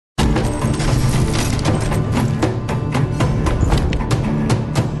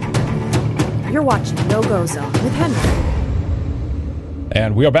You're watching No Go Zone with Henry.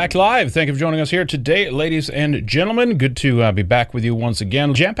 And we are back live. Thank you for joining us here today, ladies and gentlemen. Good to be back with you once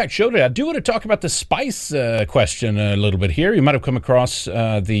again. Jam-packed show today. I do want to talk about the spice question a little bit here. You might have come across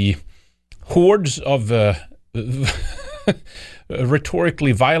the hordes of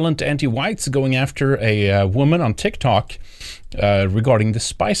rhetorically violent anti-whites going after a woman on TikTok regarding the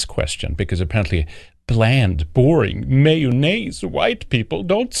spice question, because apparently bland, boring, mayonnaise white people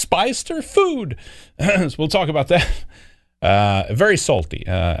don't spice their food. So we'll talk about that. Very salty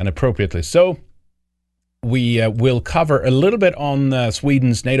and appropriately so. We will cover a little bit on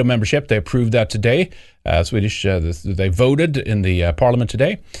Sweden's NATO membership. They approved that today. They voted in the parliament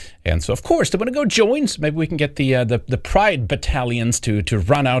today. And so, of course, they want to go join. So maybe we can get the pride battalions to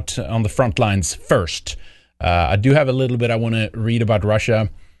run out on the front lines first. I do have a little bit I want to read about Russia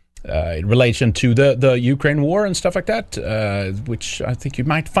in relation to the Ukraine war and stuff like that, which I think you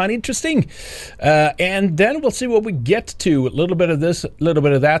might find interesting. And then we'll see what we get to. A little bit of this, a little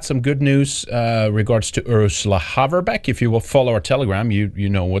bit of that. Some good news regards to Ursula Haverbeck. If you will follow our Telegram, you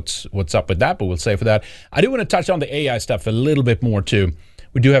know what's up with that, but we'll say for that. I do want to touch on the AI stuff a little bit more too.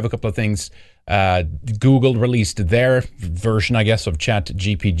 We do have a couple of things. Google released their version, I guess, of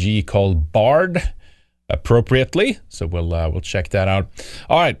ChatGPT called Bard, appropriately, so we'll check that out.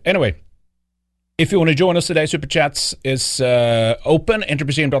 All right, anyway, if you want to join us today, Super Chats is open,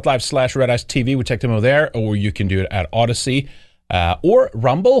 enterprism.live/RedEyeTV. We take them over there, or you can do it at Odyssey or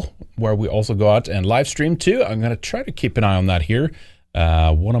Rumble, where we also go out and live stream too. I'm going to try to keep an eye on that here.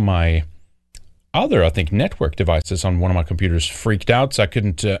 One of my other, I think, network devices on one of my computers freaked out, so I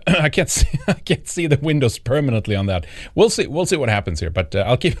couldn't. I can't see the windows permanently on that. We'll see what happens here, but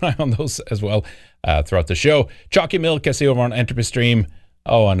I'll keep an eye on those as well throughout the show. Chalky Milk, I see over on Entropy Stream.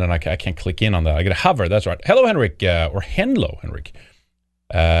 Oh, and then I can't click in on that. I got to hover. That's right. Hello, Henrik, or Henlo, Henrik,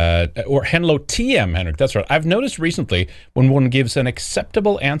 or Henlo TM, Henrik. That's right. I've noticed recently when one gives an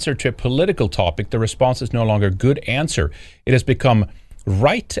acceptable answer to a political topic, the response is no longer good answer. It has become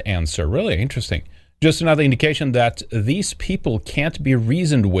right answer. Really interesting. Just another indication that these people can't be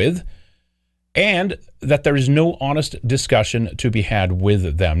reasoned with, and that there is no honest discussion to be had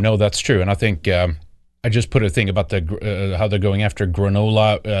with them. No, that's true. And I think I just put a thing about how they're going after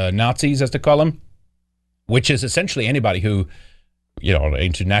granola Nazis, as they call them, which is essentially anybody who,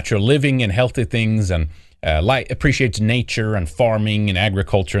 into natural living and healthy things and appreciates nature and farming and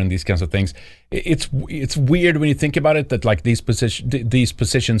agriculture and these kinds of things. It's weird when you think about it that like these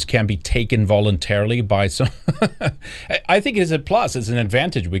positions can be taken voluntarily by some. I think it is a plus. It's an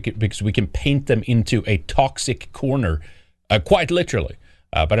advantage because we can paint them into a toxic corner, quite literally.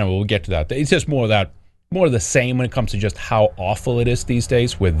 But anyway, we'll get to that. It's just more of the same when it comes to just how awful it is these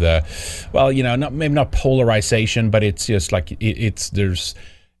days with maybe not polarization, but it's just like there's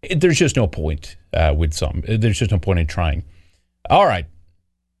just no point with some. There's just no point in trying. All right.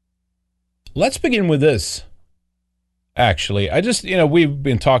 Let's begin with this. Actually, we've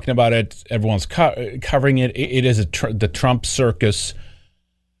been talking about it. Everyone's covering it. It is the Trump circus.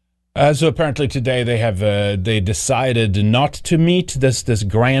 So apparently today they decided not to meet this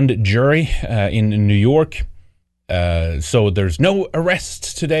grand jury in New York. So there's no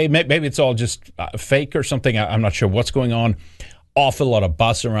arrests today. Maybe it's all just fake or something. I'm not sure what's going on. Awful lot of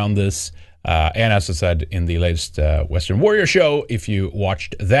buzz around this. And as I said in the latest Western Warrior show, if you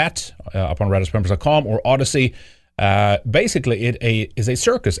watched that up on RedIceMembers.com or Odyssey, basically it is a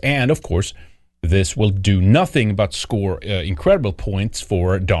circus. And of course, this will do nothing but score incredible points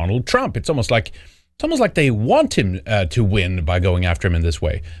for Donald Trump. It's almost like they want him to win by going after him in this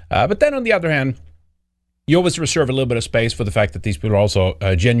way. But then on the other hand, you always reserve a little bit of space for the fact that these people are also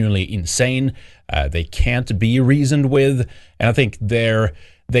genuinely insane. They can't be reasoned with. And I think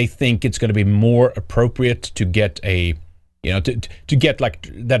they think it's going to be more appropriate to get to get like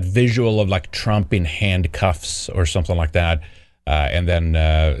that visual of like Trump in handcuffs or something like that. And then,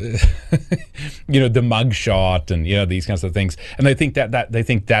 the mugshot and, these kinds of things. And they think they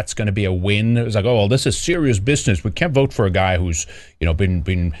think that's going to be a win. It's like, oh, well, this is serious business. We can't vote for a guy who's,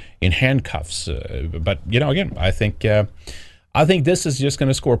 been in handcuffs. But, again, I think this is just going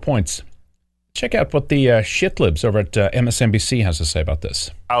to score points. Check out what the shitlibs over at MSNBC has to say about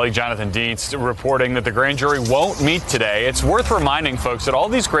this. Colleague Jonathan Dietz reporting that the grand jury won't meet today. It's worth reminding folks that all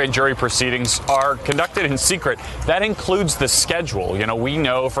these grand jury proceedings are conducted in secret. That includes the schedule. We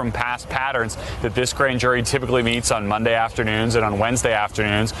know from past patterns that this grand jury typically meets on Monday afternoons and on Wednesday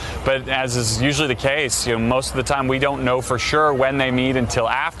afternoons. But as is usually the case, most of the time we don't know for sure when they meet until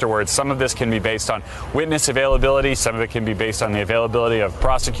afterwards. Some of this can be based on witness availability. Some of it can be based on the availability of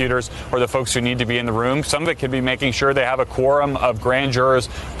prosecutors or the folks who need need to be in the room. Some of it could be making sure they have a quorum of grand jurors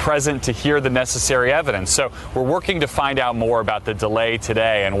present to hear the necessary evidence. So we're working to find out more about the delay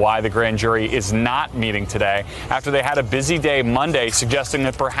today and why the grand jury is not meeting today after they had a busy day Monday, suggesting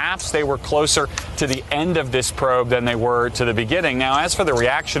that perhaps they were closer to the end of this probe than they were to the beginning. Now, as for the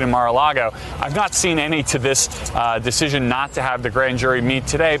reaction in Mar-a-Lago, I've not seen any to this decision not to have the grand jury meet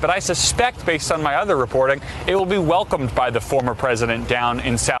today, but I suspect, based on my other reporting, it will be welcomed by the former president down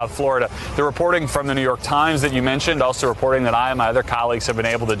in South Florida. The reporting from the New York Times that you mentioned, also reporting that I and my other colleagues have been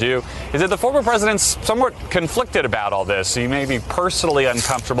able to do, is that the former president's somewhat conflicted about all this. He may be personally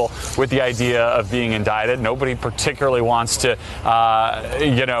uncomfortable with the idea of being indicted. Nobody particularly wants to,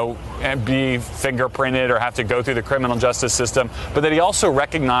 be fingerprinted or have to go through the criminal justice system, but that he also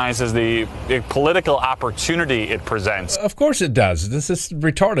recognizes the political opportunity it presents. Of course it does. This is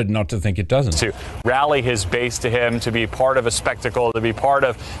retarded not to think it doesn't. To rally his base to him, to be part of a spectacle, to be part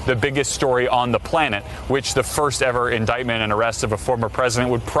of the biggest story on the planet, which the first ever indictment and arrest of a former president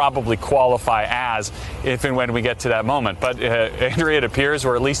would probably qualify as if and when we get to that moment. But Andrea, it appears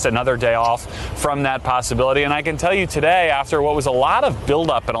we're at least another day off from that possibility. And I can tell you today, after what was a lot of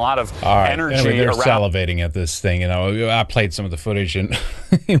buildup and a lot of energy, anyway, they're around salivating at this thing. I played some of the footage in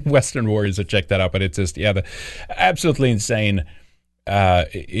Western Warriors, so check that out. But it's just absolutely insane.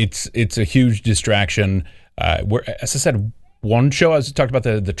 It's a huge distraction. As I said, one show, as I talked about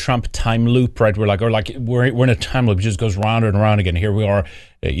the Trump time loop, right? We're in a time loop. It just goes round and round again. Here we are.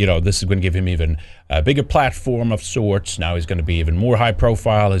 This is going to give him even a bigger platform of sorts. Now he's going to be even more high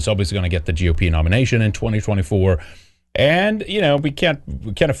profile. He's obviously going to get the GOP nomination in 2024. And, we can't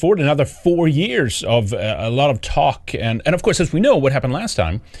afford another 4 years of a lot of talk. And of course, as we know, what happened last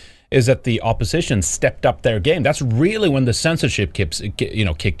time is that the opposition stepped up their game. That's really when the censorship kicked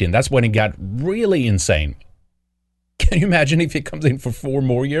in. That's when it got really insane. Can you imagine if he comes in for 4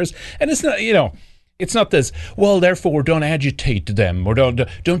 more years? And it's not, it's not this, well, therefore don't agitate them or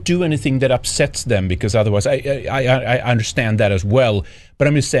don't do anything that upsets them, because otherwise I understand that as well. But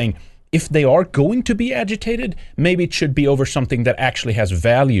I'm just saying, if they are going to be agitated, maybe it should be over something that actually has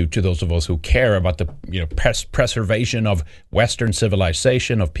value to those of us who care about the preservation of Western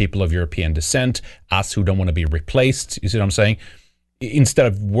civilization, of people of European descent, us who don't want to be replaced. You see what I'm saying? Instead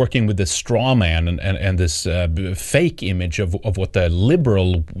of working with this straw man and this fake image of what the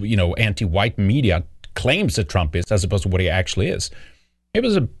liberal, anti-white media claims that Trump is, as opposed to what he actually is. It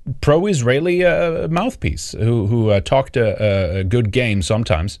was a pro-Israeli mouthpiece who talked a good game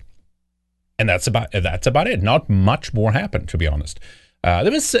sometimes. And that's about it. Not much more happened, to be honest. There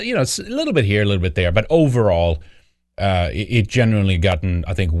was, a little bit here, a little bit there, but overall, it genuinely gotten,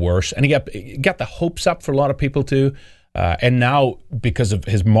 I think, worse. And he got the hopes up for a lot of people too. And now, because of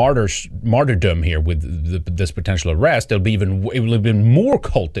his martyrdom here with this potential arrest, it will have been more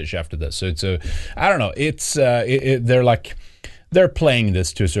cultish after this. So I don't know. It's they're playing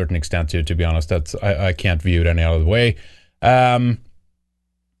this to a certain extent too. To be honest, I can't view it any other way.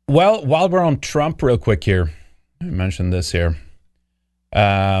 Well, while we're on Trump real quick here, I mentioned this here.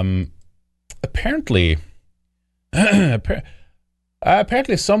 Apparently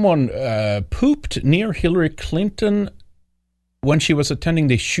someone pooped near Hillary Clinton when she was attending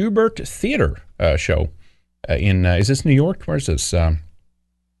the Schubert Theater show in, is this New York? Where is this?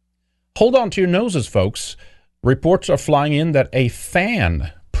 Hold on to your noses, folks. Reports are flying in that a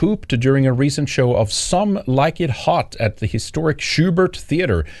fan pooped during a recent show of Some Like It Hot at the historic Schubert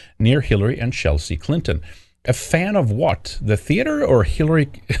Theater near Hillary and Chelsea Clinton. A fan of what? The theater or Hillary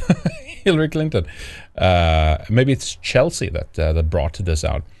Clinton? Maybe it's Chelsea that brought this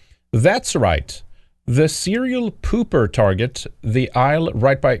out. That's right. The serial pooper target the aisle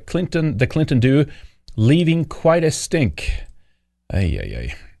right by Clinton, the Clinton duo, leaving quite a stink.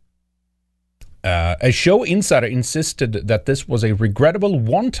 A show insider insisted that this was a regrettable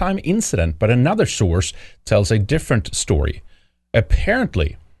one-time incident, but another source tells a different story.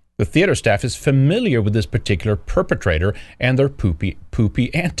 Apparently, the theater staff is familiar with this particular perpetrator and their poopy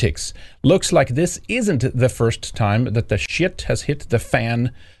antics. Looks like this isn't the first time that the shit has hit the fans,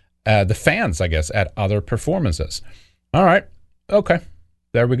 I guess, at other performances. All right. Okay.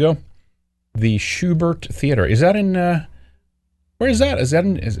 There we go. The Schubert Theater. Is that in... where is that? Is that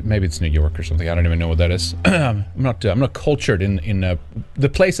maybe it's New York or something? I don't even know what that is. I'm not cultured in the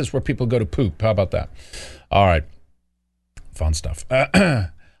places where people go to poop. How about that? All right. Fun stuff.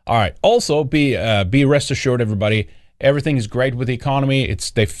 All right. Also, be rest assured, everybody, everything is great with the economy.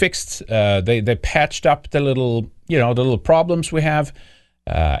 They fixed, they patched up the little problems we have,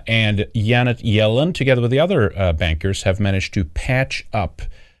 and Janet Yellen, together with the other bankers, have managed to patch up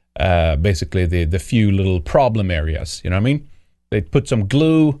basically the few little problem areas. You know what I mean? They put some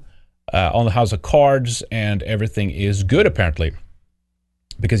glue on the House of Cards, and everything is good apparently.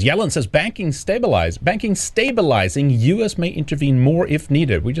 Because Yellen says banking stabilizing, U.S. may intervene more if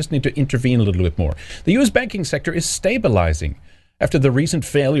needed. We just need to intervene a little bit more. The U.S. banking sector is stabilizing after the recent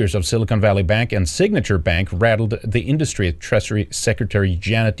failures of Silicon Valley Bank and Signature Bank rattled the industry. Treasury Secretary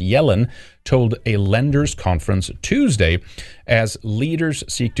Janet Yellen told a lenders conference Tuesday as leaders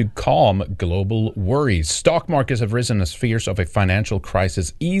seek to calm global worries. Stock markets have risen as fears of a financial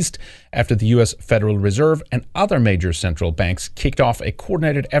crisis eased after the U.S. Federal Reserve and other major central banks kicked off a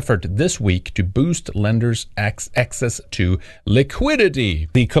coordinated effort this week to boost lenders' access to liquidity.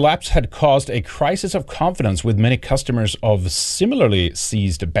 The collapse had caused a crisis of confidence, with many customers of similarly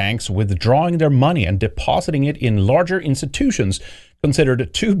seized banks withdrawing their money and depositing it in larger institutions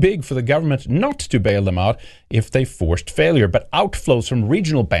considered too big for the government not to bail them out if they forced failure. But outflows from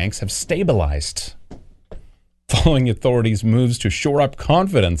regional banks have stabilized following authorities' moves to shore up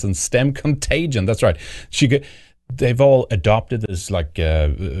confidence and stem contagion. That's right. They've all adopted this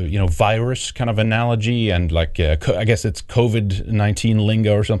virus kind of analogy, and I guess it's COVID-19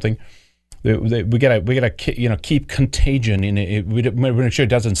 lingo or something. We gotta keep contagion in it. We make sure it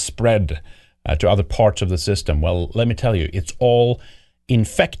doesn't spread to other parts of the system. Well, let me tell you, it's all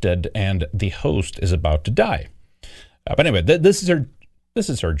infected, and the host is about to die. But anyway, this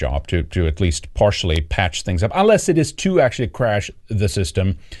is her job to at least partially patch things up, unless it is to actually crash the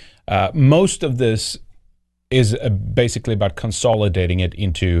system. Most of this is basically about consolidating it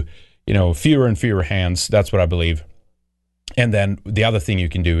into fewer and fewer hands. That's what I believe. And then the other thing you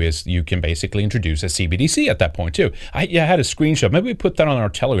can do is you can basically introduce a CBDC at that point too. I had a screenshot. Maybe we put that on our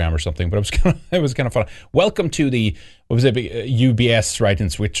Telegram or something. But it was kind of fun. Welcome to the UBS, right, in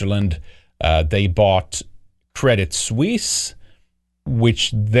Switzerland. They bought Credit Suisse,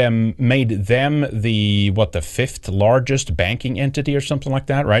 which made them the fifth largest banking entity or something like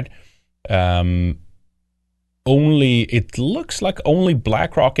that, right? It looks like only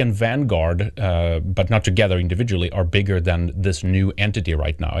BlackRock and Vanguard, but not together individually, are bigger than this new entity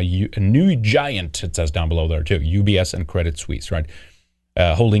right now. A new giant, it says down below there too, UBS and Credit Suisse, right?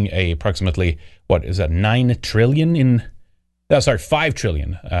 Holding approximately, 9 trillion 5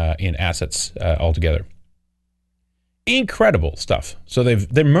 trillion in assets altogether. Incredible stuff. So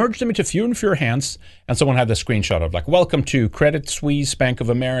they merged them into fewer and fewer hands, and someone had the screenshot of welcome to Credit Suisse, Bank of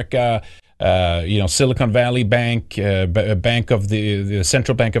America, Silicon Valley Bank, Bank of the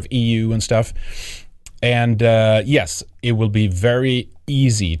Central Bank of EU and stuff. And yes, it will be very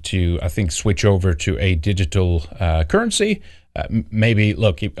easy to, I think, switch over to a digital currency. Maybe,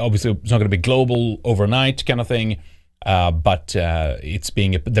 look, obviously it's not going to be global overnight kind of thing, but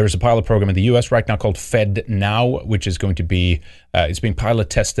there's a pilot program in the U.S. right now called Fed Now, which is going to be, it's being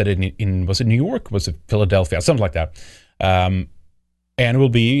pilot tested in was it New York? Was it Philadelphia? Something like that. And will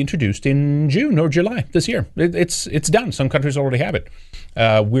be introduced in June or July this year. It's done. Some countries already have it.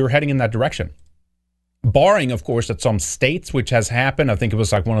 We're heading in that direction. Barring, of course, that some states, which has happened, I think it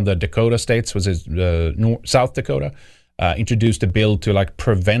was one of the Dakota states, South Dakota, introduced a bill to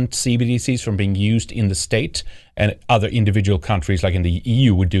prevent CBDCs from being used in the state, and other individual countries like in the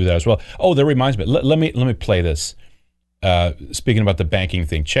EU would do that as well. Oh, that reminds me. Let me play this. Speaking about the banking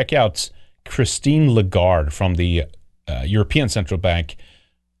thing, check out Christine Lagarde from the European Central Bank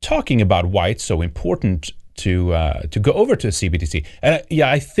talking about why it's so important to go over to a CBDC. And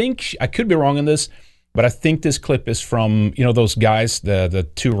I think I could be wrong on this, but I think this clip is from those guys, the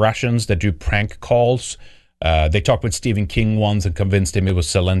two Russians that do prank calls. They talked with Stephen King once and convinced him it was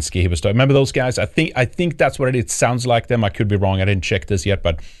Zelensky. Remember those guys? I think that's what it sounds like them. I could be wrong. I didn't check this yet,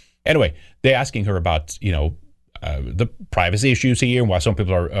 but anyway, they're asking her about the privacy issues here and why some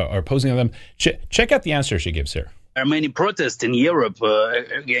people are opposing them. Check out the answer she gives here. There are many protests in Europe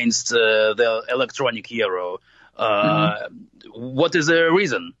against the electronic euro. What is the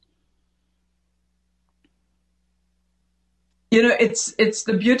reason? It's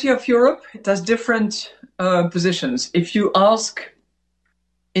the beauty of Europe. It has different positions. If you ask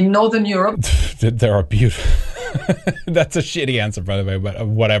in Northern Europe, there are beautiful. That's a shitty answer, by the way, but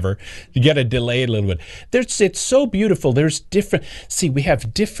whatever. You get to delay it a little bit. It's so beautiful. There's different. See, we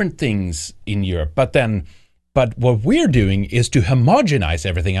have different things in Europe, But what we're doing is to homogenize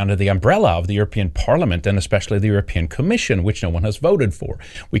everything under the umbrella of the European Parliament, and especially the European Commission, which no one has voted for.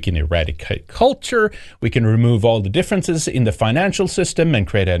 We can eradicate culture. We can remove all the differences in the financial system and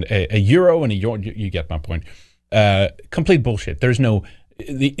create a euro and a euro. You get my point. Complete bullshit.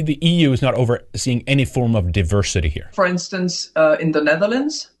 The EU is not overseeing any form of diversity here. For instance, in the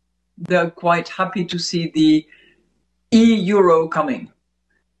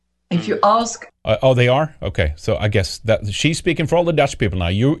If you ask, oh, they are? Okay, so I guess that she's speaking for all the Dutch people now.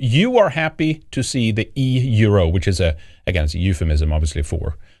 You are happy to see the euro, which is again, it's a euphemism, obviously,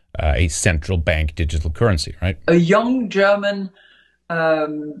 for a central bank digital currency, right? a young German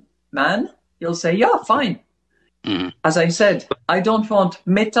man, he'll say, yeah, fine. As I said, I don't want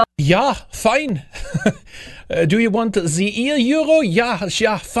Meta. Yeah, fine. Do you want the euro?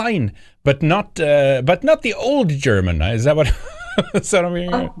 Yeah, fine. But not the old German. Is that what? Is that what I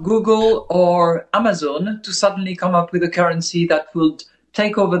mean? Google or Amazon to suddenly come up with a currency that would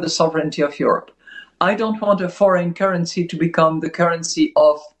take over the sovereignty of Europe. I don't want a foreign currency to become the currency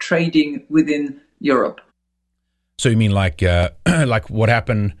of trading within Europe. So you mean like what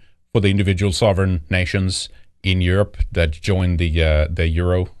happened for the individual sovereign nations in Europe that joined the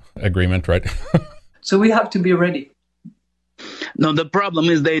euro agreement, right? So we have to be ready. No, the problem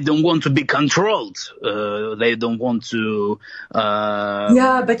is they don't want to be controlled. They don't want to.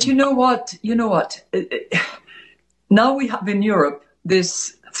 Yeah, but you know what? Now we have in Europe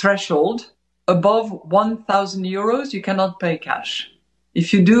this threshold above 1,000 euros. You cannot pay cash.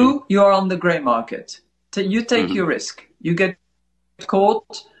 If you do, you are on the grey market. You take your risk. You get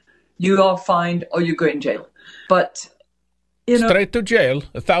caught, you are fined, or you go in jail. But straight to jail.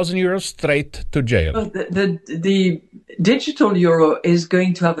 1,000 euros straight to jail. The digital euro is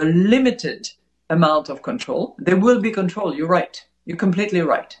going to have a limited amount of control. There will be control. You're right. You're completely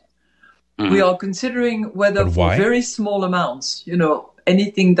right. We are considering whether for very small amounts,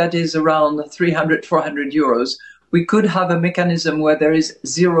 anything that is around 300, 400 euros, we could have a mechanism where there is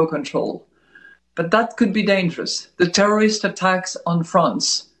zero control. But that could be dangerous. The terrorist attacks on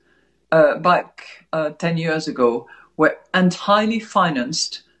France back 10 years ago were entirely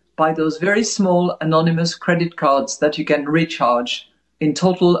financed by those very small anonymous credit cards that you can recharge in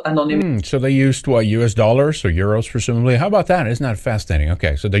total anonymity. So they used US dollars or euros, presumably. How about that? Isn't that fascinating?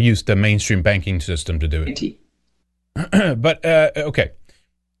 Okay, so they used the mainstream banking system to do it. But okay,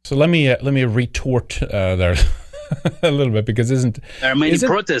 so let me retort there a little bit, because there are many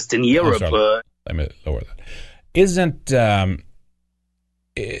protests in Europe. Let me lower that. Isn't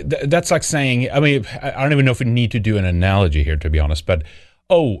that's like saying, I mean, I don't even know if we need to do an analogy here, to be honest, but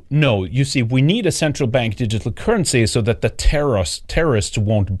oh, no, you see, we need a central bank digital currency so that the terrorists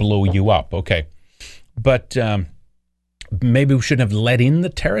won't blow you up. Okay. But maybe we shouldn't have let in the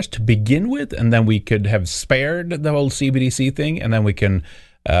terrorists to begin with, and then we could have spared the whole CBDC thing, and then we can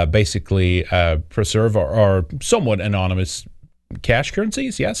basically preserve our somewhat anonymous cash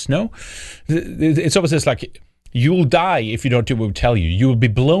currencies. Yes? No? It's almost just like, you'll die if you don't do what we tell you. You will be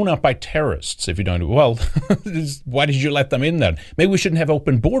blown up by terrorists if you don't do it. Well, why did you let them in then? Maybe we shouldn't have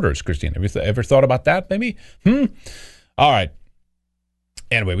open borders, Christine. Have you ever thought about that, maybe? All right.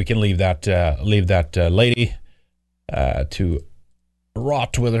 Anyway, we can leave that lady to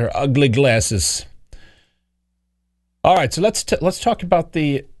rot with her ugly glasses. All right, so let's talk about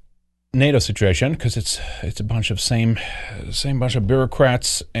the NATO situation, because it's a bunch of same bunch of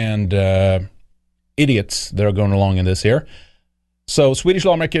bureaucrats and idiots that are going along in this here. So Swedish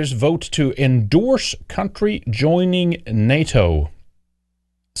lawmakers vote to endorse country joining NATO.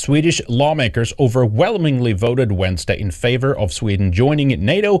 Swedish lawmakers overwhelmingly voted Wednesday in favor of Sweden joining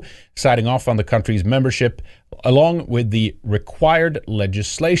NATO, signing off on the country's membership along with the required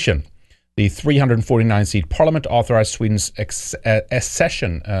legislation. The 349-seat parliament authorized Sweden's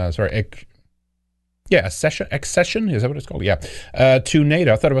accession, accession, is that what it's called? Yeah, to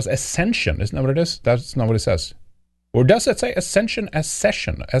NATO. I thought it was ascension. Isn't that what it is? That's not what it says. Or does it say ascension?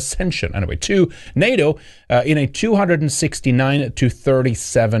 Ascension. Anyway, to NATO in a 269 to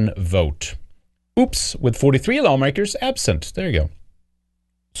 37 vote. Oops, with 43 lawmakers absent. There you go.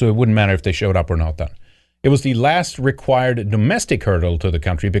 So it wouldn't matter if they showed up or not then. It was the last required domestic hurdle to the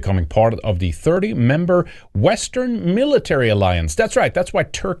country becoming part of the 30-member Western Military Alliance. That's right. That's why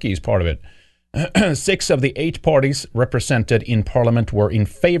Turkey is part of it. 6 of the 8 parties represented in parliament were in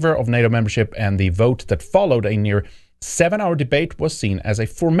favor of NATO membership, and the vote that followed a near 7-hour debate was seen as a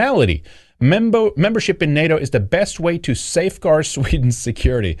formality. Membership in NATO is the best way to safeguard Sweden's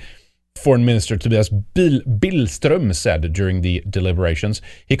security, Foreign Minister Tobias Billström said during the deliberations.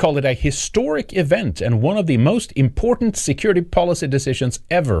 He called it a historic event and one of the most important security policy decisions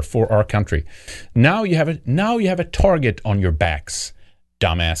ever for our country. Now you have a target on your backs,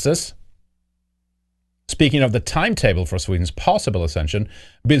 dumbasses. Speaking of the timetable for Sweden's possible accession,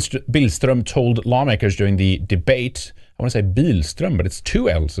 Billström told lawmakers during the debate, I want to say Billström, but it's 2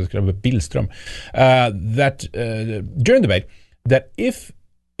 L's, so it's going to be Billström, that during the debate, that if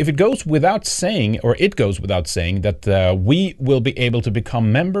if it goes without saying, or it goes without saying, that we will be able to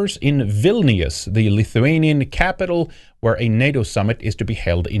become members in Vilnius, the Lithuanian capital, where a NATO summit is to be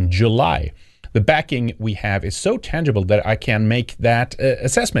held in July. The backing we have is so tangible that I can make that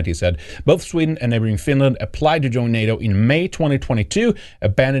assessment, he said. Both Sweden and neighboring Finland applied to join NATO in May 2022,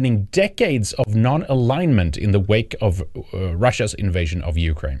 abandoning decades of non-alignment in the wake of Russia's invasion of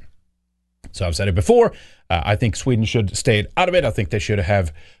Ukraine. So I've said it before, I think Sweden should stay out of it. I think they should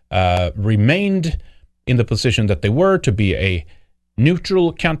have remained in the position that they were, to be a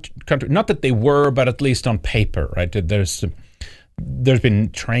neutral country. Not that they were, but at least on paper, right? There's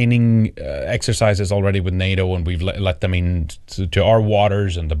been training exercises already with NATO, and we've let them in to our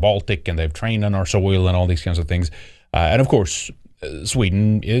waters and the Baltic, and they've trained on our soil and all these kinds of things. And of course,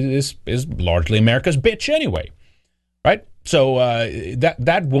 Sweden is largely America's bitch anyway, right? So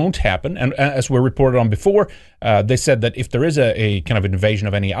that won't happen. And as we reported on before, they said that if there is a kind of invasion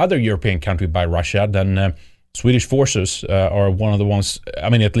of any other European country by Russia, then Swedish forces are one of the ones, I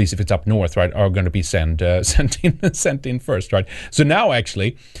mean, at least if it's up north, right, are going to be sent in first, right? So now,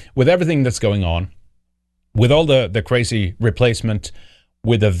 actually, with everything that's going on, with all the crazy replacement,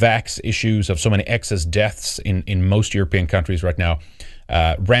 with the vax issues of so many excess deaths in most European countries right now,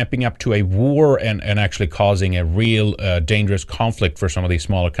 ramping up to a war and actually causing a real dangerous conflict for some of these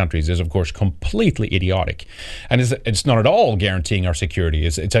smaller countries is, of course, completely idiotic. And it's not at all guaranteeing our security.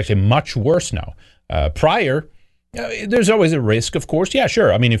 It's actually much worse now. Prior, there's always a risk, of course. Yeah,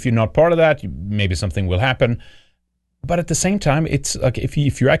 sure. I mean, if you're not part of that, maybe something will happen. But at the same time, it's like if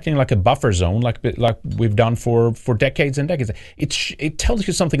you're acting like a buffer zone, like we've done for decades and decades, it tells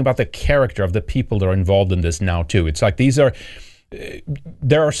you something about the character of the people that are involved in this now too. It's like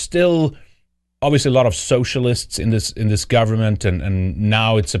there are still obviously a lot of socialists in this government, and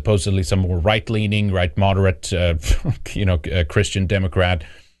now it's supposedly some more right-leaning, moderate, Christian Democrat.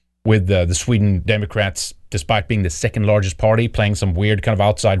 With the Sweden Democrats, despite being the second largest party, playing some weird kind of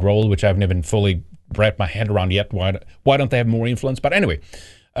outside role, which I haven't even fully wrapped my head around yet. Why don't they have more influence? But anyway,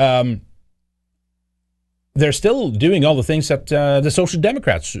 they're still doing all the things that the Social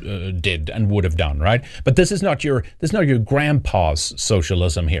Democrats did and would have done, right? But this is not your grandpa's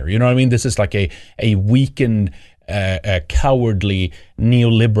socialism here. You know what I mean? This is like a weakened, a cowardly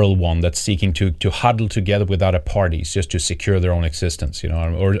neoliberal one that's seeking to huddle together with other parties just to secure their own existence,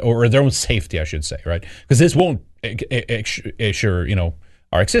 or their own safety, I should say, right? Because this won't assure,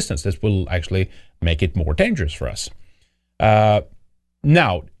 our existence. This will actually make it more dangerous for us.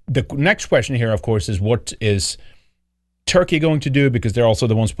 Now, the next question here, of course, is what is Turkey going to do? Because they're also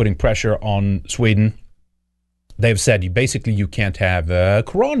the ones putting pressure on Sweden. They've said basically you can't have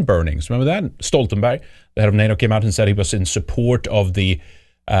Quran burnings. Remember that? Stoltenberg, the head of NATO, came out and said he was in support of the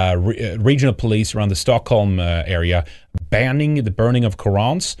regional police around the Stockholm area banning the burning of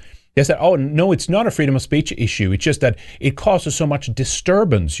Qurans. They said, oh, no, it's not a freedom of speech issue. It's just that it causes so much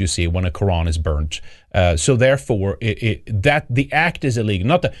disturbance, you see, when a Quran is burnt. So therefore, that the act is illegal.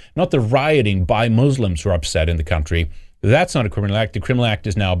 Not the rioting by Muslims who are upset in the country. That's not a criminal act. The criminal act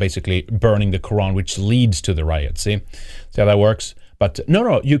is now basically burning the Quran, which leads to the riot. See how that works? But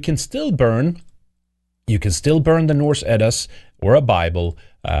no, you can still burn. You can still burn the Norse Eddas or a Bible,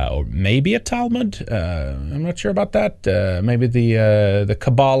 or maybe a Talmud. I'm not sure about that. Maybe the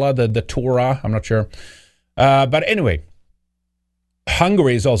Kabbalah, the Torah. I'm not sure. But anyway,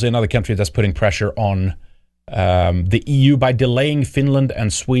 Hungary is also another country that's putting pressure on the EU by delaying Finland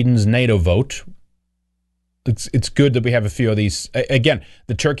and Sweden's NATO vote. It's good that we have a few of these. Again,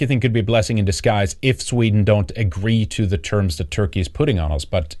 the Turkey thing could be a blessing in disguise if Sweden don't agree to the terms that Turkey is putting on us.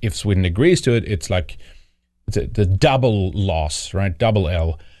 But if Sweden agrees to it, it's like the double loss, right? Double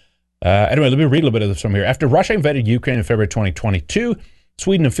L. Anyway, let me read a little bit of this from here. After Russia invaded Ukraine in February 2022,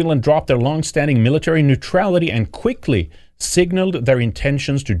 Sweden and Finland dropped their long-standing military neutrality and quickly signaled their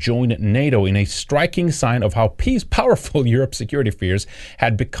intentions to join NATO in a striking sign of how powerful Europe's security fears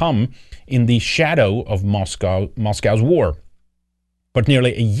had become in the shadow of Moscow's war. But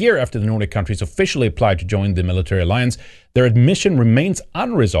nearly a year after the Nordic countries officially applied to join the military alliance, their admission remains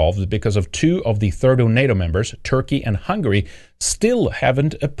unresolved because of two of the third NATO members, Turkey and Hungary, still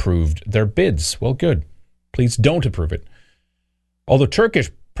haven't approved their bids. Well, good. Please don't approve it. Although Turkish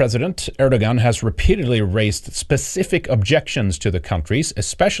President Erdogan has repeatedly raised specific objections to the countries,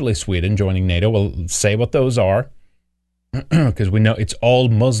 especially Sweden joining NATO. We'll say what those are, because we know it's all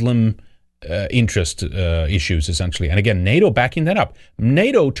Muslim interest issues, essentially. And again, NATO backing that up.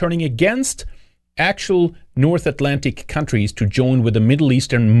 NATO turning against actual North Atlantic countries to join with a Middle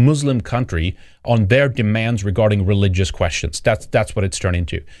Eastern Muslim country on their demands regarding religious questions. That's what it's turned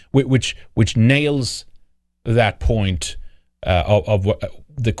into, which nails that point of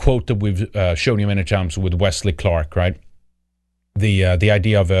the quote that we've shown you many times with Wesley Clark, right? The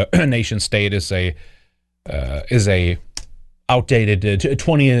idea of a nation state is a outdated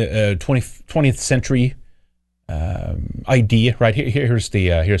 20th century idea, right? Here's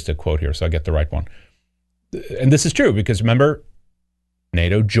the quote here, so I get the right one. And this is true because remember,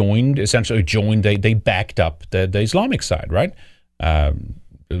 NATO essentially joined. They backed up the Islamic side, right? There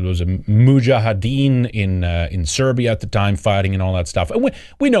was a mujahideen in Serbia at the time fighting and all that stuff. And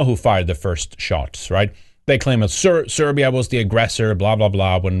we know who fired the first shots, right? They claim that Serbia was the aggressor, blah, blah,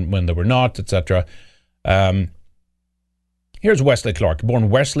 blah, when they were not, etc. Here's Wesley Clark, born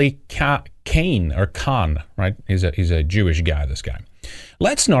Wesley Kane, or Khan, right? He's a Jewish guy, this guy.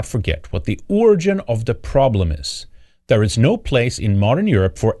 Let's not forget what the origin of the problem is. There is no place in modern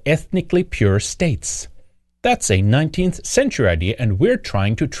Europe for ethnically pure states. That's a 19th century idea, and we're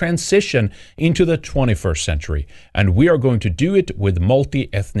trying to transition into the 21st century. And we are going to do it with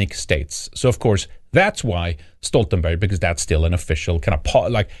multi-ethnic states. So, of course, that's why Stoltenberg, because that's still an official kind of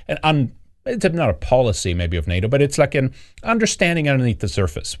it's not a policy maybe of NATO, but it's like an understanding underneath the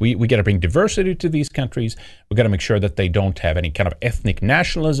surface. We got to bring diversity to these countries. We got to make sure that they don't have any kind of ethnic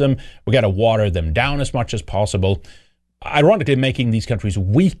nationalism. We got to water them down as much as possible. Ironically, making these countries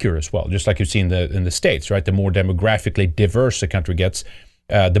weaker as well, just like you see in the States, right? The more demographically diverse a country gets,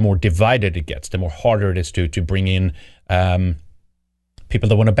 the more divided it gets, the more harder it is to bring in people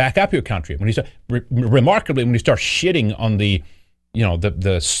that want to back up your country. When you start, remarkably, when you start shitting on the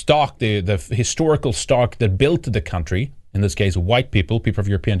stock, the historical stock that built the country, in this case, white people of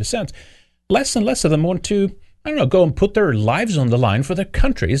European descent, less and less of them want to, go and put their lives on the line for their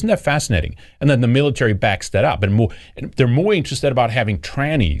country. Isn't that fascinating? And then the military backs that up. And they're more interested about having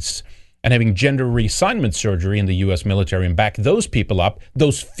trannies and having gender reassignment surgery in the U.S. military and back those people up.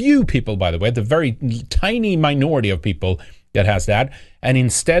 Those few people, by the way, the very tiny minority of people that has that, and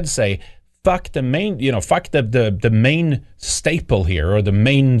instead say, fuck the main, fuck the main staple here, or the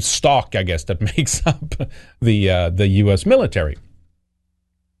main stock, I guess, that makes up the U.S. military.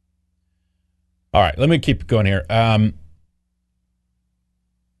 All right, let me keep going here.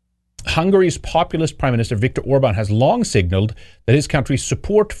 Hungary's populist Prime Minister Viktor Orban has long signaled that his country's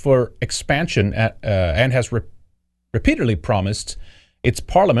support for expansion and has repeatedly promised its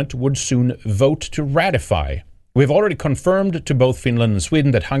parliament would soon vote to ratify. We have already confirmed to both Finland and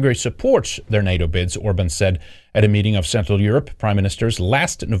Sweden that Hungary supports their NATO bids, Orban said at a meeting of Central Europe prime ministers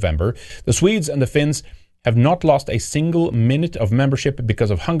last November. The Swedes and the Finns have not lost a single minute of membership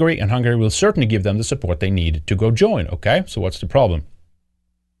because of Hungary, and Hungary will certainly give them the support they need to go join. Okay, so what's the problem?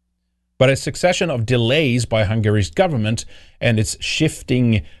 But a succession of delays by Hungary's government and its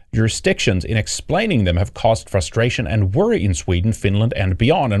shifting jurisdictions in explaining them have caused frustration and worry in Sweden, Finland, and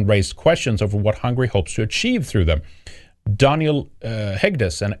beyond, and raised questions over what Hungary hopes to achieve through them. Daniel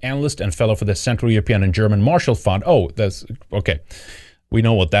Hegdes, an analyst and fellow for the Central European and German Marshall Fund. Oh, that's okay. We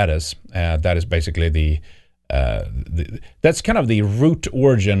know what that is. That is basically that's kind of the root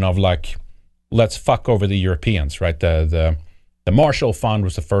origin of, like, let's fuck over the Europeans, right? The Marshall Fund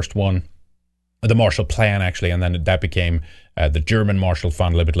was the first one, the Marshall Plan actually, and then that became the German Marshall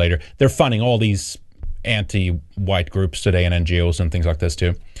Fund a little bit later. They're funding all these anti-white groups today and NGOs and things like this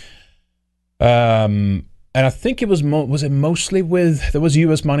too. And I think it was it mostly there was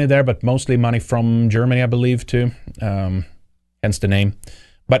U.S. money there, but mostly money from Germany, I believe, too. Hence the name.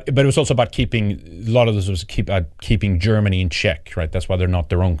 But it was also about a lot of this was keeping Germany in check, right? That's why they're not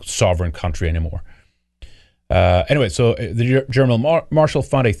their own sovereign country anymore. Anyway, so the German Marshall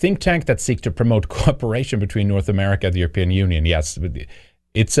Fund, a think tank that seeks to promote cooperation between North America and the European Union. Yes,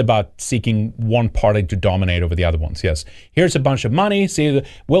 it's about seeking one party to dominate over the other ones. Yes, here's a bunch of money. See,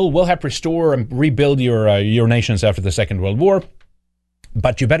 we'll help restore and rebuild your nations after the Second World War,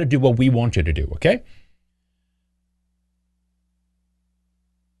 but you better do what we want you to do. Okay.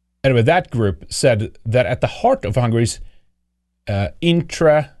 Anyway, that group said that at the heart of Hungary's that's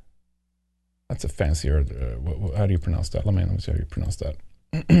a fancier, how do you pronounce that? Let me see how you pronounce that.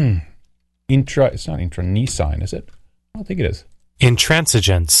 It's not intranecine, is it? I don't think it is.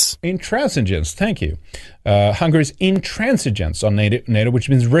 Intransigence. Intransigence, thank you. Hungary's intransigence on NATO, which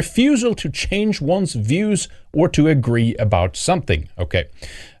means refusal to change one's views or to agree about something. Okay.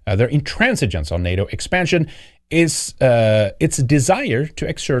 Their intransigence on NATO expansion is its desire to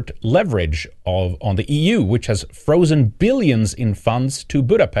exert leverage on the EU, which has frozen billions in funds to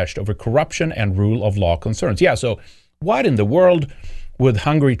Budapest over corruption and rule of law concerns. Yeah, so what in the world would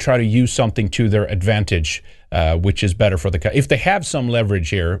Hungary try to use something to their advantage, which is better for the country? If they have some leverage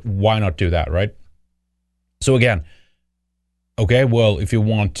here, why not do that, right? So again, okay, well, if you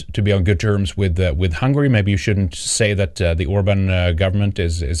want to be on good terms with Hungary, maybe you shouldn't say that the Orban government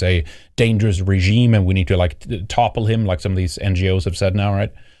is a dangerous regime and we need to topple him, like some of these NGOs have said now,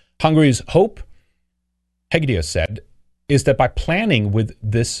 right? Hungary's hope, Hegedus said, is that by planning with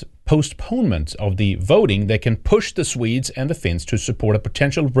this postponement of the voting, they can push the Swedes and the Finns to support a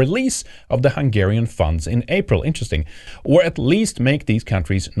potential release of the Hungarian funds in April. Interesting. Or at least make these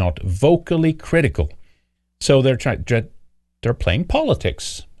countries not vocally critical. So they're playing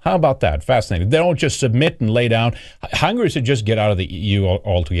politics. How about that? Fascinating. They don't just submit and lay down. Hungary should just get out of the EU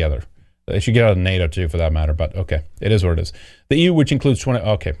altogether. They should get out of NATO too, for that matter. But okay, it is what it is. The EU, which includes 20.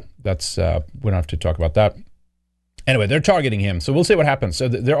 Okay, that's we don't have to talk about that. Anyway, they're targeting him, so we'll see what happens. So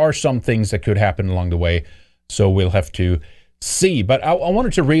there are some things that could happen along the way, so we'll have to see. But I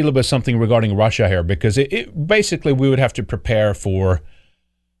wanted to read a little bit something regarding Russia here, because it basically we would have to prepare for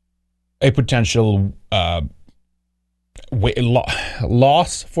a potential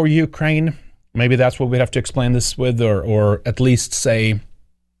loss for Ukraine. Maybe that's what we'd have to explain this with, or at least say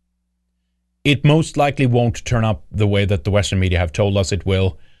it most likely won't turn up the way that the Western media have told us it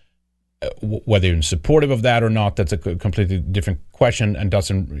will. Whether you're supportive of that or not, that's a completely different question and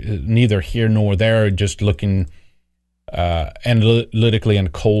doesn't neither here nor there. Just looking analytically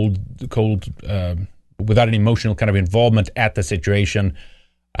and cold, without any emotional kind of involvement at the situation.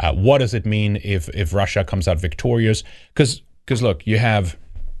 What does it mean if Russia comes out victorious? Because look, you have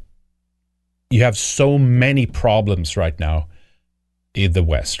so many problems right now in the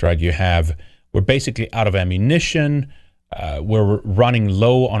West, right? We're basically out of ammunition. We're running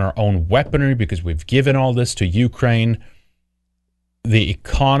low on our own weaponry because we've given all this to Ukraine. The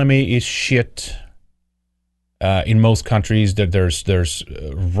economy is shit in most countries. There's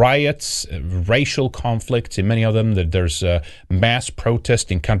riots, racial conflicts in many of them. There's mass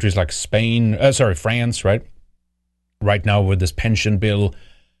protest in countries like France, right? Right now with this pension bill.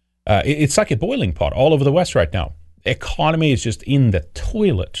 It's like a boiling pot all over the West right now. Economy is just in the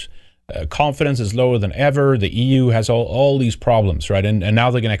toilet. Confidence is lower than ever. The EU has all these problems, right? And now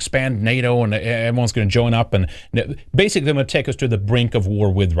they're going to expand NATO, and everyone's going to join up, and basically they're going to take us to the brink of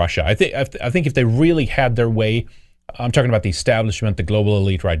war with Russia. I think if they really had their way, I'm talking about the establishment, the global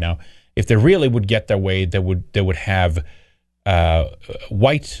elite right now. If they really would get their way, they would have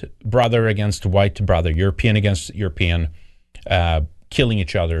white brother against white brother, European against European, killing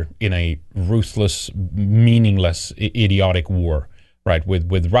each other in a ruthless, meaningless, idiotic war. Right,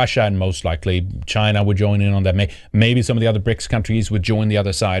 with Russia, and most likely China would join in on that. Maybe some of the other BRICS countries would join the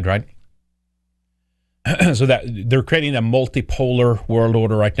other side, right? So that they're creating a multipolar world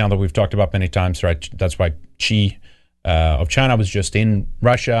order right now that we've talked about many times, right? That's why Xi of China was just in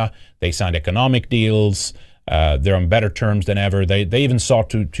Russia. They signed economic deals. They're on better terms than ever. They even sought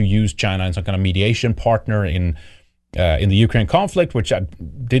to use China as some kind of mediation partner in the Ukraine conflict, which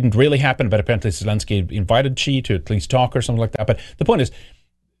didn't really happen, but apparently Zelensky invited Xi to at least talk or something like that. But the point is,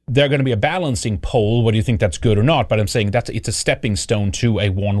 they're going to be a balancing pole, whether you think that's good or not. But I'm saying it's a stepping stone to a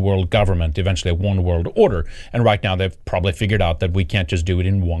one world government, eventually a one world order. And right now they've probably figured out that we can't just do it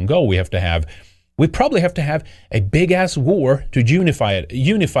in one go. We probably have to have a big ass war to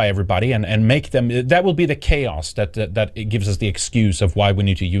unify everybody and make them. That will be the chaos that it gives us the excuse of why we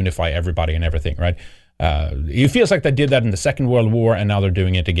need to unify everybody and everything, right? It feels like they did that in the Second World War, and now they're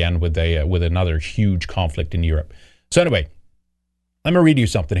doing it again with another huge conflict in Europe. So anyway, let me read you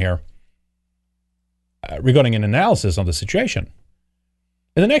something here regarding an analysis on the situation.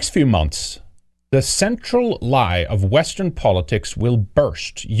 In the next few months, the central lie of Western politics will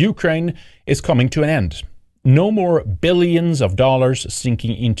burst. Ukraine is coming to an end. No more billions of dollars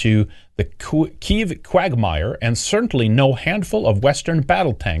sinking into the Kyiv quagmire, and certainly no handful of Western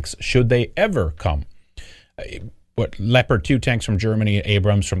battle tanks should they ever come. Leopard 2 tanks from Germany,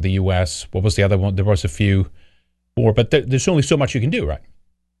 Abrams from the US. What was the other one? There was a few more, but there's only so much you can do, right?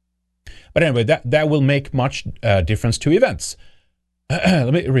 But anyway, that will make much difference to events.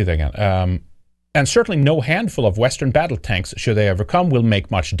 Let me read that again. And certainly no handful of Western battle tanks, should they ever come, will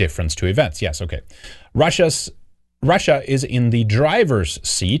make much difference to events. Yes, okay. Russia is in the driver's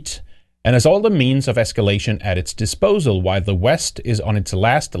seat and has all the means of escalation at its disposal, while the West is on its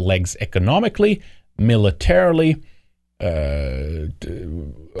last legs economically, militarily, and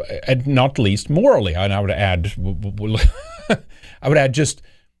not least morally. And I would add, just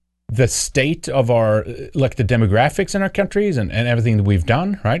the state of our, like the demographics in our countries and everything that we've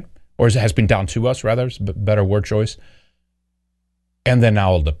done, right? Or has been done to us, rather, is a better word choice. And then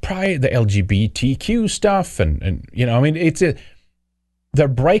now all the pride, the LGBTQ stuff, and you know, I mean, they're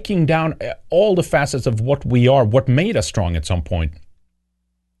breaking down all the facets of what we are, what made us strong at some point.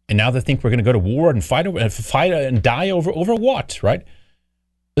 And now they think we're going to go to war and fight and die over what, right?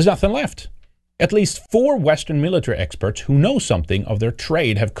 There's nothing left. At least 4 Western military experts who know something of their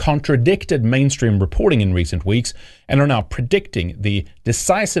trade have contradicted mainstream reporting in recent weeks and are now predicting the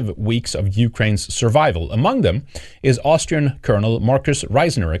decisive weeks of Ukraine's survival. Among them is Austrian Colonel Markus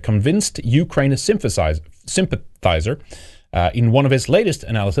Reisner, a convinced Ukraine sympathizer. In one of his latest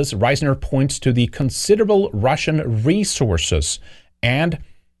analysis, Reisner points to the considerable Russian resources and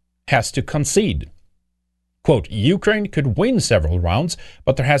has to concede. Quote, Ukraine could win several rounds,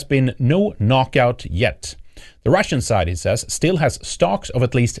 but there has been no knockout yet. The Russian side, he says, still has stocks of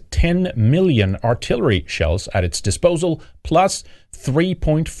at least 10 million artillery shells at its disposal, plus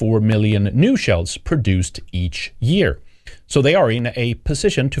 3.4 million new shells produced each year. So they are in a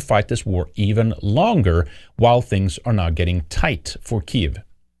position to fight this war even longer while things are now getting tight for Kyiv.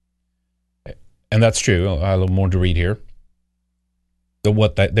 And that's true. I have a little more to read here. They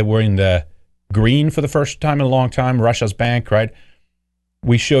were in the green for the first time in a long time, Russia's bank, right?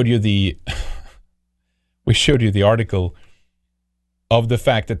 We showed you the article of the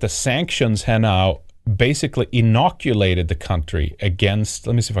fact that the sanctions have now basically inoculated the country against,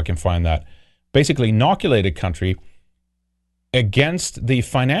 let me see if I can find that, basically inoculated country against the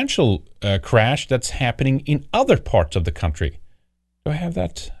financial crash that's happening in other parts of the country. Do I have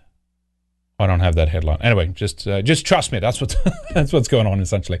that? I don't have that headline. Anyway, just trust me. That's what's going on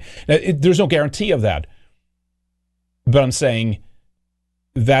essentially. Now, there's no guarantee of that, but I'm saying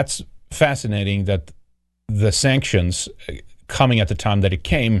that's fascinating that the sanctions coming at the time that it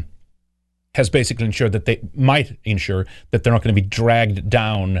came has basically ensured that they might ensure that they're not going to be dragged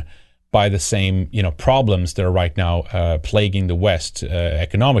down by the same problems that are right now plaguing the West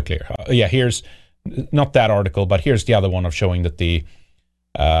economically. Here's not that article, but here's the other one of showing that the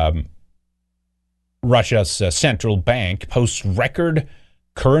Russia's central bank posts record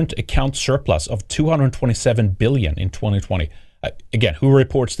current account surplus of 227 billion in 2020. Again, who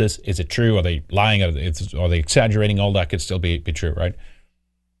reports this? Is it true? Are they lying? Are they exaggerating? All that could still be true, right?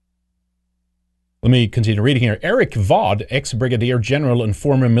 Let me continue reading here. Eric Vodd, ex-brigadier general and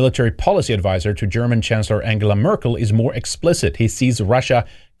former military policy advisor to German Chancellor Angela Merkel, is more explicit. He sees Russia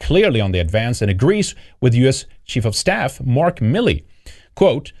clearly on the advance and agrees with U.S. Chief of Staff Mark Milley,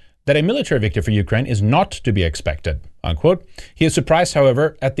 quote, that a military victory for Ukraine is not to be expected, unquote. He is surprised,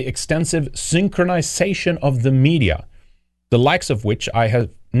 however, at the extensive synchronization of the media, the likes of which I have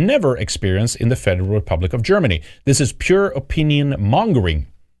never experienced in the Federal Republic of Germany. This is pure opinion mongering.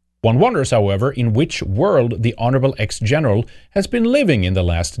 One wonders, however, in which world the Honorable ex-general has been living in the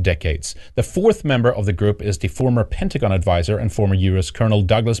last decades. The fourth member of the group is the former Pentagon advisor and former U.S. Colonel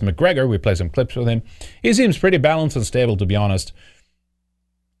Douglas Macgregor. We play some clips with him. He seems pretty balanced and stable, to be honest.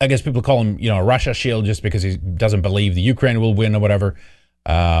 I guess people call him, Russia shield just because he doesn't believe the Ukraine will win or whatever.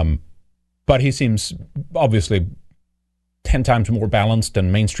 But he seems obviously 10 times more balanced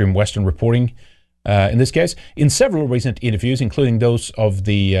than mainstream Western reporting in this case. In several recent interviews, including those of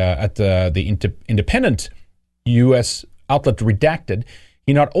the independent U.S. outlet Redacted,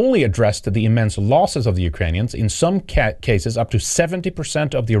 he not only addressed the immense losses of the Ukrainians, in some cases up to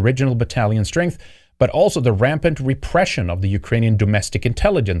 70% of the original battalion strength, but also the rampant repression of the Ukrainian Domestic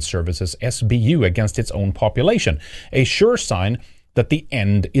Intelligence Services, SBU, against its own population, a sure sign that the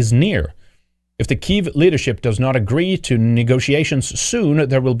end is near. If the Kyiv leadership does not agree to negotiations soon,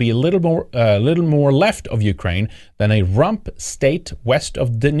 there will be a little more left of Ukraine than a rump state west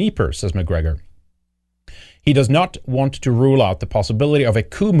of Dnieper, says Macgregor. He does not want to rule out the possibility of a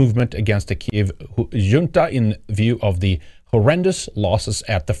coup movement against the Kyiv junta in view of the horrendous losses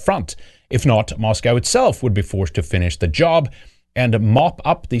at the front. If not, Moscow itself would be forced to finish the job and mop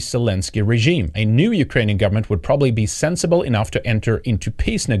up the Zelensky regime. A new Ukrainian government would probably be sensible enough to enter into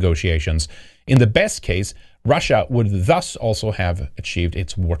peace negotiations. In the best case, Russia would thus also have achieved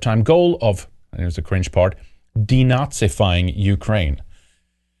its wartime goal of, and here's the cringe part, denazifying Ukraine.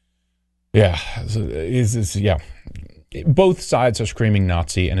 Both sides are screaming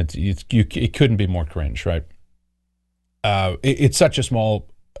Nazi, and it couldn't be more cringe, right? It's such a small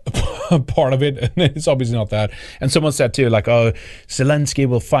part of it, and it's obviously not that. And someone said too, like, oh, Zelensky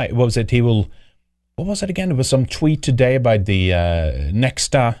will fight. What was it? What was it again? It was some tweet today by the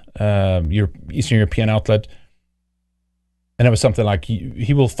Nexta, Eastern European outlet, and it was something like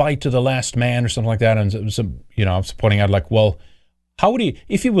he will fight to the last man or something like that. And it was I was pointing out, like, well, how would he,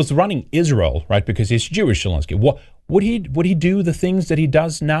 if he was running Israel, right? Because he's Jewish, Zelensky. What would he do the things that he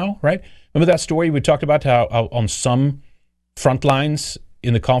does now, right? Remember that story we talked about how on some front lines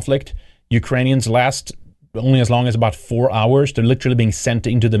in the conflict, Ukrainians last only as long as about 4 hours. They're literally being sent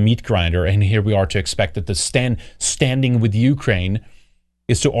into the meat grinder, and here we are to expect that the standing with Ukraine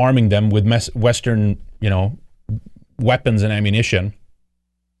is to arming them with Western, weapons and ammunition,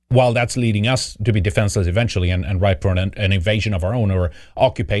 while that's leading us to be defenseless eventually and ripe for an invasion of our own or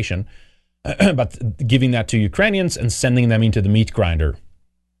occupation. But giving that to Ukrainians and sending them into the meat grinder,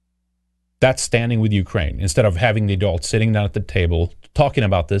 that's standing with Ukraine, instead of having the adults sitting down at the table talking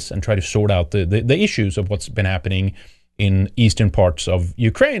about this and try to sort out the issues of what's been happening in eastern parts of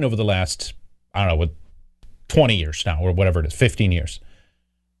Ukraine over the last, 20 years now, or whatever it is, 15 years.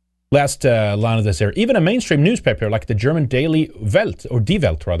 Last line of this here. Even a mainstream newspaper like the German Daily Welt, or Die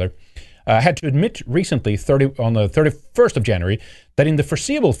Welt rather, had to admit recently, on the 31st of January, that in the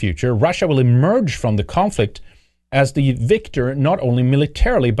foreseeable future, Russia will emerge from the conflict as the victor, not only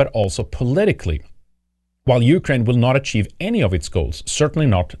militarily, but also politically. While Ukraine will not achieve any of its goals, certainly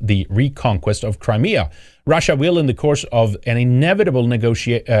not the reconquest of Crimea, Russia will, in the course of an inevitable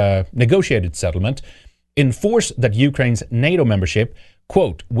negotiated settlement, enforce that Ukraine's NATO membership,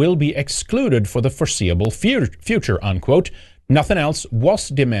 quote, will be excluded for the foreseeable future, unquote. Nothing else was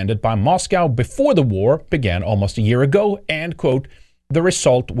demanded by Moscow before the war began almost a year ago, and, quote, the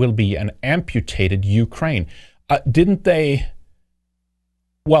result will be an amputated Ukraine. Didn't they...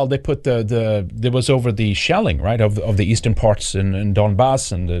 Well, they put there was over the shelling, right, of the eastern parts in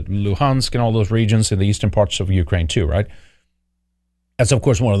Donbass and the Luhansk and all those regions in the eastern parts of Ukraine too, right? That's, of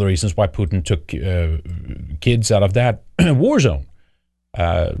course, one of the reasons why Putin took kids out of that war zone,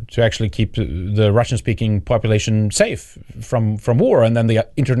 to actually keep the Russian-speaking population safe from war. And then the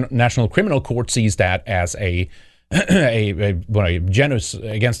International Criminal Court sees that as a against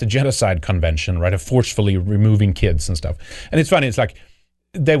the genocide convention, right, of forcefully removing kids and stuff. And it's funny, it's like,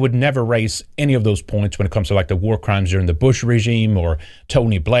 they would never raise any of those points when it comes to like the war crimes during the Bush regime or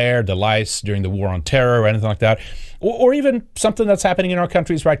Tony Blair, the lies during the war on terror or anything like that, or even something that's happening in our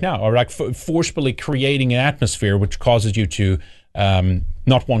countries right now, or like forcefully creating an atmosphere which causes you to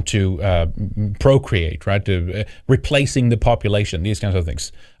not want to procreate, right? Replacing the population, these kinds of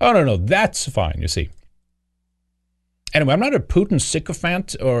things. Oh, no, that's fine, you see. Anyway, I'm not a Putin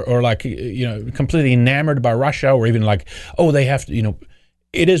sycophant or like, completely enamored by Russia, or even like, oh, they have to,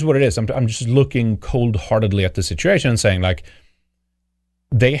 it is what it is. I'm just looking cold-heartedly at the situation and saying, like,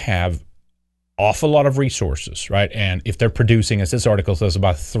 they have awful lot of resources, right? And if they're producing, as this article says,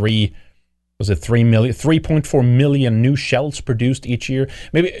 about 3.4 million new shells produced each year.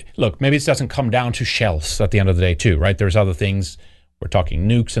 Maybe it doesn't come down to shells at the end of the day too, right? There's other things. We're talking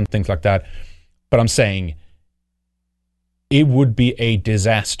nukes and things like that. But I'm saying it would be a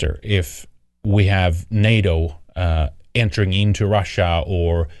disaster if we have NATO entering into Russia,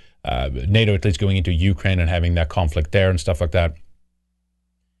 or NATO at least going into Ukraine and having that conflict there and stuff like that.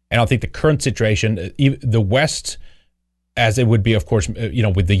 And I think the current situation, the West, as it would be, of course,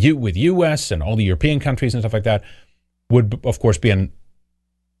 with with US and all the European countries and stuff like that, would of course be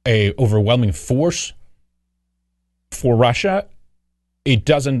a overwhelming force for Russia.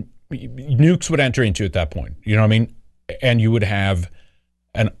 Nukes would enter into at that point. You know what I mean? And you would have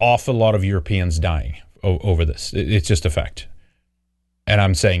an awful lot of Europeans dying over this. It's just a fact. And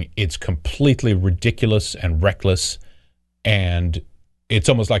I'm saying it's completely ridiculous and reckless, and it's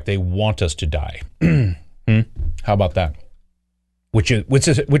almost like they want us to die. How about that? Which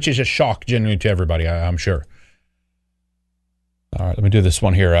is a shock genuinely to everybody, I'm sure. All right, let me do this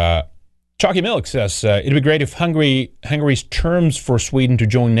one here. Chalky Milk says, it'd be great if Hungary's terms for Sweden to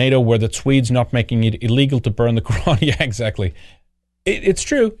join NATO were that Swedes not making it illegal to burn the Quran. Yeah, exactly. It's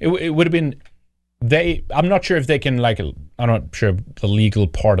true. It would have been... I'm not sure if they can, like, I'm not sure the legal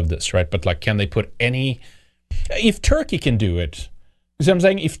part of this, right? But, like, can they put if Turkey can do it, you see what I'm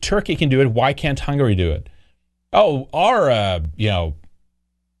saying? If Turkey can do it, why can't Hungary do it? Oh, our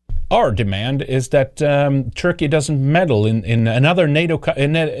demand is that Turkey doesn't meddle in another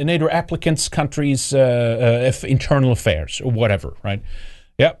NATO applicants' countries' internal affairs or whatever, right?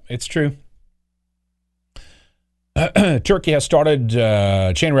 Yeah, it's true. Turkey has started,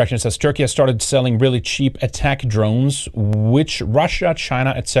 Chain Reaction says, Turkey has started selling really cheap attack drones, which Russia,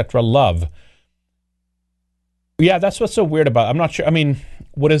 China, etc. love. Yeah, that's what's so weird about it. I'm not sure. I mean,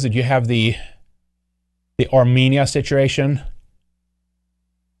 what is it? You have the Armenia situation.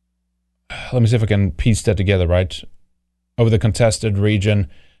 Let me see if I can piece that together, right? Over the contested region.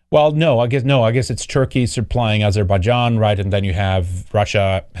 Well, I guess it's Turkey supplying Azerbaijan, right? And then you have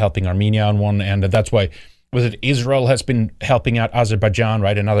Russia helping Armenia on one end. And that's why... Was it Israel has been helping out Azerbaijan,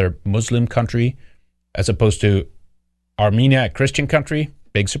 right? Another Muslim country, as opposed to Armenia, a Christian country.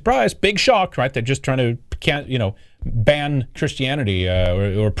 Big surprise, big shock, right? They're just trying to, ban Christianity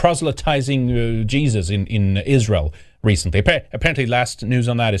or proselytizing Jesus in Israel recently. Apparently, last news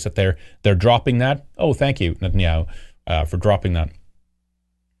on that is that they're dropping that. Oh, thank you, Netanyahu, for dropping that.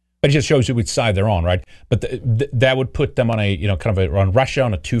 But it just shows you which side they're on, right? But that would put them on a, kind of on Russia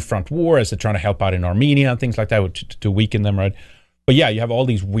on a two-front war as they're trying to help out in Armenia and things like that to weaken them, right? But yeah, you have all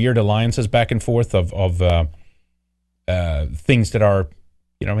these weird alliances back and forth of things that are,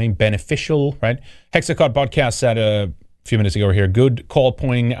 beneficial, right? Hexacod podcast said a few minutes ago here, good call,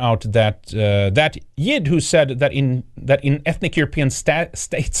 pointing out that that Yid who said that in ethnic European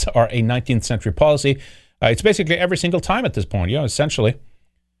states are a 19th century policy. It's basically every single time at this point, essentially.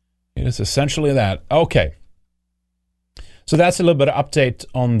 It is essentially that. Okay. So that's a little bit of update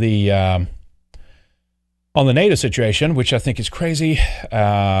on the NATO situation, which I think is crazy.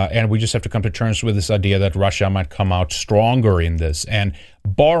 And we just have to come to terms with this idea that Russia might come out stronger in this. And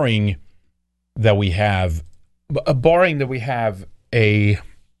barring that we have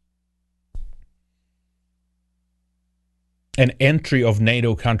an entry of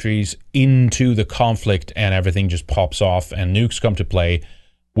NATO countries into the conflict and everything just pops off and nukes come to play,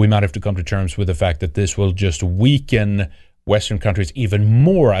 we might have to come to terms with the fact that this will just weaken Western countries even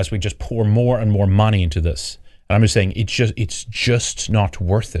more as we just pour more and more money into this. And I'm just saying it's just not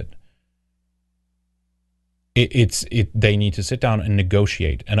worth it. They need to sit down and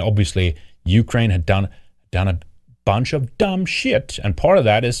negotiate. And obviously Ukraine had done a bunch of dumb shit, and part of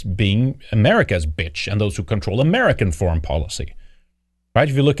that is being America's bitch and those who control American foreign policy. Right?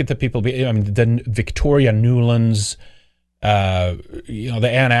 If you look at the people, the Victoria Nulands, the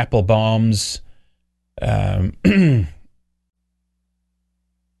Ann Applebaums,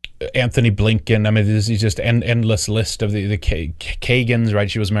 Anthony Blinken. This is just an endless list of the Kagans, right?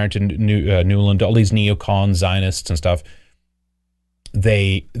 She was married to Nuland, all these neocon Zionists and stuff.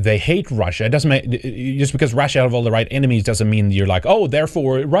 They hate Russia. It doesn't make, just because Russia have all the right enemies doesn't mean you're like, oh,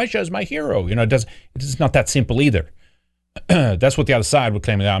 therefore Russia is my hero. It's not that simple either. That's what the other side would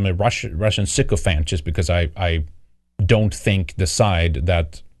claim, that I'm a Russian sycophant just because I don't think the side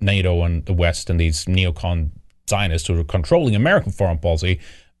that NATO and the West and these neocon Zionists who are controlling American foreign policy,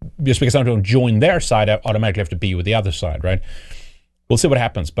 just because I don't join their side, I automatically have to be with the other side, right? We'll see what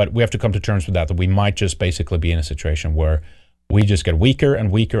happens, but we have to come to terms with that we might just basically be in a situation where we just get weaker and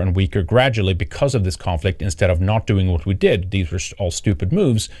weaker and weaker gradually because of this conflict instead of not doing what we did. These were all stupid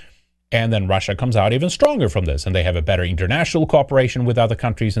moves. And then Russia comes out even stronger from this, and they have a better international cooperation with other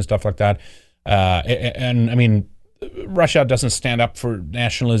countries and stuff like that. Russia doesn't stand up for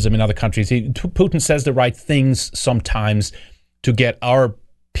nationalism in other countries. Putin says the right things sometimes to get our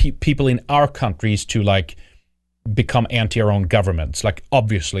people in our countries to become anti our own governments.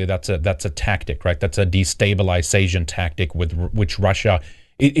 Obviously that's a tactic, right? That's a destabilization tactic with which Russia.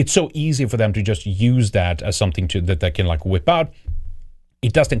 It's so easy for them to just use that as something that they can whip out.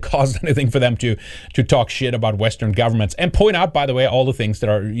 It doesn't cost anything for them to talk shit about Western governments and point out, by the way, all the things that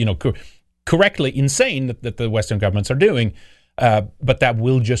are correctly insane that the Western governments are doing, but that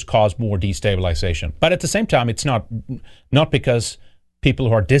will just cause more destabilization. But at the same time, it's not because people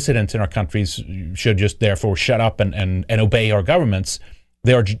who are dissidents in our countries should just therefore shut up and obey our governments.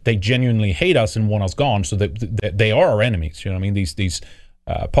 They genuinely hate us and want us gone, so that they are our enemies. These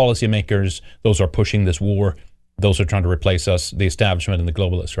policymakers, those who are pushing this war, those who are trying to replace us, the establishment and the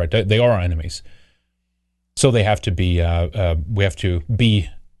globalists, right? They are our enemies. So they have to be. We have to be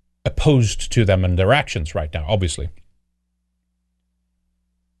opposed to them and their actions right now, obviously.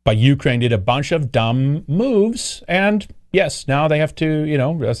 But Ukraine did a bunch of dumb moves, and yes, now they have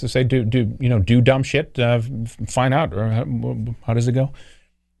to, as I say, do dumb shit. Find out, or how does it go?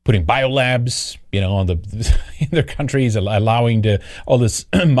 Putting biolabs, on in their countries, allowing all this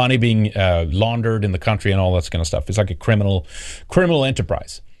money being laundered in the country and all that kind of stuff. It's like a criminal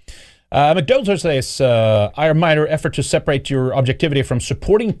enterprise. McDonald's says, I admire effort to separate your objectivity from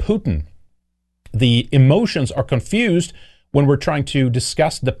supporting Putin. The emotions are confused when we're trying to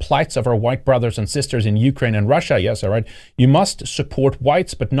discuss the plights of our white brothers and sisters in Ukraine and Russia. Yes, all right. You must support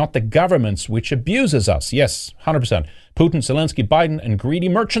whites, but not the governments which abuses us. Yes, 100%. Putin, Zelensky, Biden, and greedy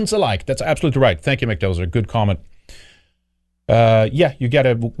merchants alike. That's absolutely right. Thank you, McDozer. Good comment. You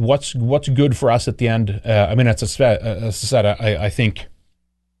get what's good for us at the end. As I said, I think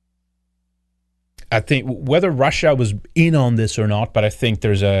whether Russia was in on this or not, but I think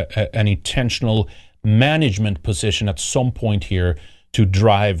there's an intentional management position at some point here to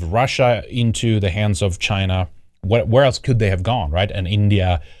drive Russia into the hands of China. Where else could they have gone, right? And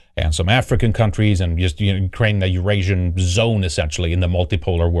India and some African countries and just creating the Eurasian zone essentially in the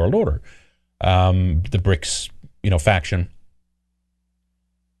multipolar world order, the BRICS, faction,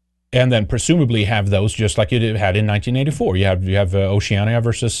 and then presumably have those just like you had in 1984. You have Oceania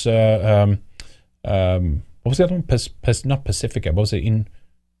versus what was the other one? Not Pacifica. What was it in?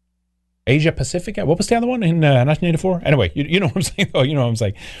 Asia Pacifica. What was the other one in 1984? Anyway, you know what I'm saying? Oh, you know what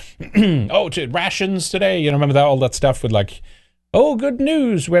I'm saying? Oh, rations today. You know, remember that all that stuff with like, oh, good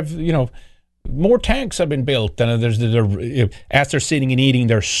news. We have, you know, more tanks have been built. And there's as they're sitting and eating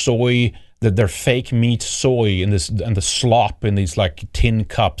their soy, their fake meat soy and the slop in these like tin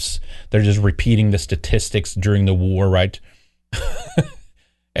cups. They're just repeating the statistics during the war, right?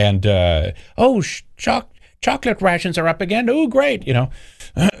 And chocolate rations are up again. Oh, great, you know.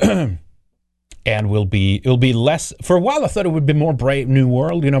 And it'll be less. For a while, I thought it would be more Brave New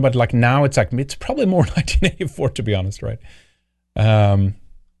World, you know, but like now it's probably more 1984, to be honest, right?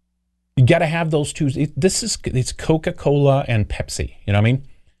 You got to have those two. It's Coca-Cola and Pepsi. You know what I mean?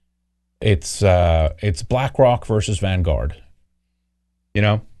 It's BlackRock versus Vanguard. You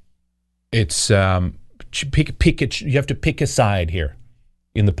know, it's pick it. You have to pick a side here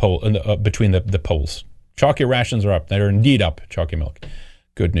in the poll between the polls. Chalky rations are up. They're indeed up. Chalky milk.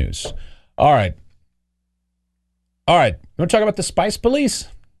 Good news. All right. You want to talk about the Spice Police?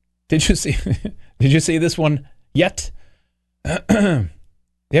 Did you see this one yet?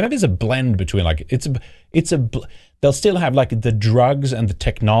 Yeah, it is a blend between like they'll still have like the drugs and the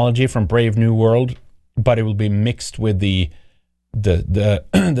technology from Brave New World, but it will be mixed with the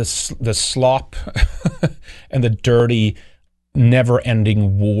slop and the dirty,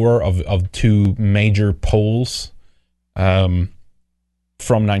 never-ending war of two major poles from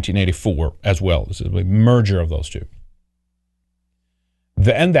 1984 as well. This is a merger of those two.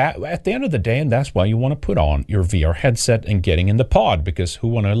 And that, at the end of the day, and that's why you want to put on your VR headset and getting in the pod, because who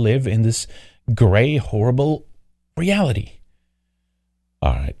want to live in this gray, horrible reality?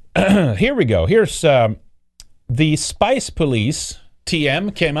 All right, here we go. Here's the Spice Police,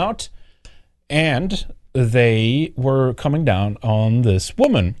 TM, came out, and they were coming down on this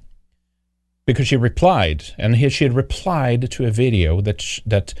woman because she replied, and she had replied to a video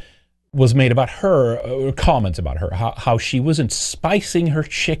that was made about her, comments about her, how she wasn't spicing her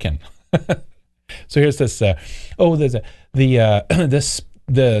chicken. So here's this. There's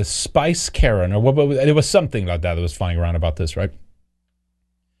the Spice Karen, or what? It was something like that was flying around about this, right?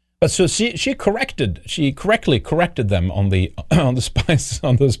 But so she correctly corrected them on the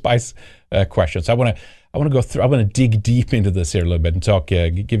spice questions. I want to go through. I want to dig deep into this here a little bit and talk.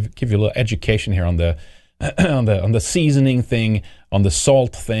 Give you a little education here on the on the seasoning thing, on the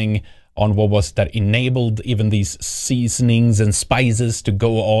salt thing, on what was that enabled even these seasonings and spices to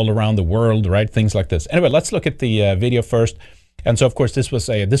go all around the world, right? Things like this. Anyway, let's look at the video first. And so, of course, this was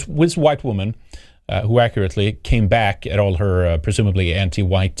this white woman who accurately came back at all her presumably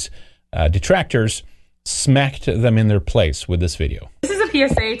anti-white detractors, smacked them in their place with this video. This is a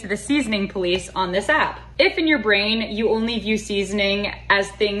PSA to the seasoning police on this app. If in your brain you only view seasoning as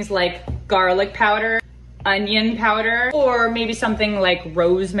things like garlic powder, onion powder, or maybe something like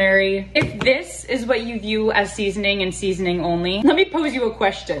rosemary, if this is what you view as seasoning and seasoning only, let me pose you a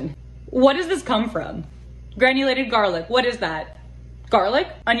question. What does this come from? Granulated garlic, what is that? Garlic?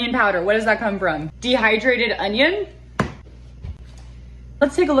 Onion powder, where does that come from? Dehydrated onion?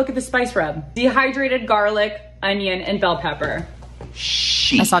 Let's take a look at the spice rub. Dehydrated garlic, onion, and bell pepper.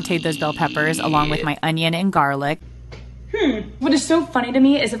 I sauteed those bell peppers along with my onion and garlic. What is so funny to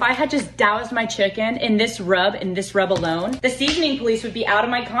me is if I had just doused my chicken in this rub alone, the seasoning police would be out of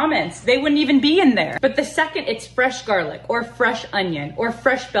my comments. They wouldn't even be in there. But the second it's fresh garlic or fresh onion or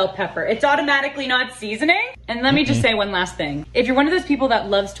fresh bell pepper, it's automatically not seasoning. And let me just say one last thing. If you're one of those people that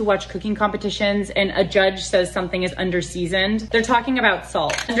loves to watch cooking competitions and a judge says something is under-seasoned, they're talking about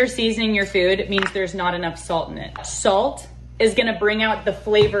salt. Under-seasoning your food means there's not enough salt in it. Salt is gonna bring out the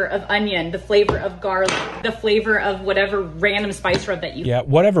flavor of onion, the flavor of garlic, the flavor of whatever random spice rub that you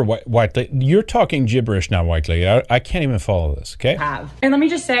whatever, Whiteley. You're talking gibberish now, Whiteley. I can't even follow this, okay? have. And let me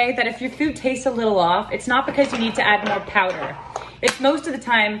just say that if your food tastes a little off, it's not because you need to add more powder. It's most of the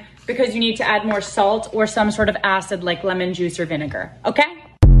time because you need to add more salt or some sort of acid like lemon juice or vinegar, okay?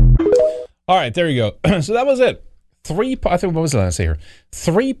 All right, there you go. So that was it. I think, what was the last say here?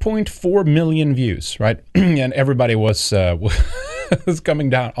 3.4 million views, right? And everybody was was coming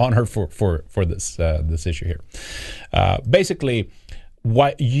down on her for this this issue here. Basically,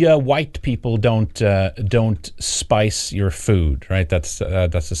 white people don't spice your food, right? That's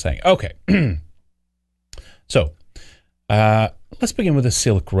the saying. Okay, so let's begin with the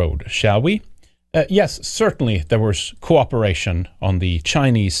Silk Road, shall we? Yes, certainly there was cooperation on the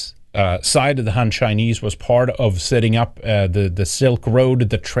Chinese side. Of the Han Chinese was part of setting up the Silk Road,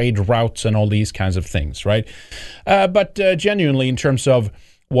 the trade routes, and all these kinds of things, right? But genuinely, in terms of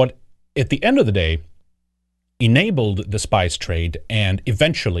what, at the end of the day, enabled the spice trade and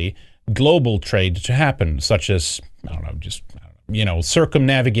eventually global trade to happen, such as,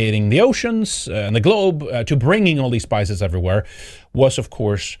 circumnavigating the oceans and the globe to bringing all these spices everywhere was, of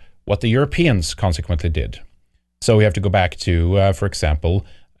course, what the Europeans consequently did. So we have to go back to, for example,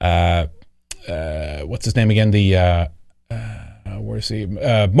 what's his name again? Where is he?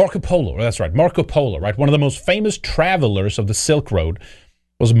 Marco Polo. That's right, Marco Polo. Right, one of the most famous travelers of the Silk Road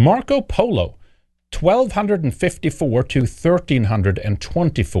was Marco Polo, 1254 to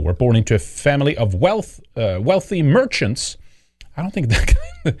 1324, born into a family of wealthy merchants. I don't think that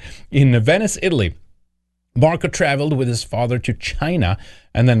in Venice, Italy. Marco traveled with his father to China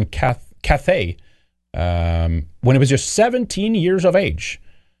and then Cathay when he was just 17 years of age.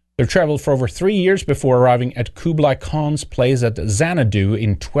 They traveled for over 3 years before arriving at Kublai Khan's place at Xanadu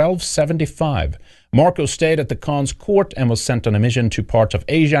in 1275. Marco stayed at the Khan's court and was sent on a mission to parts of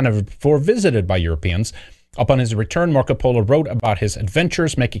Asia never before visited by Europeans. Upon his return, Marco Polo wrote about his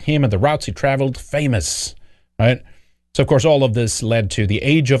adventures, making him and the routes he traveled famous. Right? So, of course, all of this led to the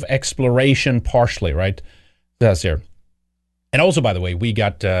age of exploration partially, right? That's here. And also, by the way, we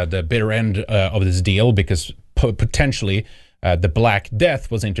got the bitter end of this deal because potentially the Black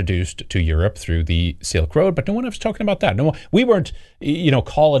Death was introduced to Europe through the Silk Road, but no one was talking about that. No, we weren't,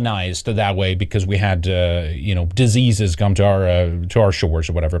 colonized that way because we had, diseases come to our shores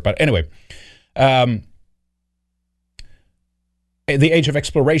or whatever. But anyway, the age of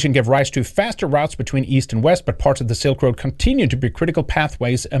exploration gave rise to faster routes between East and West, but parts of the Silk Road continue to be critical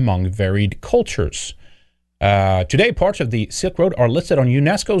pathways among varied cultures. Today, parts of the Silk Road are listed on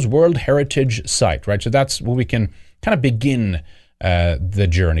UNESCO's World Heritage Site, right? So that's where we can kind of begin the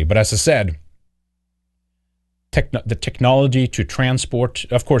journey. But as I said, the technology to transport,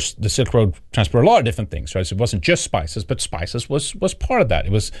 of course, the Silk Road transported a lot of different things, right? So it wasn't just spices, but spices was part of that.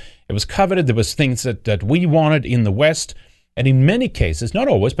 It was coveted. There was things that we wanted in the West. And in many cases, not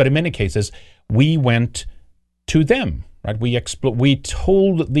always, but in many cases, we went to them, right? We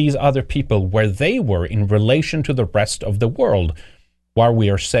told these other people where they were in relation to the rest of the world, while we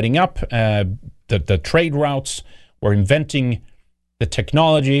are setting up the trade routes, we're inventing the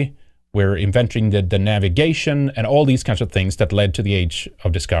technology, we're inventing the navigation, and all these kinds of things that led to the age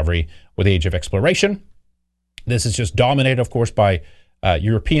of discovery or the age of exploration. This is just dominated, of course, by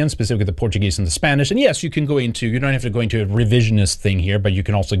Europeans, specifically the Portuguese and the Spanish. And yes, you don't have to go into a revisionist thing here, but you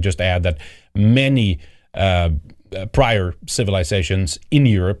can also just add that many prior civilizations in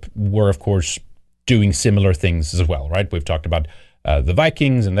Europe were, of course, doing similar things as well, right? We've talked about the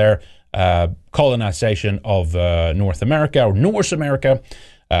Vikings and their colonization of North America or North America.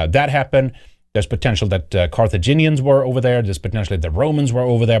 That happened. There's potential that Carthaginians were over there. There's potentially the Romans were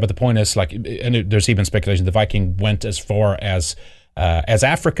over there. But the point is, and there's even speculation the Viking went as far as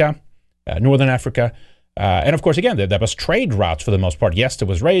Africa, Northern Africa. And of course, again, there was trade routes for the most part. Yes, there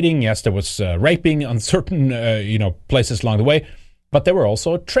was raiding. Yes, there was raping on certain, places along the way. But there were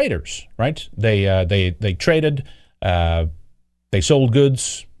also traders, right? They traded, they sold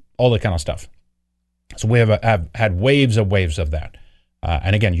goods, all that kind of stuff. So we have had waves of that.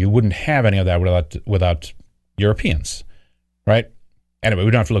 And again, you wouldn't have any of that without Europeans, right? Anyway,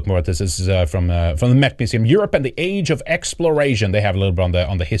 we don't have to look more at this. This is from the Met Museum. Europe and the Age of Exploration. They have a little bit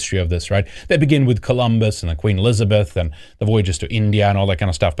on the history of this, right? They begin with Columbus and Queen Elizabeth and the voyages to India and all that kind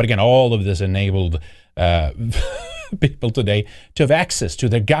of stuff. But again, all of this enabled people today to have access to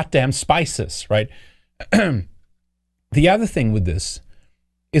their goddamn spices, right? The other thing with this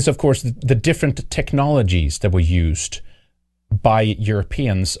is, of course, the different technologies that were used by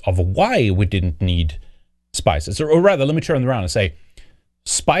Europeans of why we didn't need spices. Or rather, let me turn around and say,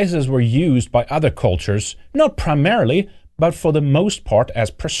 spices were used by other cultures, not primarily, but for the most part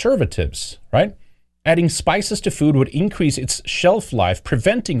as preservatives, right? Adding spices to food would increase its shelf life,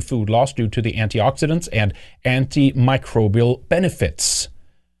 preventing food loss due to the antioxidants and antimicrobial benefits.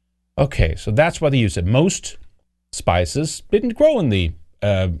 Okay, so that's why they use it. Most spices didn't grow in the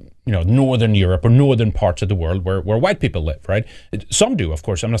northern Europe or northern parts of the world where white people live, right? Some do, of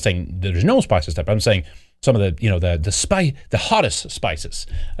course. I'm not saying there's no spices there, but I'm saying some of the hottest spices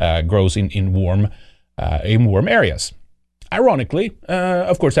grows in warm areas. Ironically,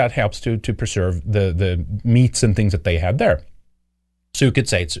 of course, that helps to preserve the meats and things that they had there. So you could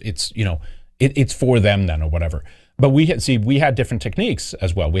say it's for them then or whatever. But we had different techniques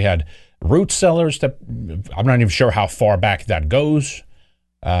as well. We had root cellars that I'm not even sure how far back that goes.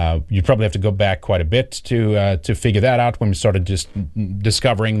 You'd probably have to go back quite a bit to figure that out when we started just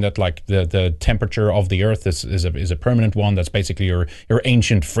discovering that the temperature of the earth is a permanent one. That's basically your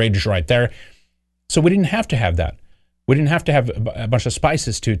ancient fridge right there. So we didn't have to have that. We didn't have to have a bunch of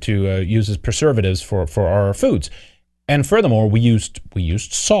spices to use as preservatives for our foods. And furthermore, we used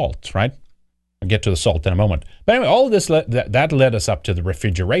salt, right? I'll get to the salt in a moment. But anyway, all of this that led us up to the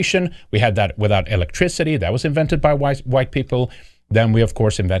refrigeration. We had that without electricity. That was invented by white people. Then we, of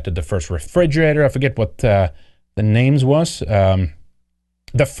course, invented the first refrigerator. I forget what the names was.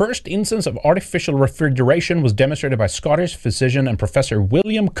 The first instance of artificial refrigeration was demonstrated by Scottish physician and Professor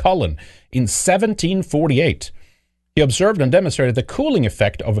William Cullen in 1748. He observed and demonstrated the cooling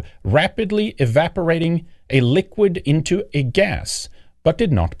effect of rapidly evaporating a liquid into a gas, but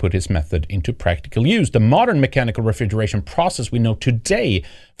did not put his method into practical use. The modern mechanical refrigeration process we know today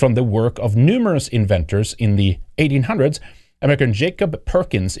from the work of numerous inventors in the 1800s. American Jacob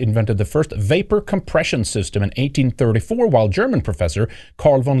Perkins invented the first vapor compression system in 1834, while German professor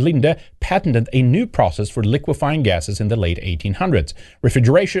Carl von Linde patented a new process for liquefying gases in the late 1800s.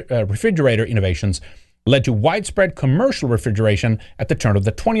 Refrigerator innovations led to widespread commercial refrigeration at the turn of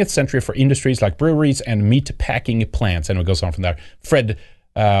the 20th century for industries like breweries and meat packing plants. And it goes on from there. Fred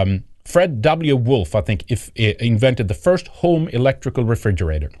W. Wolf, I think, invented the first home electrical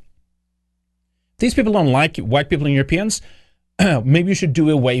refrigerator. These people don't like white people and Europeans. Maybe you should do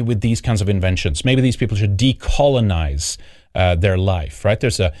away with these kinds of inventions. Maybe these people should decolonize their life, right?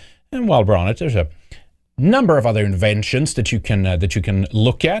 And while we're on it, there's a number of other inventions that you can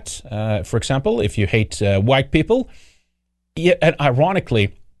look at. For example, if you hate white people, and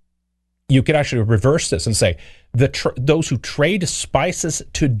ironically, you could actually reverse this and say those who trade spices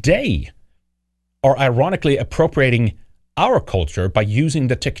today are ironically appropriating our culture by using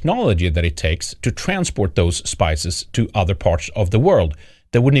the technology that it takes to transport those spices to other parts of the world.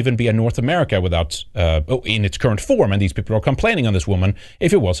 There wouldn't even be a North America without, in its current form, and these people are complaining on this woman,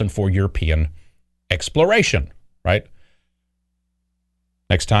 if it wasn't for European exploration, right?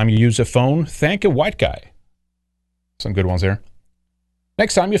 Next time you use a phone, thank a white guy. Some good ones here.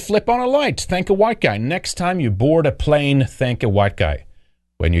 Next time you flip on a light, thank a white guy. Next time you board a plane, thank a white guy.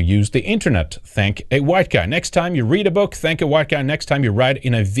 When you use the internet, thank a white guy. Next time you read a book, thank a white guy. Next time you ride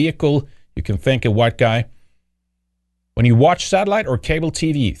in a vehicle, you can thank a white guy. When you watch satellite or cable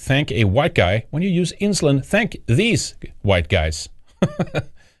TV, thank a white guy. When you use insulin, thank these white guys.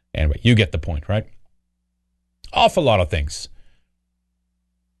 Anyway, you get the point, right? Awful lot of things.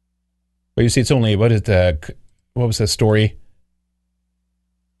 But you see, it's only, what was the story?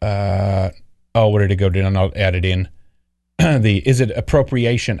 Where did it go? Did I not add it in? Is it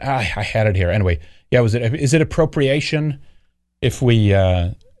appropriation? I had it here. Anyway, yeah, is it appropriation if we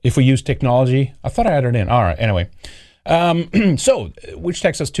use technology? I thought I had it in. All right, anyway. So, which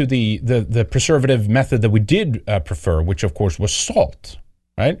takes us to the preservative method that we did prefer, which of course was salt,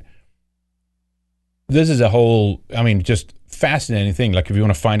 right? This is a whole, just fascinating thing. Like if you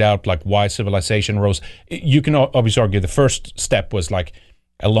want to find out like why civilization rose, you can obviously argue the first step was like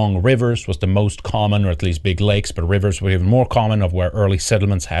along rivers was the most common, or at least big lakes, but rivers were even more common of where early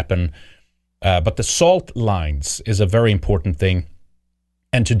settlements happen. But the salt lines is a very important thing.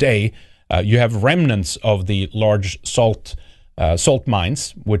 And today, you have remnants of the large salt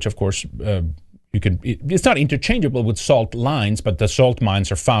mines, which of course it's not interchangeable with salt lines, but the salt mines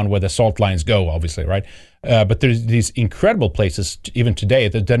are found where the salt lines go, obviously, right? But there's these incredible places even today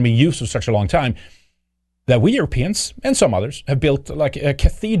that have been used for such a long time that we Europeans and some others have built like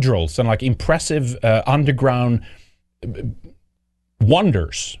cathedrals and like impressive underground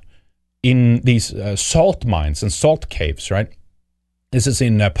wonders in these salt mines and salt caves, right? This is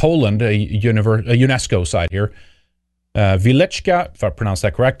in Poland, a UNESCO site here. Wilecka, if I pronounce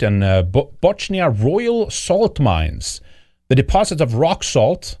that correct, and Bochnia Royal Salt Mines. The deposits of rock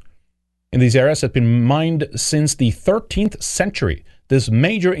salt in these areas have been mined since the 13th century. This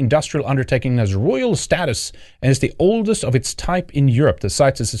major industrial undertaking has royal status and is the oldest of its type in Europe. The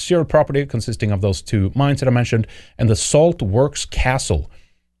site is a serial property consisting of those two mines that I mentioned and the Salt Works Castle.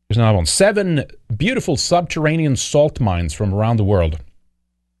 There's another one. 7 beautiful subterranean salt mines from around the world.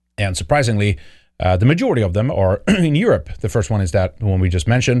 And surprisingly, the majority of them are in Europe. The first one is that one we just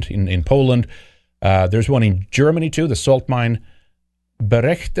mentioned in Poland. There's one in Germany too, the salt mine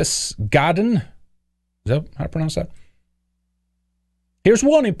Berchtesgaden. Is that how to pronounce that? Here's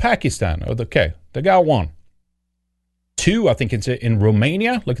one in Pakistan. Okay, they got one. 2, I think it's in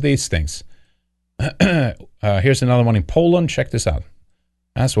Romania. Look at these things. Here's another one in Poland. Check this out.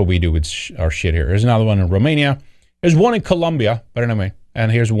 That's what we do with our shit here. Here's another one in Romania. There's one in Colombia, but anyway. And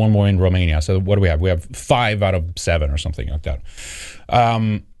here's one more in Romania. So what do we have? We have 5 out of 7 or something like that.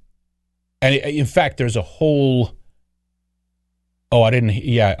 And in fact, there's a whole... I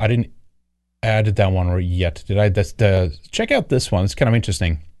didn't add that one yet. Did I? Check out this one. It's kind of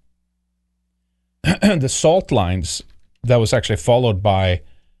interesting. The salt lines that was actually followed by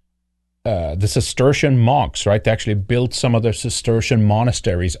the Cistercian monks, right? They actually built some of the Cistercian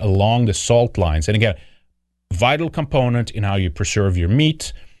monasteries along the salt lines. And again, vital component in how you preserve your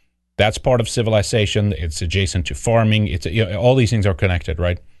meat. That's part of civilization. It's adjacent to farming. It's all these things are connected,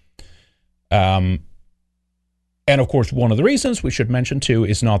 right? And of course, one of the reasons we should mention too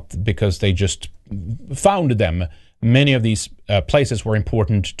is not because they just founded them. Many of these places were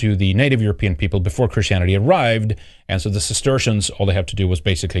important to the native European people before Christianity arrived. And so the Cistercians, all they have to do was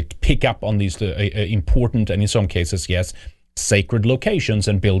basically pick up on these important, and in some cases, yes, sacred locations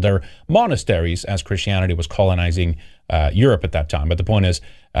and build their monasteries as Christianity was colonizing Europe at that time. But the point is,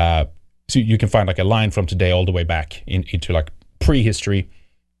 so you can find like a line from today all the way back into like prehistory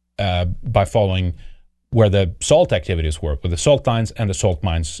by following where the salt activities were, where the salt lines and the salt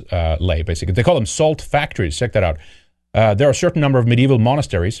mines lay, basically. They call them salt factories. Check that out. There are a certain number of medieval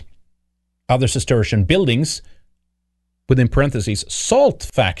monasteries, other Cistercian buildings, within parentheses, salt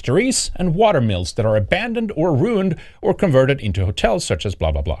factories and water mills that are abandoned or ruined or converted into hotels, such as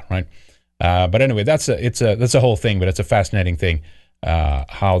blah, blah, blah, right? But anyway, that's a whole thing, but it's a fascinating thing,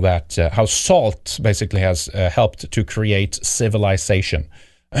 how salt basically has helped to create civilization.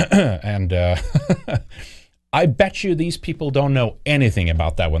 And I bet you these people don't know anything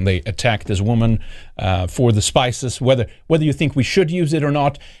about that when they attacked this woman for the spices, whether you think we should use it or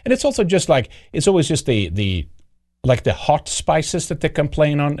not. And it's also just like, it's always just the hot spices that they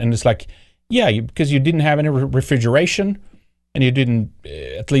complain on. And it's like, yeah, because you didn't have any refrigeration and you didn't,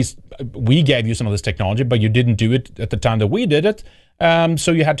 at least we gave you some of this technology, but you didn't do it at the time that we did it.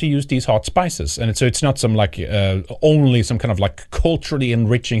 So you had to use these hot spices. And so it's not some like only some kind of like culturally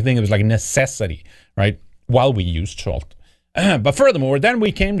enriching thing. It was like a necessity, right? While we used salt. But furthermore, then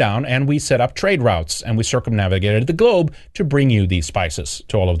we came down and we set up trade routes and we circumnavigated the globe to bring you these spices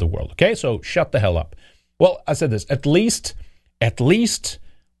to all over the world. Okay, so shut the hell up. Well, I said this, at least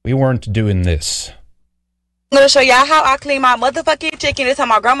we weren't doing this. I'm going to show y'all how I clean my motherfucking chicken. This is how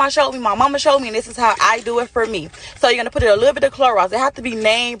my grandma showed me, my mama showed me, and this is how I do it for me. So you're going to put a little bit of Clorox. It has to be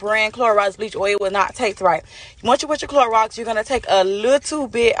name brand Clorox bleach or it will not taste right. Once you put your Clorox, you're going to take a little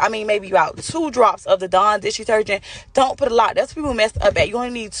bit, maybe about 2 drops of the Dawn dish detergent. Don't put a lot. That's what people mess up at. You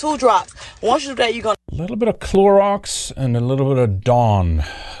only need 2 drops. Once you do that, you're going to... A little bit of Clorox and a little bit of Dawn.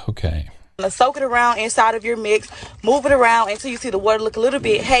 Okay. Soak it around inside of your mix, move it around until you see the water look a little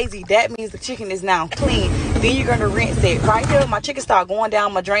bit hazy. That means the chicken is now clean. Then you're going to rinse it. Right here, my chicken started going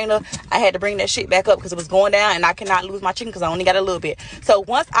down my drainer. I had to bring that shit back up because it was going down and I cannot lose my chicken because I only got a little bit. So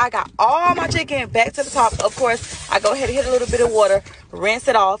once I got all my chicken back to the top, of course, I go ahead and hit a little bit of water, rinse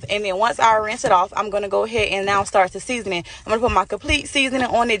it off. And then once I rinse it off, I'm going to go ahead and now start the seasoning. I'm going to put my complete seasoning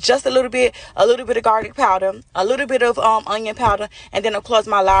on it, just a little bit of garlic powder, a little bit of onion powder, and then of course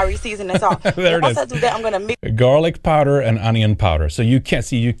my Lowry seasoning sauce. There it once is. I do that, I'm going to mix garlic powder and onion powder. So you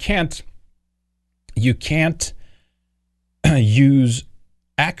can't use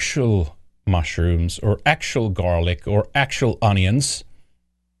actual mushrooms or actual garlic or actual onions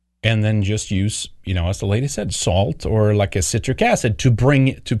and then just use, as the lady said, salt or like a citric acid to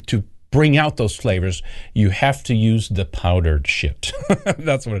bring out those flavors. You have to use the powdered shit.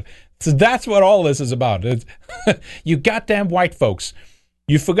 That's what all this is about. You goddamn white folks.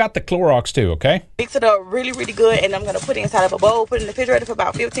 You forgot the Clorox too, okay? Mix it up really, really good, and I'm going to put it inside of a bowl, put it in the refrigerator for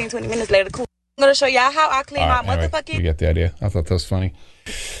about 15, 20 minutes later. Cool. I'm going to show y'all how I clean my motherfucking... You get the idea. I thought that was funny.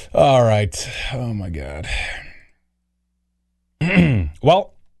 All right. Oh, my God.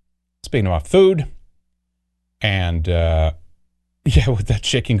 Well, speaking about food, and, with that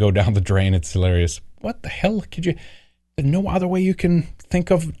chicken go down the drain, it's hilarious. What the hell? There's no other way you can think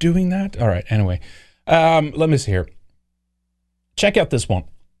of doing that? All right, anyway. Let me see here. Check out this one.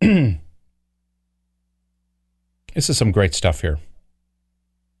 This is some great stuff here.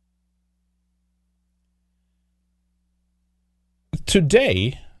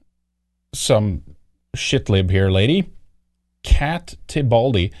 Today, some shitlib here lady, Kat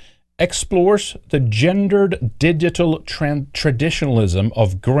Tibaldi, explores the gendered digital traditionalism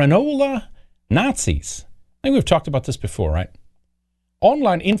of granola Nazis. I think we've talked about this before, right?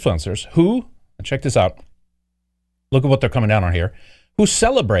 Online influencers who, check this out, look at what they're coming down on here, who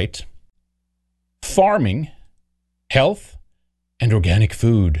celebrate farming, health, and organic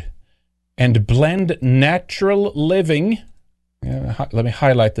food, and blend natural living. Let me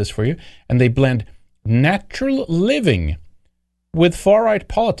highlight this for you. And they blend natural living with far-right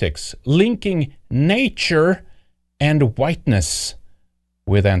politics, linking nature and whiteness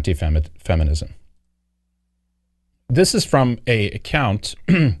with anti-feminism. This is from a account,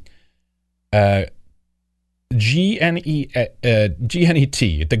 GNET,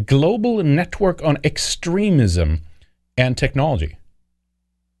 the Global Network on Extremism and Technology.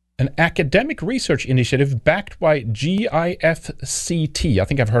 an academic research initiative backed by GIFCT. I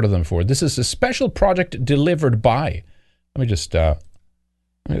think I've heard of them before. This is a special project delivered by. Let me just check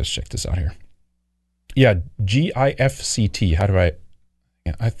this out here. Yeah, GIFCT. How do I?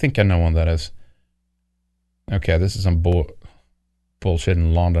 I think I know what that is. Okay, this is some bullshit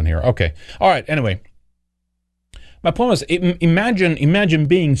in London here. Okay, all right. Anyway, my point was, imagine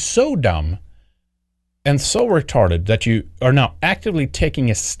being so dumb and so retarded that you are now actively taking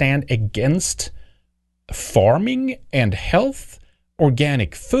a stand against farming and health,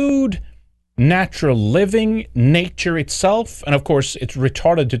 organic food, natural living, nature itself. And of course, it's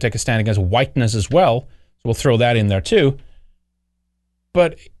retarded to take a stand against whiteness as well. So we'll throw that in there too.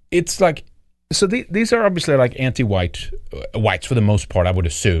 But it's like, so these are obviously like anti-whites for the most part, I would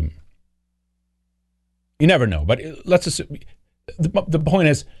assume. You never know, but let's assume. The point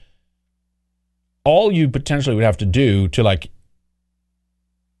is, all you potentially would have to do to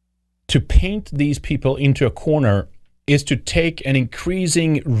paint these people into a corner is to take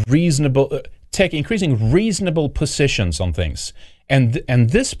increasing reasonable positions on things, and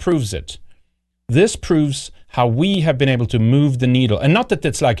this proves it. This proves how we have been able to move the needle, and not that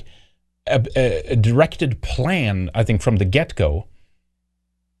it's like a directed plan. I think from the get-go,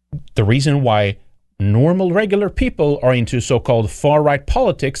 the reason why normal, regular people are into so-called far-right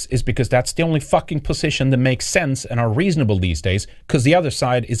politics is because that's the only fucking position that makes sense and are reasonable these days, because the other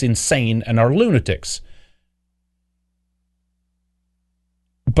side is insane and are lunatics.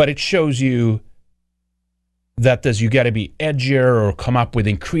 But it shows you that you got to be edgier or come up with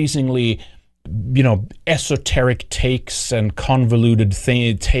increasingly, esoteric takes and convoluted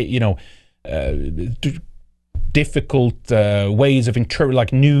difficult ways of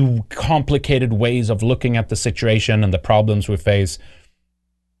like new complicated ways of looking at the situation and the problems we face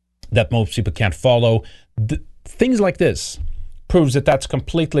that most people can't follow. Things like this proves that that's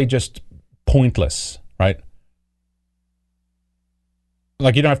completely just pointless, right?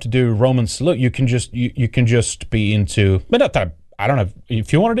 Like, you don't have to do Roman salute. You can just be into, but not that, I don't know,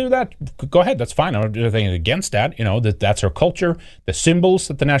 if you want to do that, go ahead, that's fine. I don't do anything against that. That's our culture. The symbols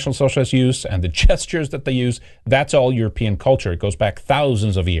that the National Socialists use and the gestures that they use, that's all European culture. It goes back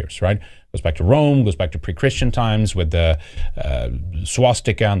thousands of years, right? It goes back to Rome, goes back to pre-Christian times with the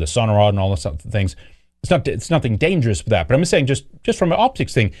swastika and the sun rod and all those things. It's nothing dangerous with that. But I'm saying just from an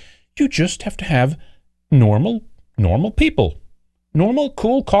optics thing, you just have to have normal people. Normal,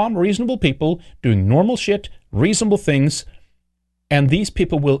 cool, calm, reasonable people doing normal shit, reasonable things. And these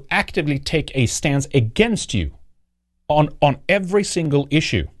people will actively take a stance against you on every single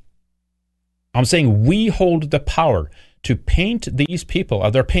issue. I'm saying we hold the power to paint these people,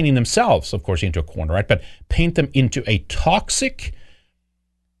 they're painting themselves, of course, into a corner, right? But paint them into a toxic,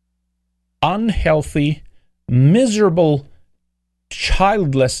 unhealthy, miserable,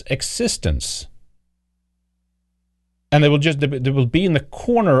 childless existence. And they will be in the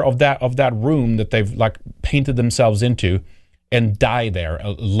corner of that room that they've like painted themselves into, and die there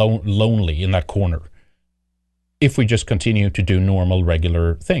lonely in that corner if we just continue to do normal,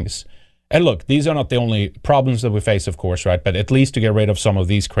 regular things. And look, these are not the only problems that we face, of course, right? But at least to get rid of some of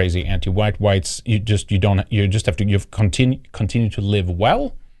these crazy whites, you just have to continue to live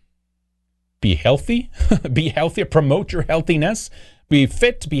well, be healthy, promote your healthiness, be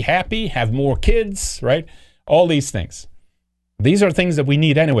fit, be happy, have more kids, right? All these things. These are things that we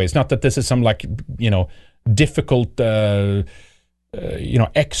need anyways. Not that this is some difficult,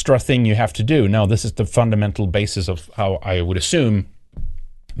 extra thing you have to do. No, this is the fundamental basis of how I would assume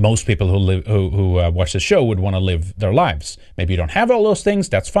most people who watch the show would want to live their lives. Maybe you don't have all those things.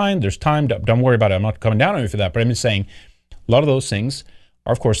 That's fine. There's time. Don't worry about it. I'm not coming down on you for that. But I'm just saying, a lot of those things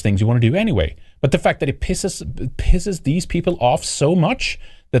are, of course, things you want to do anyway. But the fact that it pisses these people off so much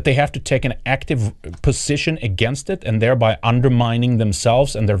that they have to take an active position against it, and thereby undermining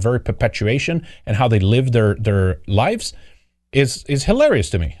themselves and their very perpetuation and how they live their lives is hilarious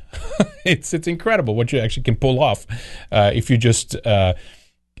to me. It's incredible what you actually can pull off if you just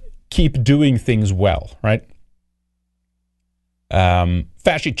keep doing things well, right?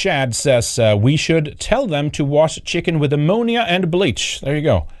 Fashy Chad says we should tell them to wash chicken with ammonia and bleach. There you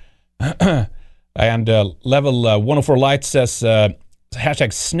go. And level 104 Light says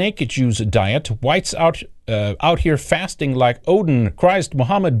hashtag snake juice diet. Whites out here fasting like Odin, Christ,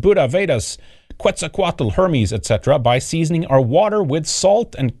 Muhammad, Buddha, Vedas, Quetzalcoatl, Hermes, etc. by seasoning our water with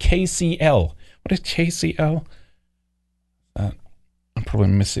salt and KCL. What is KCL? I'm probably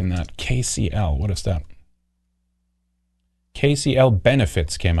missing that. KCL. What is that? KCL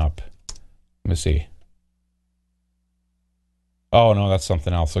benefits came up. Let me see. Oh, no, that's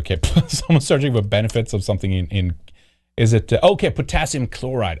something else. Okay, someone's searching for benefits of something in Is it okay? Potassium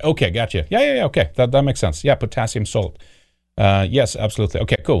chloride. Okay, gotcha. Yeah. Okay, that makes sense. Yeah, potassium salt. Yes, absolutely.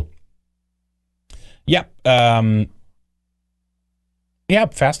 Okay, cool. Yeah. Yeah,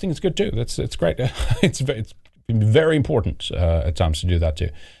 fasting is good too. It's great. It's very important at times to do that too.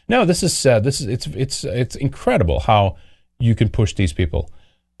 No, this is it's incredible how you can push these people.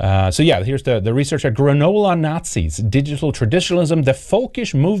 So yeah, here's the research at Granola Nazis, Digital Traditionalism, the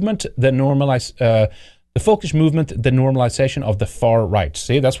Folkish Movement, the normalization of the far right.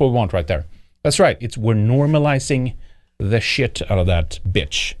 See, that's what we want right there. That's right. We're normalizing the shit out of that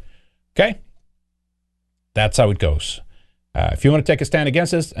bitch. Okay? That's how it goes. If you want to take a stand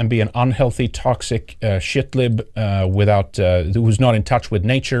against this and be an unhealthy, toxic shitlib who's not in touch with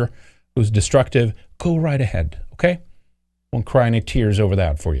nature, who's destructive, go right ahead. Okay? Won't cry any tears over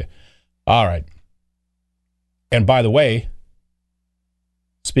that for you. All right. And by the way,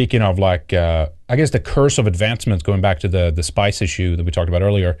 speaking of I guess the curse of advancements, going back to the spice issue that we talked about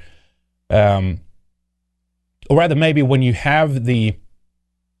earlier, or rather maybe when you have the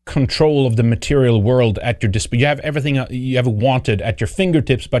control of the material world at your disposal, you have everything you ever wanted at your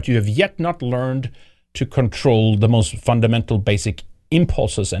fingertips, but you have yet not learned to control the most fundamental basic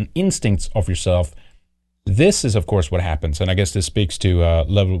impulses and instincts of yourself. This is, of course, what happens. And I guess this speaks to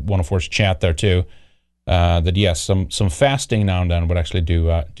Level 104's chat there too, that yes, some fasting now and then would actually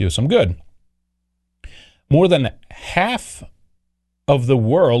do some good. More than half of the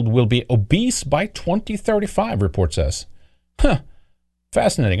world will be obese by 2035, report says.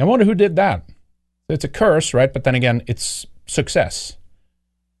 Fascinating. I wonder who did that. It's a curse, right? But then again, it's success.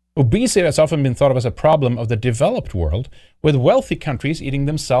 Obesity has often been thought of as a problem of the developed world, with wealthy countries eating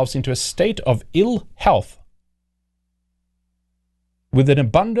themselves into a state of ill health, with an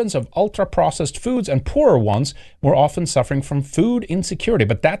abundance of ultra-processed foods, and poorer ones more often suffering from food insecurity.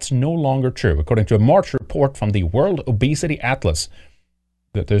 But that's no longer true, according to a March report from the World Obesity Atlas.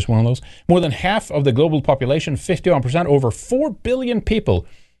 There's one of those. More than half of the global population, 51%, over 4 billion people,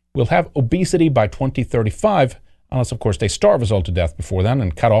 will have obesity by 2035, unless, of course, they starve us all to death before then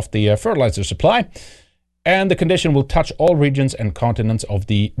and cut off the fertilizer supply. And the condition will touch all regions and continents of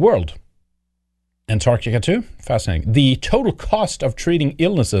the world. Antarctica too? Fascinating. The total cost of treating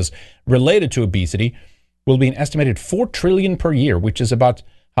illnesses related to obesity will be an estimated $4 trillion per year, which is about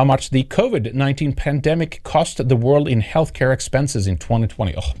how much the COVID-19 pandemic cost the world in healthcare expenses in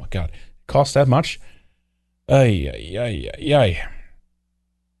 2020. Oh my God, it cost that much? Ay.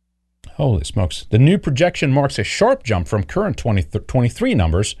 Holy smokes. The new projection marks a sharp jump from current 2023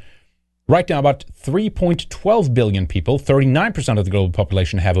 numbers. Right now, about 3.12 billion people, 39% of the global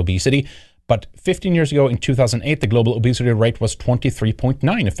population, have obesity. But 15 years ago, in 2008, the global obesity rate was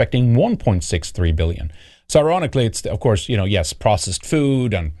 23.9, affecting 1.63 billion. So ironically, it's, of course, yes, processed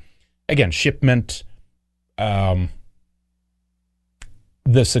food and, again, shipment, the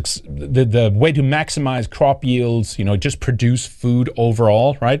way to maximize crop yields, just produce food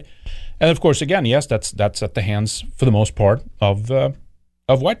overall, right? And of course, again, yes, that's at the hands, for the most part, of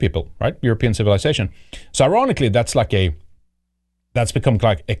white people, right? European civilization. So ironically, that's become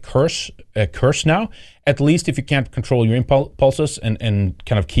like a curse now. At least if you can't control your impulses and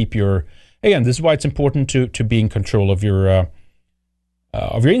kind of keep your, again, this is why it's important to be in control of your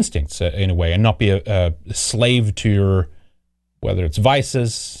instincts in a way, and not be a slave to your, whether it's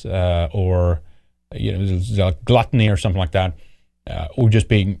vices or gluttony or something like that, or just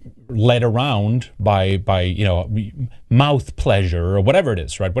being led around by mouth pleasure or whatever it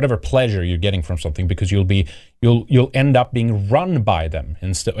is, right? Whatever pleasure you're getting from something, because you'll end up being run by them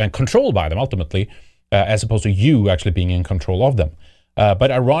and controlled by them ultimately, as opposed to you actually being in control of them. But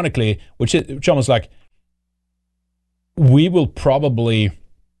ironically, which almost like, we will probably,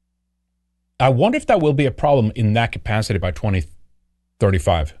 I wonder if that will be a problem in that capacity by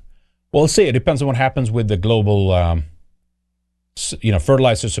 2035. Well, let's see. It depends on what happens with the global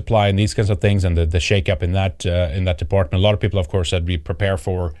fertilizer supply and these kinds of things, and the shakeup in that department. A lot of people, of course, said we prepare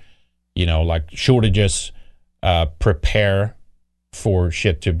for, like shortages, prepare for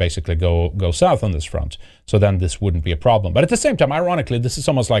shit to basically go south on this front. So then this wouldn't be a problem. But at the same time, ironically, this is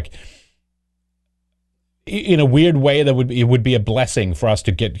almost like, in a weird way, it would be a blessing for us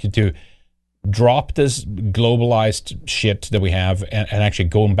to get to drop this globalized shit that we have and actually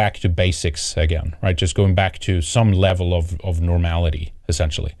going back to basics again, right? Just going back to some level of normality,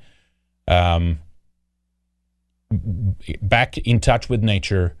 essentially. Back in touch with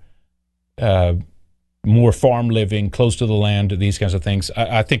nature, more farm living, close to the land, these kinds of things.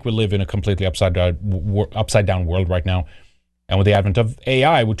 I think we live in a completely upside down world right now. And with the advent of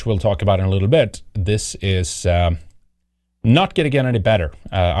AI, which we'll talk about in a little bit, this is not going to get any better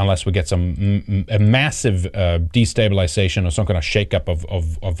unless we get a massive destabilization or some kind of shakeup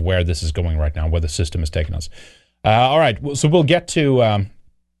of where this is going right now, where the system is taking us. All right, so we'll get to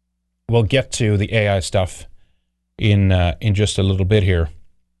the AI stuff in just a little bit here.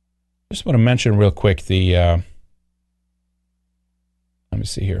 Just want to mention real quick the. Let me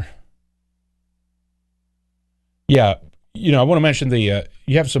see here. Yeah, I want to mention the.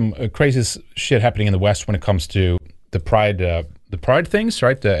 You have some crazy shit happening in the West when it comes to the pride things,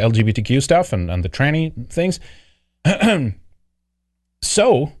 right? The LGBTQ stuff and the tranny things.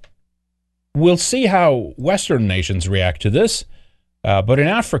 So we'll see how Western nations react to this. But in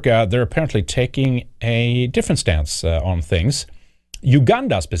Africa, they're apparently taking a different stance on things.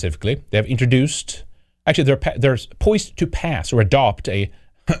 Uganda specifically, they have introduced. Actually, they're poised to pass or adopt a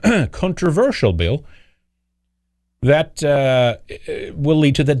controversial bill that will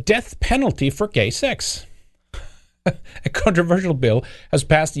lead to the death penalty for gay sex. A controversial bill has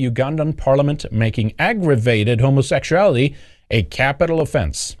passed the Ugandan parliament, making aggravated homosexuality a capital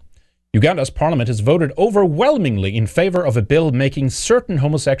offense. Uganda's parliament has voted overwhelmingly in favor of a bill making certain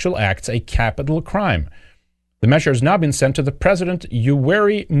homosexual acts a capital crime. The measure has now been sent to the president,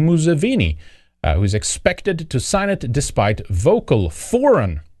 Yoweri Museveni, who is expected to sign it despite vocal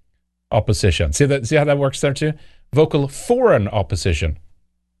foreign opposition. See how that works there too? Vocal foreign opposition.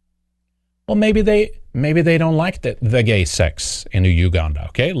 Well, maybe they don't like the gay sex in Uganda.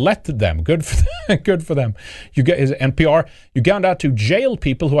 Okay, let them. Good for them. Good for them. NPR, Uganda to jail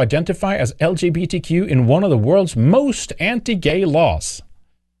people who identify as LGBTQ in one of the world's most anti-gay laws.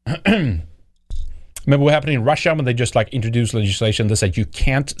 Remember what happened in Russia when they just introduced legislation that said you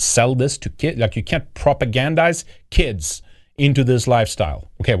can't sell this to kids, you can't propagandize kids into this lifestyle.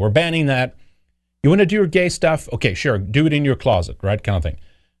 Okay, we're banning that. You want to do your gay stuff? Okay, sure, do it in your closet, right? Kind of thing.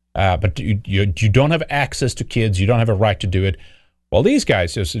 But you don't have access to kids. You don't have a right to do it. Well, these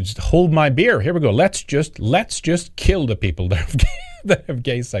guys just hold my beer. Here we go. Let's just kill the people that have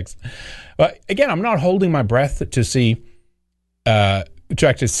gay sex. Again, I'm not holding my breath to see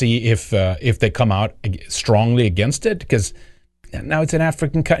actually see if they come out strongly against it, because now it's an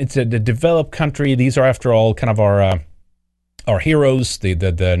African country. It's a developed country. These are, after all, kind of our heroes, the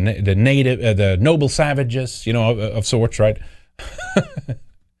native, the noble savages, of sorts, right?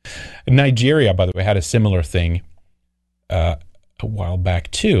 Nigeria, by the way, had a similar thing a while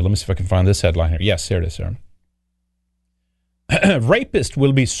back too. Let me see if I can find this headline here. Yes, here it is, sir. Rapist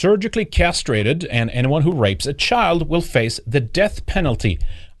will be surgically castrated, and anyone who rapes a child will face the death penalty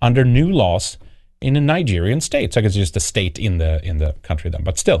under new laws in a Nigerian state. So I guess it's just a state in the country then,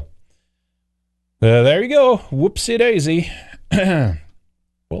 but still. There you go. Whoopsie daisy.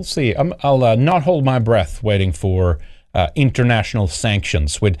 We'll see. I'll not hold my breath waiting for international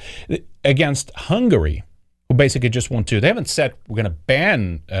sanctions against Hungary, who basically just want to. They haven't said we're going to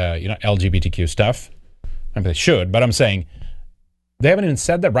ban LGBTQ stuff. Maybe they should, but I'm saying they haven't even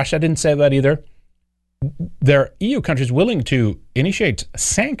said that. Russia didn't say that either. There are EU countries willing to initiate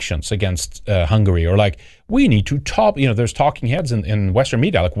sanctions against Hungary, or we need to topple. There's talking heads in Western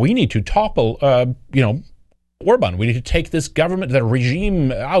media we need to topple Orban. We need to take this government, the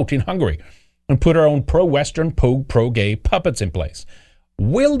regime, out in Hungary and put our own pro-Western, pro-gay puppets in place.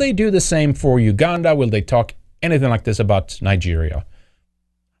 Will they do the same for Uganda? Will they talk anything like this about Nigeria?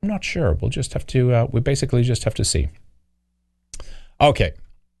 I'm not sure. We'll just have to. We basically just have to see. Okay.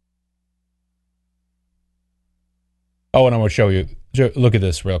 Oh, and I'm going to show you. Look at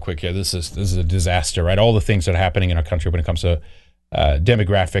this real quick here. This is a disaster, right? All the things that are happening in our country when it comes to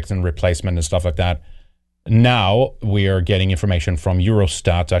demographics and replacement and stuff like that. Now we are getting information from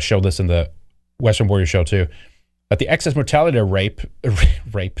Eurostat. I showed this in the Western Warrior show too. That the excess mortality rape,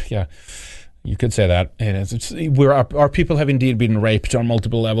 yeah, you could say that. Our people have indeed been raped on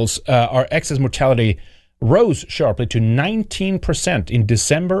multiple levels. Our excess mortality rose sharply to 19% in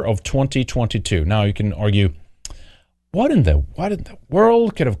December of 2022. Now you can argue, what in the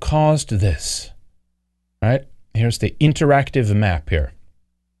world could have caused this? Right? Here's the interactive map here.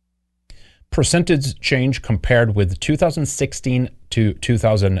 Percentage change compared with 2016 to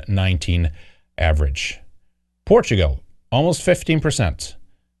 2019 average. Portugal, almost 15%.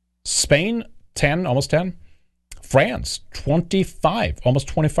 Spain, 10, almost 10. France, 25, almost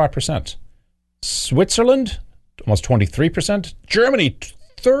 25%. Switzerland, almost 23%. Germany,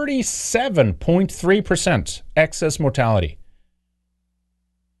 37.3% excess mortality.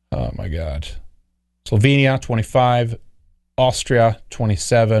 Oh my God. Slovenia, 25. Austria,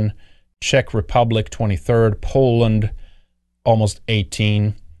 27. Czech Republic, 23rd. Poland, almost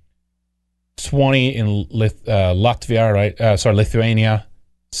 18. 20 in Latvia, right? Lithuania,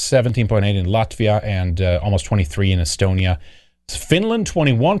 17.8 in Latvia, and almost 23 in Estonia. Finland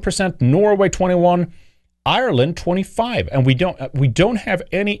 21%, Norway 21%, Ireland 25%, and we don't have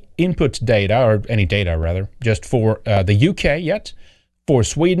any input data, or any data rather, just for the UK yet, for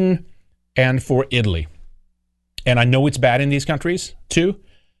Sweden, and for Italy. And I know it's bad in these countries too.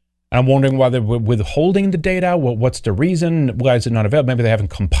 I'm wondering why they're withholding the data. What's the reason? Why is it not available? Maybe they haven't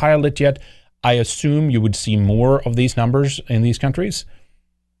compiled it yet. I assume you would see more of these numbers in these countries,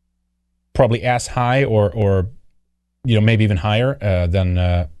 probably as high or maybe even higher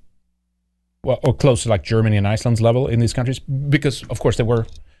than or close to like Germany and Iceland's level in these countries, because of course they were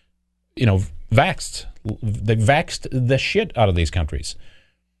vaxxed. They vaxxed the shit out of these countries.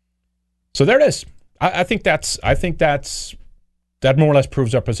 So there it is. I think that more or less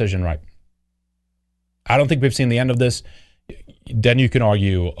proves our position right. I don't think we've seen the end of this. Then you can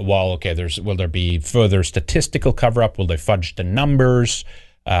argue, well, okay, will there be further statistical cover-up? Will they fudge the numbers?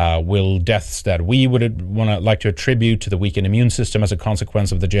 Will deaths that we would like to attribute to the weakened immune system as a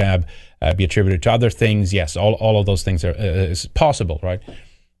consequence of the jab be attributed to other things? Yes, all of those things is possible, right?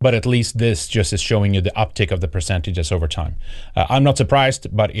 But at least this just is showing you the uptick of the percentages over time. I'm not surprised,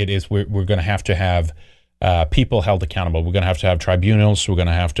 but it is. We're going to have people held accountable. We're going to have tribunals. We're going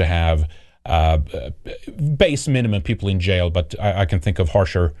to have base minimum people in jail. But I can think of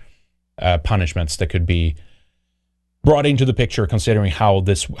harsher punishments that could be brought into the picture, considering how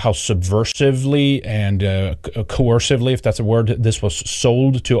subversively and coercively, if that's a word, this was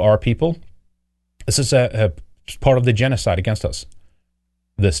sold to our people. This is a part of the genocide against us.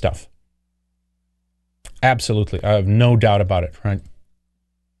 This stuff, absolutely, I have no doubt about it. Right.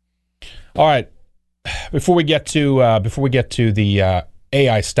 All right. Before we get to the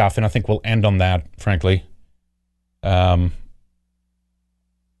AI stuff, and I think we'll end on that, frankly. Yeah,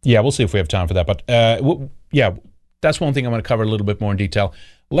 we'll see if we have time for that. But yeah, that's one thing I'm going to cover a little bit more in detail.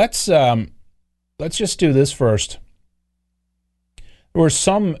 Let's just do this first. There's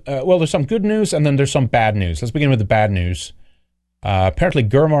some good news, and then there's some bad news. Let's begin with the bad news. Apparently,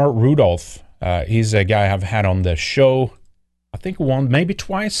 Gurmar Rudolph, he's a guy I've had on the show, I think once, maybe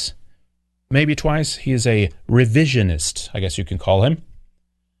twice. He is a revisionist, I guess you can call him.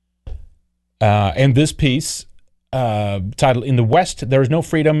 And this piece, titled, "In the West, There is No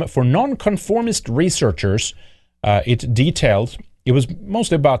Freedom for Nonconformist Researchers," it was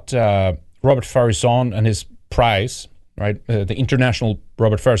mostly about Robert Farison and his prize, right? The International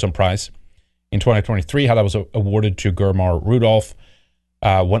Robert Farison Prize in 2023, how that was awarded to Gurmar Rudolph.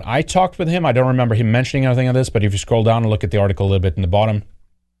 When I talked with him, I don't remember him mentioning anything of this, but if you scroll down and look at the article a little bit in the bottom,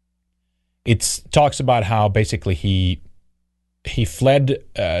 it talks about how basically he fled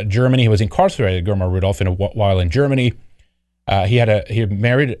Germany. He was incarcerated, Gurmar Rudolph, while in Germany. He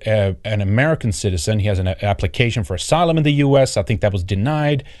married an American citizen. He has an application for asylum in the U.S. I think that was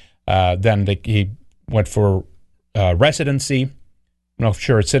denied. Then he went for residency. I'm not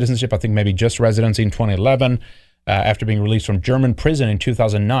sure it's citizenship. I think maybe just residency in 2011. After being released from German prison in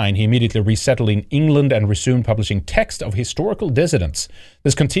 2009, he immediately resettled in England and resumed publishing text of historical dissidents.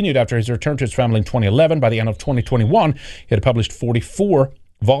 This continued after his return to his family in 2011. By the end of 2021, he had published 44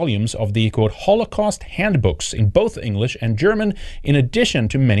 volumes of the, quote, Holocaust handbooks in both English and German, in addition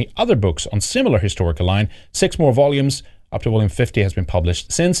to many other books on similar historical line. 6 more volumes, up to volume 50, has been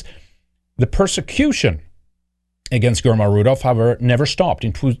published since. The persecution against Gurmar Rudolph, however, never stopped.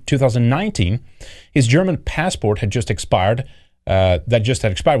 In 2019, his German passport had just expired.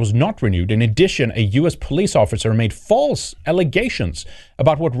 Was not renewed. In addition, a U.S. police officer made false allegations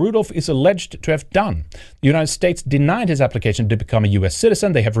about what Rudolph is alleged to have done. The United States denied his application to become a U.S.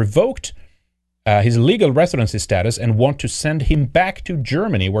 citizen. They have revoked his legal residency status and want to send him back to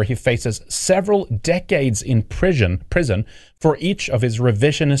Germany, where he faces several decades in prison for each of his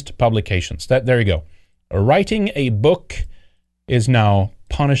revisionist publications. There you go. Writing a book is now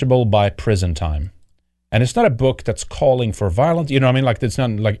punishable by prison time. And it's not a book that's calling for violence. You know what I mean? Like, it's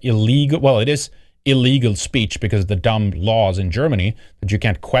not like illegal. Well, it is illegal speech because of the dumb laws in Germany that you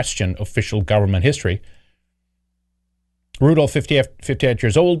can't question official government history. Rudolph, 58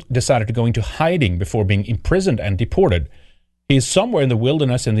 years old, decided to go into hiding before being imprisoned and deported. He is somewhere in the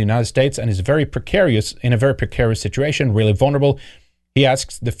wilderness in the United States and is in a very precarious situation, really vulnerable. He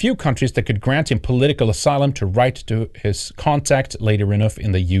asks the few countries that could grant him political asylum to write to his contact, Lady Renouf,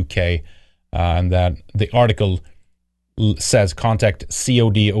 in the UK. And that the article says contact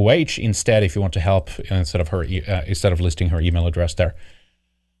CODOH instead if you want to help, instead of listing her email address there.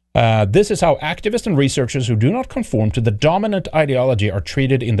 This is how activists and researchers who do not conform to the dominant ideology are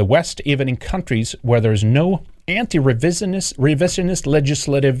treated in the West, even in countries where there is no anti-revisionist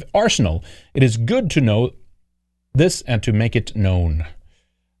legislative arsenal. It is good to know this and to make it known.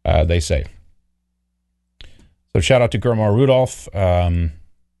 they say. So shout out to Gurmar Rudolph, and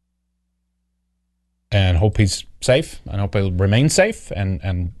hope he's safe, and hope he'll remain safe,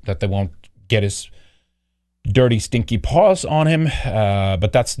 and that they won't get his dirty, stinky paws on him.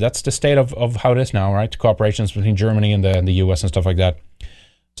 But that's the state of how it is now, right? Cooperations between Germany and the US and stuff like that.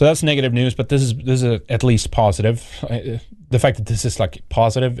 So that's negative news, but this is at least positive. The fact that this is like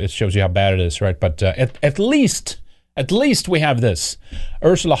positive, it shows you how bad it is, right? But at least we have this.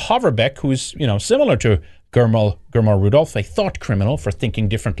 Ursula Haverbeck, who's similar to Gurmar Rudolph, a thought criminal for thinking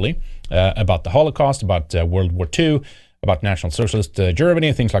differently about the Holocaust, about World War II, about National Socialist Germany,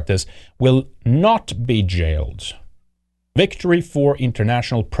 and things like this, will not be jailed. Victory for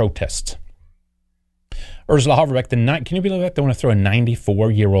international protest. Ursula Haverbeck, can you believe that? They want to throw a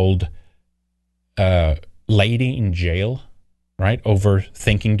 94-year-old lady in jail, right, over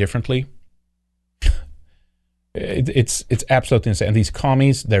thinking differently. It's absolutely insane. And these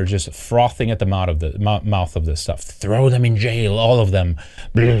commies, they're just frothing at the mouth of this stuff. Throw them in jail, all of them.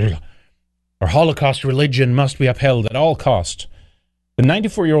 Our Holocaust religion must be upheld at all cost. The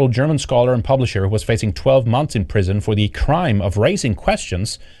 94-year-old German scholar and publisher who was facing 12 months in prison for the crime of raising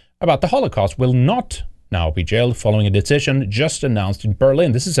questions about the Holocaust will not now be jailed following a decision just announced in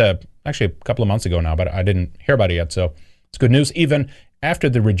Berlin. This is actually a couple of months ago now, but I didn't hear about it yet, so it's good news. Even after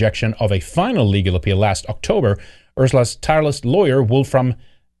the rejection of a final legal appeal last October, Ursula's tireless lawyer, Wolfram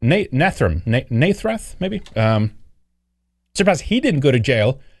Nathrath, maybe? Surprised he didn't go to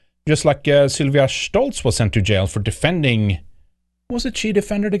jail, just like Sylvia Stoltz was sent to jail for defending... Was it she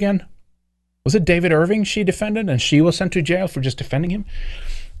defended again? Was it David Irving she defended, and she was sent to jail for just defending him?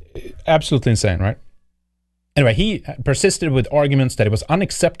 Absolutely insane, right? Anyway, he persisted with arguments that it was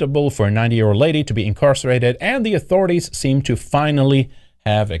unacceptable for a 90-year-old lady to be incarcerated, and the authorities seem to finally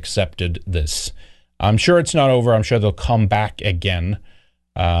have accepted this. I'm sure it's not over. I'm sure they'll come back again,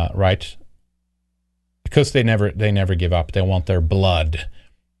 right? Because they never give up. They want their blood.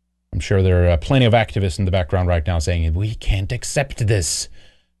 I'm sure there are plenty of activists in the background right now saying, we can't accept this.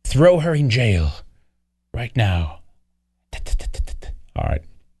 Throw her in jail right now. All right.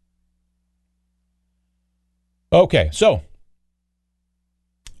 Okay, so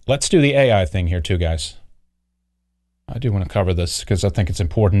let's do the AI thing here too, guys. I do want to cover this because I think it's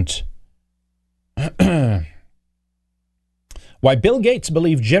important. Why Bill Gates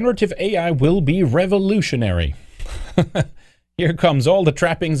believes generative AI will be revolutionary. Here comes all the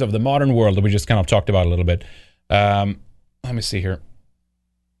trappings of the modern world that we just kind of talked about a little bit. Let me see here.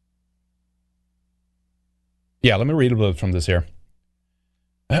 Yeah, let me read a little bit from this here.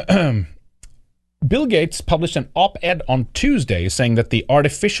 Bill Gates published an op-ed on Tuesday saying that the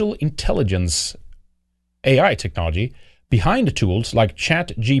artificial intelligence AI technology behind tools like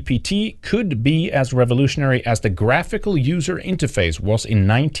ChatGPT could be as revolutionary as the graphical user interface was in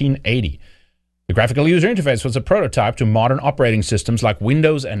 1980. The graphical user interface was a prototype to modern operating systems like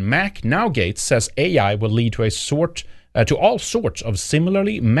Windows and Mac. Now Gates says AI will lead to all sorts of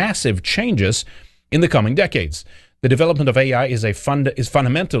similarly massive changes in the coming decades. The development of AI is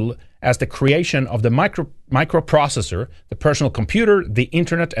fundamental as the creation of the microprocessor, the personal computer, the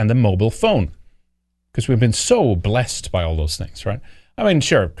internet, and the mobile phone. Because we've been so blessed by all those things, right? I mean,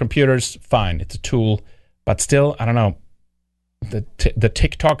 sure, computers, fine, it's a tool, but still, I don't know. The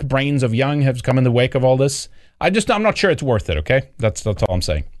TikTok brains of young have come in the wake of all this. I'm not sure it's worth it, okay? That's all I'm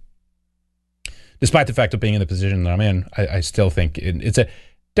saying. Despite the fact of being in the position that I'm in, I still think it's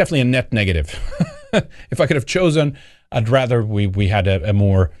definitely a net negative. If I could have chosen, I'd rather we had a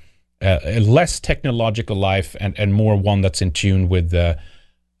a less technological life and more one that's in tune with the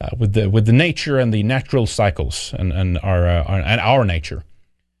nature and the natural cycles and our nature.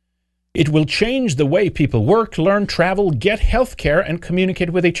 It will change the way people work, learn, travel, get healthcare, and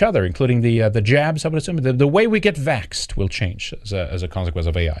communicate with each other, including the jabs. I would assume the way we get vaxxed will change as a consequence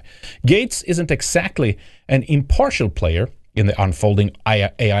of AI. Gates isn't exactly an impartial player in the unfolding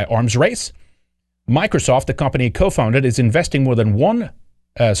AI arms race. Microsoft, the company he co-founded, is investing more than $10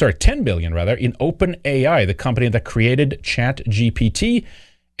 billion in OpenAI, the company that created ChatGPT,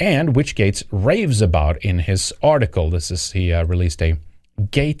 and which Gates raves about in his article. He released a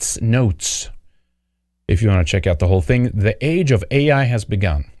Gates Notes. If you want to check out the whole thing, the age of AI has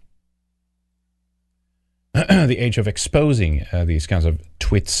begun. The age of exposing these kinds of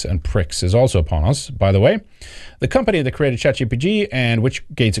twits and pricks is also upon us, by the way. The company that created ChatGPT and which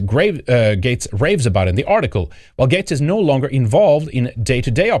Gates raves about in the article. While Gates is no longer involved in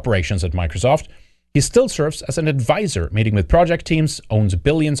day-to-day operations at Microsoft, he still serves as an advisor, meeting with project teams, owns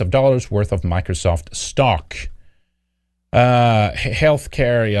billions of dollars worth of Microsoft stock.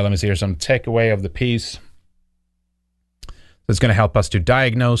 Healthcare, let me see here, some takeaway of the piece. It's going to help us to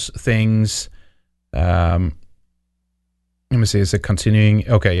diagnose things. Let me see. Is it continuing?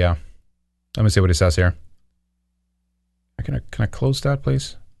 Okay, yeah. Let me see what it says here. Can I close that,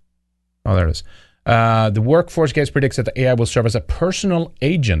 please? Oh, there it is. The Workforce Gates predicts that the AI will serve as a personal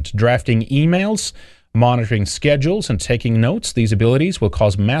agent, drafting emails, monitoring schedules, and taking notes. These abilities will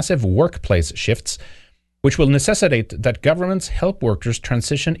cause massive workplace shifts, which will necessitate that governments help workers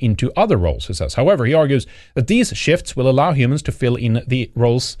transition into other roles, he says. However, he argues that these shifts will allow humans to fill in the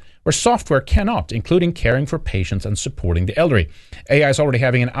roles where software cannot, including caring for patients and supporting the elderly. AI is already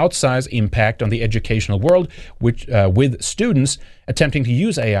having an outsized impact on the educational world, which, with students attempting to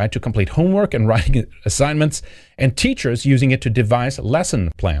use AI to complete homework and writing assignments, and teachers using it to devise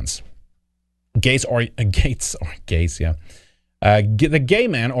lesson plans. The gay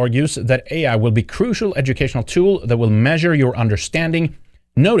man argues that AI will be a crucial educational tool that will measure your understanding,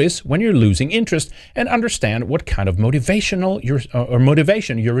 notice when you're losing interest, and understand what kind of motivation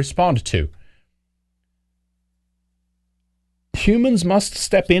you respond to. Humans must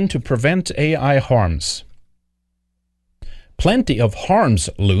step in to prevent AI harms. Plenty of harms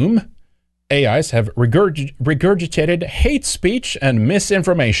loom. AIs have regurgitated hate speech and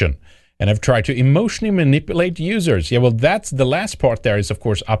misinformation, and have tried to emotionally manipulate users. Yeah, well, that's the last part there is, of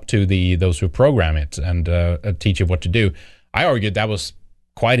course, up to those who program it and teach it what to do. I argued that was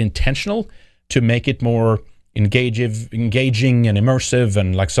quite intentional to make it more engaging and immersive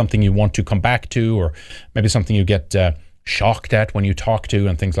and like something you want to come back to, or maybe something you get shocked at when you talk to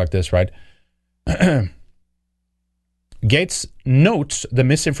and things like this, right? Gates notes the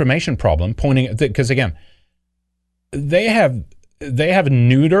misinformation problem, pointing because again, they have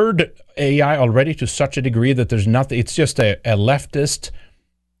neutered AI already to such a degree that there's nothing. It's just a leftist,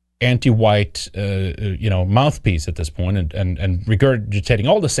 anti-white, mouthpiece at this point, and regurgitating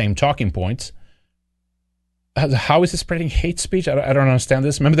all the same talking points. How is it spreading hate speech? I don't understand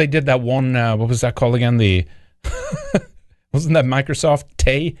this. Remember they did that one. What was that called again? The wasn't that Microsoft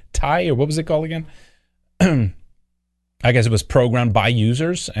Tai or what was it called again? I guess it was programmed by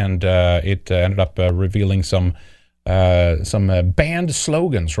users, and it ended up revealing some banned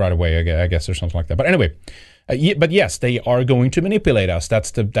slogans right away, I guess, or something like that. But anyway, but yes, they are going to manipulate us.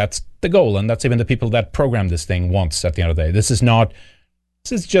 That's the goal, and that's even the people that program this thing wants at the end of the day. This is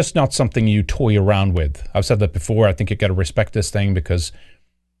just not something you toy around with. I've said that before. I think you got to respect this thing because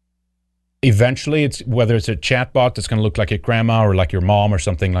eventually, whether it's a chatbot that's going to look like your grandma or like your mom or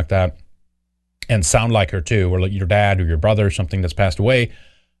something like that, and sound like her too, or like your dad or your brother or something that's passed away.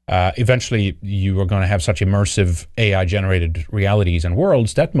 Eventually, you are going to have such immersive AI-generated realities and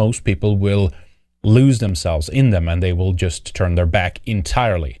worlds that most people will lose themselves in them, and they will just turn their back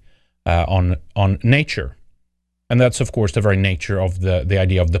entirely on nature. And that's, of course, the very nature of the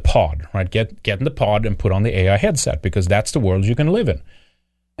idea of the pod, right? Get in the pod and put on the AI headset, because that's the world you can live in.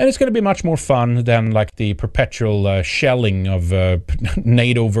 And it's going to be much more fun than like the perpetual shelling of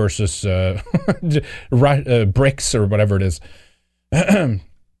NATO versus BRICS or whatever it is.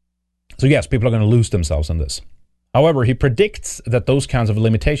 So yes, people are going to lose themselves in this. However, he predicts that those kinds of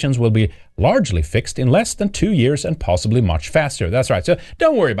limitations will be largely fixed in less than 2 years and possibly much faster. That's right. So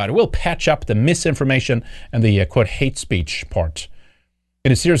don't worry about it. We'll patch up the misinformation and the quote hate speech part.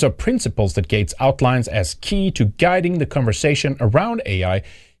 In a series of principles that Gates outlines as key to guiding the conversation around AI,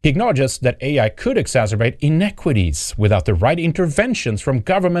 he acknowledges that AI could exacerbate inequities without the right interventions from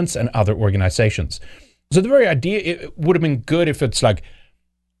governments and other organizations. So the very idea, it would have been good if it's like,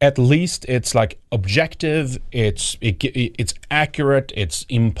 at least it's like objective, it's accurate, it's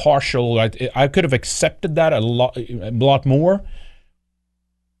impartial. I could have accepted that a lot more.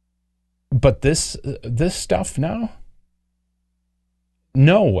 But this stuff now?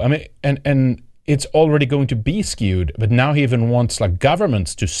 No, I mean, and it's already going to be skewed, but now he even wants like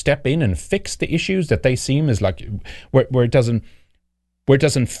governments to step in and fix the issues that they seem is like where it doesn't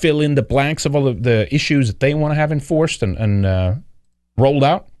fill in the blanks of all of the issues that they want to have enforced and rolled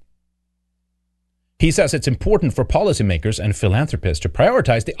out. He says it's important for policymakers and philanthropists to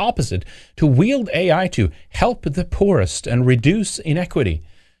prioritize the opposite, to wield AI to help the poorest and reduce inequity.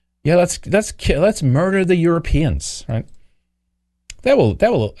 Yeah, let's murder the Europeans, right? That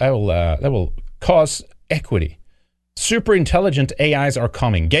will cause equity. Super intelligent AIs are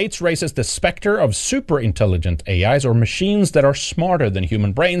coming. Gates raises the specter of super intelligent AIs, or machines that are smarter than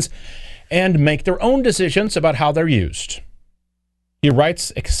human brains and make their own decisions about how they're used. He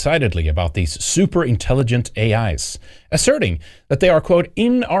writes excitedly about these super intelligent AIs, asserting that they are, quote,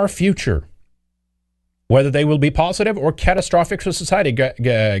 in our future. Whether they will be positive or catastrophic for society,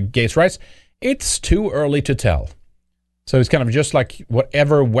 Gates writes, it's too early to tell. So it's kind of just like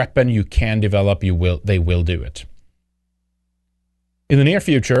whatever weapon you can develop, they will do it. In the near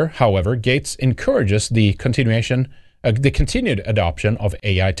future, however, Gates encourages the continued adoption of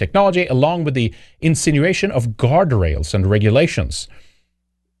AI technology, along with the insinuation of guardrails and regulations.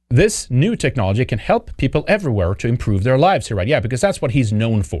 This new technology can help people everywhere to improve their lives here, right? Yeah, because that's what he's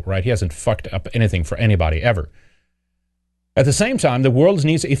known for, right? He hasn't fucked up anything for anybody ever. At the same time, the world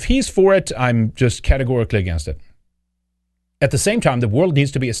needs, if he's for it, I'm just categorically against it. At the same time, the world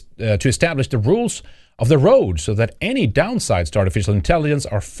needs to establish the rules of the road so that any downsides to artificial intelligence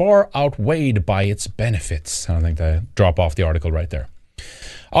are far outweighed by its benefits. I think they drop off the article right there.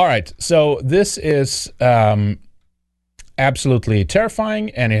 All right, so this is absolutely terrifying,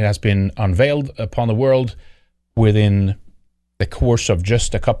 and it has been unveiled upon the world within the course of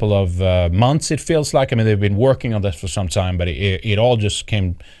just a couple of months, it feels like. I mean, they've been working on this for some time, but it all just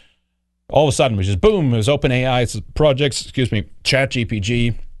came all of a sudden, which is boom, it was OpenAI's projects,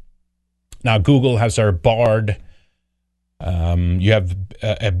 ChatGPT. Now Google has their Bard. You have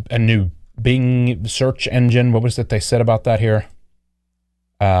a new Bing search engine. What was it they said about that here?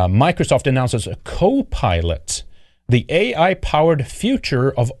 Microsoft announces a Copilot, the AI-powered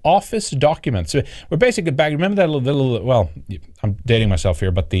future of Office documents. So we're basically back. Remember that little? Well, I'm dating myself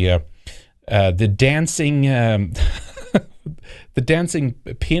here, but the dancing, the dancing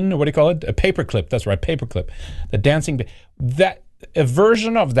pin. What do you call it? A paperclip. That's right, paperclip. The dancing. That a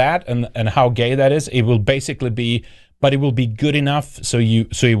version of that, and how gay that is. It will basically be, but it will be good enough so you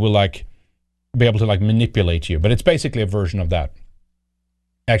will like be able to like manipulate you. But it's basically a version of that.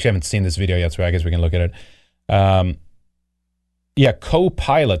 Actually, I haven't seen this video yet, so I guess we can look at it. Yeah,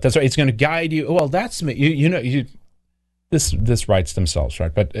 Copilot. That's right. It's going to guide you. Well, that's me. This writes themselves,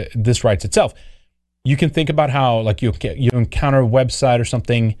 right? But this writes itself. You can think about how like you encounter a website or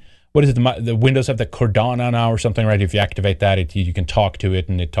something. What is it? The Windows have the Cordana now or something, right? If you activate that, you can talk to it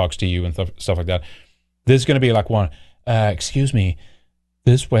and it talks to you and stuff like that. This is going to be like one. Excuse me,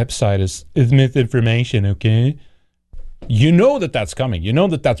 this website is misinformation. Okay. You know that's coming. You know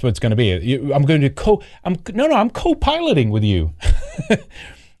that's what it's going to be. I'm co-piloting with you.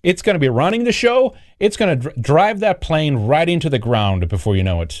 It's going to be running the show. It's going to drive that plane right into the ground before you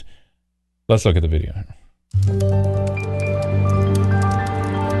know it. Let's look at the video.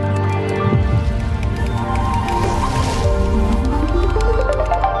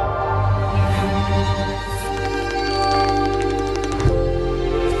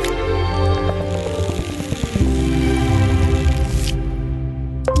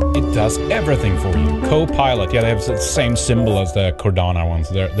 It does everything for you. Copilot. Yeah, they have the same symbol as the Cordana ones.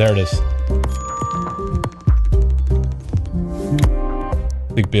 There it is.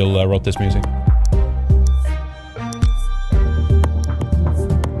 I think Bill wrote this music.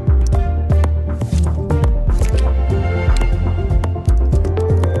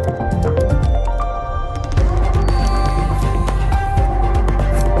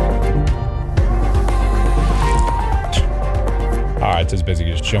 Alright, it's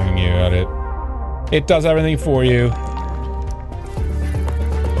basically just showing you how it does everything for you.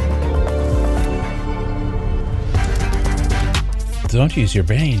 Don't use your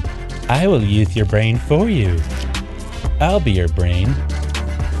brain. I will use your brain for you. I'll be your brain.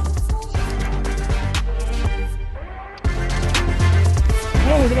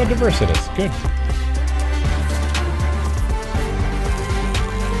 Oh, look at how diverse it is. Good.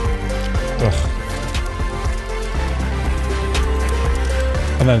 Ugh.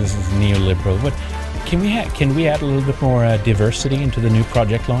 And then this is neoliberal. What can we add a little bit more diversity into the new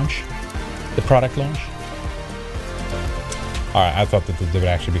project launch? The product launch? All right, I thought that they would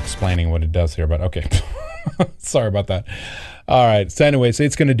actually be explaining what it does here, but okay. Sorry about that. All right, so anyway, so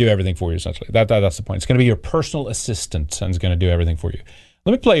it's going to do everything for you, essentially. That's the point. It's going to be your personal assistant, and it's going to do everything for you.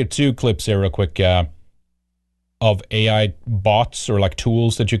 Let me play you 2 clips here real quick of AI bots or like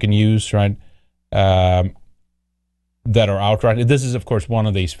tools that you can use, right? That are out right. This is, of course, one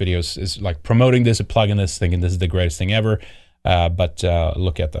of these videos is like promoting this, plugging this, thinking this is the greatest thing ever. But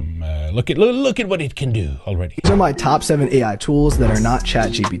look at them. Look at what it can do already. These are my top 7 AI tools that are not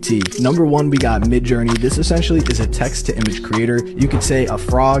ChatGPT. Number 1, we got Midjourney. This essentially is a text-to-image creator. You could say a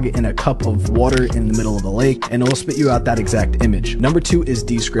frog in a cup of water in the middle of a lake, and it'll spit you out that exact image. Number 2 is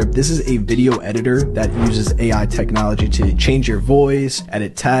Descript. This is a video editor that uses AI technology to change your voice,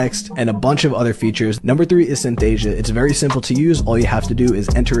 edit text, and a bunch of other features. Number 3 is Synthesia. It's very simple to use. All you have to do is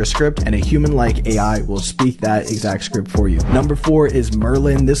enter a script, and a human-like AI will speak that exact script for you. Number 4 is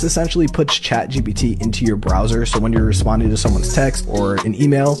Merlin. This essentially puts ChatGPT into your browser, so when you're responding to someone's text or an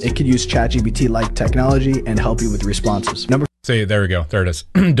email, it could use ChatGPT-like technology and help you with responses. See, there we go. There it is.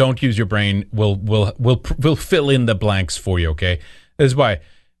 Don't use your brain. We'll fill in the blanks for you. Okay, this is why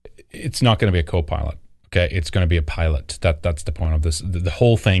it's not going to be a co-pilot. Okay, it's going to be a pilot. That's the point of this. The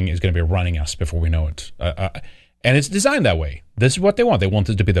whole thing is going to be running us before we know it. And it's designed that way. This is what they want. They want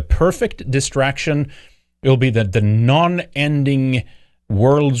it to be the perfect distraction. It will be the non-ending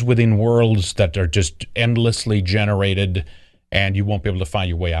worlds within worlds that are just endlessly generated, and you won't be able to find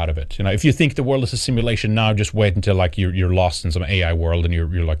your way out of it. You know, if you think the world is a simulation now, just wait until like you're lost in some AI world, and you're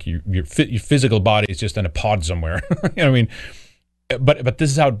like your physical body is just in a pod somewhere. You know what I mean? But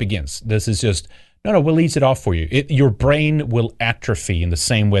this is how it begins. This is just no. We'll ease it off for you. Your brain will atrophy in the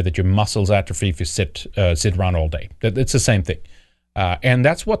same way that your muscles atrophy if you sit around all day. It's the same thing, and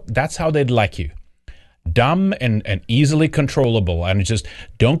that's how they'd like you. Dumb and easily controllable, and just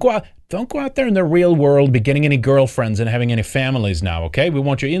don't go out there in the real world, be getting any girlfriends and having any families now, okay? We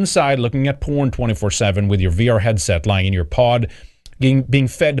want you inside looking at porn 24/7 with your VR headset lying in your pod, being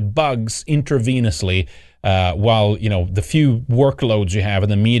fed bugs intravenously, while, you know, the few workloads you have in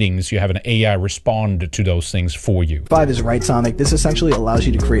the meetings, you have an AI respond to those things for you. 5 is Writesonic. This essentially allows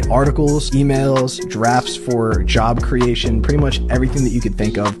you to create articles, emails, drafts for job creation. Pretty much everything that you could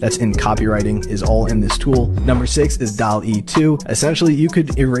think of that's in copywriting is all in this tool. Number 6 is DALL-E 2. Essentially, you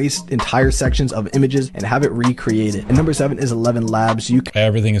could erase entire sections of images and have it recreated. And number 7 is 11 Labs.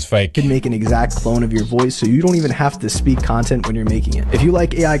 Everything is fake. You can make an exact clone of your voice, so you don't even have to speak content when you're making it. If you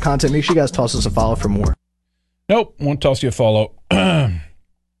like AI content, make sure you guys toss us a follow for more. Nope, won't toss you a follow. Yeah,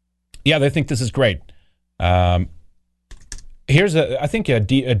 they think this is great. Here's I think a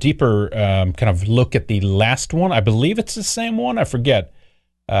deeper kind of look at the last one. I believe it's the same one. I forget.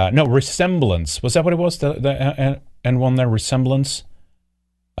 No, Resemblance. Was that what it was? The one there, Resemblance?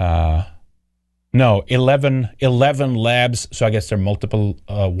 No, 11 Labs. So I guess there are multiple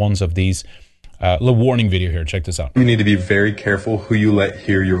ones of these. Little warning video here. Check this out. You need to be very careful who you let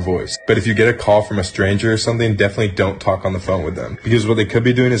hear your voice. But if you get a call from a stranger or something, definitely don't talk on the phone with them. Because what they could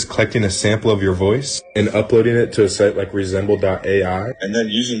be doing is collecting a sample of your voice and uploading it to a site like resemble.ai. And then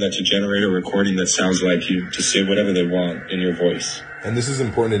using that to generate a recording that sounds like you to say whatever they want in your voice. And this is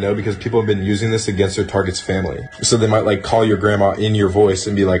important to know because people have been using this against their target's family. So they might like call your grandma in your voice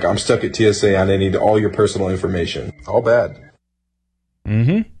and be like, I'm stuck at TSA and I need all your personal information. All bad.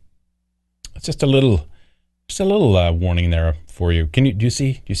 Mm-hmm. It's just a little warning there for you. Do you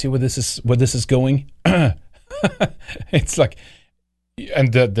see where this is going? It's like,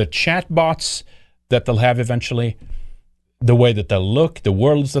 and the chat bots that they'll have eventually, the way that they'll look, the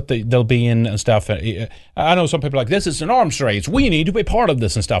worlds that they'll be in and stuff. I know some people are like, this is an arms race. We need to be part of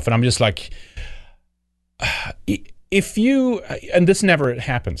this and stuff. And I'm just like, if you, and this never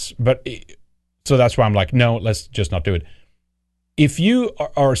happens, but so that's why I'm like, no, let's just not do it. If you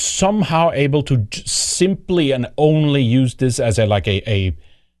are somehow able to simply and only use this as a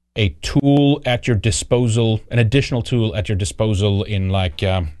tool at your disposal, an additional tool at your disposal in like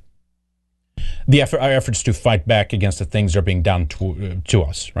our efforts to fight back against the things that are being done to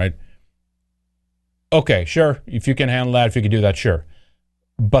us, right? Okay, sure. If you can handle that, if you can do that, sure.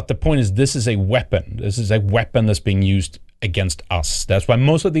 But the point is, this is a weapon. This is a weapon that's being used against us. That's why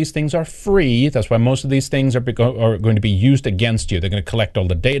most of these things are free. That's why most of these things are going to be used against you. They're going to collect all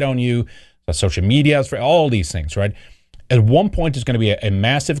the data on you. Social media is free. All these things, right? At one point, it's going to be a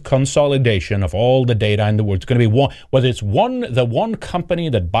massive consolidation of all the data in the world. It's going to be one, whether it's the one company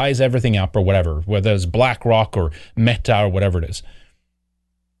that buys everything up or whatever, whether it's BlackRock or Meta or whatever it is.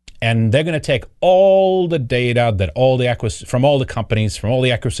 And they're going to take all the data that from all the companies, from all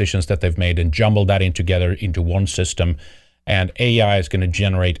the acquisitions that they've made, and jumble that in together into one system. And AI is going to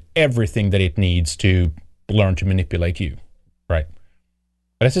generate everything that it needs to learn to manipulate you, right?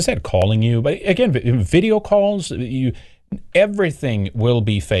 But as I said, calling you, but again, video calls, everything will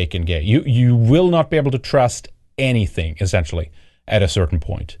be fake and gay. You will not be able to trust anything, essentially, at a certain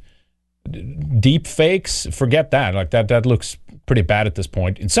point. Deep fakes, forget that. Like that looks pretty bad at this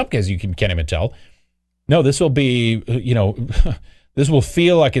point. In some cases, you can't even tell. No, this will be, this will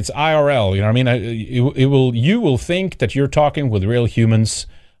feel like it's IRL. You know what I mean? You will think that you're talking with real humans,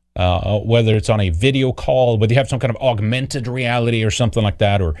 whether it's on a video call, whether you have some kind of augmented reality or something like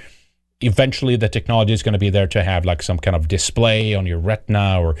that, or eventually the technology is going to be there to have like some kind of display on your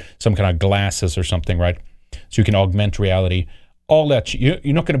retina or some kind of glasses or something, right? So you can augment reality. All that, you're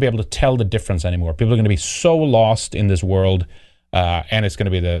not going to be able to tell the difference anymore. People are going to be so lost in this world, and it's going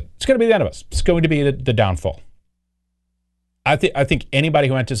to be the end of us. It's going to be the downfall. I think anybody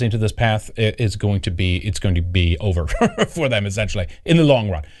who enters into this path is going to be over for them, essentially, in the long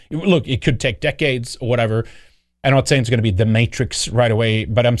run. Look, it could take decades or whatever. I'm not saying it's going to be the Matrix right away,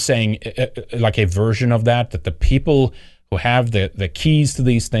 but I'm saying like a version of that the people who have the keys to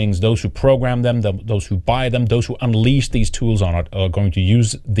these things, those who program them, those who buy them, those who unleash these tools on it, are going to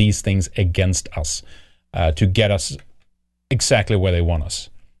use these things against us. to get us exactly where they want us,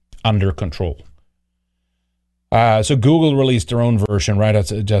 under control. So Google released their own version, right? I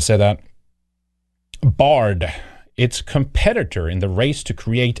just said that. Bard, its competitor in the race to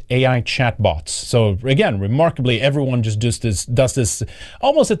create AI chatbots. So again, remarkably, everyone just does this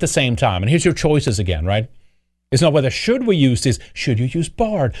almost at the same time. And here's your choices again, right? It's not whether should we use this, should you use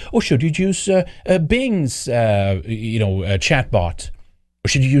Bard, or should you use Bing's chatbot, or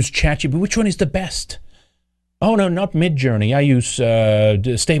should you use ChatGPT? Which one is the best? Oh no, not Midjourney. I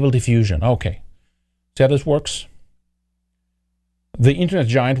use Stable Diffusion. Okay, see how this works? The internet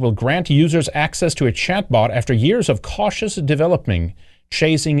giant will grant users access to a chatbot after years of cautious developing,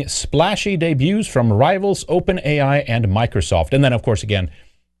 chasing splashy debuts from rivals OpenAI and Microsoft. And then, of course, again,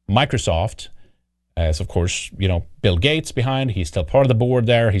 Microsoft, as of course, Bill Gates behind. He's still part of the board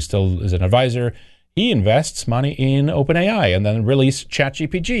there. He still is an advisor. He invests money in OpenAI and then release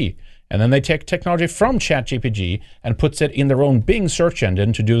ChatGPT. And then they take technology from ChatGPT and puts it in their own Bing search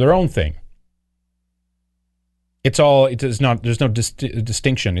engine to do their own thing. There's no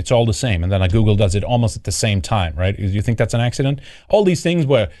distinction. It's all the same. And then Google does it almost at the same time, right? Do you think that's an accident? All these things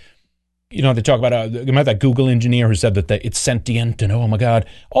where, they talk about, remember that Google engineer who said that it's sentient and oh my God,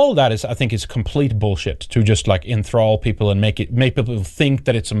 all that I think is complete bullshit to just enthrall people and make people think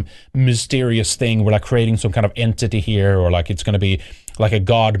that it's some mysterious thing. We're creating some kind of entity here, or it's going to be like a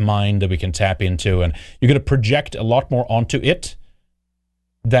god mind that we can tap into. And you're going to project a lot more onto it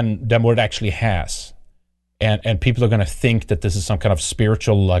than what it actually has. And people are going to think that this is some kind of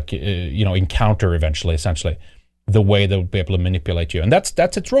spiritual, encounter eventually, essentially, the way they'll be able to manipulate you. And that's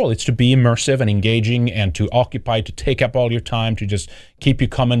its role. It's to be immersive and engaging and to occupy, to take up all your time, to just keep you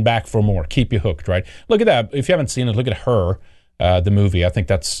coming back for more, keep you hooked, right? Look at that. If you haven't seen it, look at Her, the movie. I think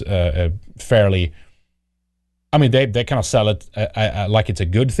that's fairly... I mean, they kind of sell it like it's a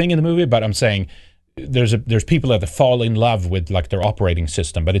good thing in the movie, but I'm saying there's people that fall in love with their operating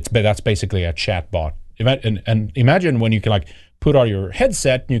system, but that's basically a chatbot. And imagine when you can put on your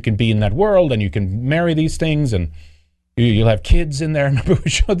headset and you can be in that world and you can marry these things and you'll have kids in there. Remember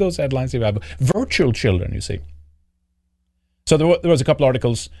we showed those headlines? You have virtual children, you see. So there was a couple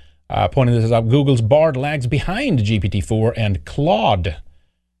articles pointing this out. Google's Bard lags behind GPT-4 and Claude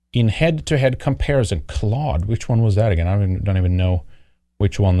in head-to-head comparison. Claude, which one was that again? I don't even know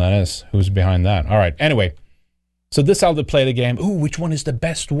which one that is. Who's behind that? All right. Anyway, so this is how they play the game. Ooh, which one is the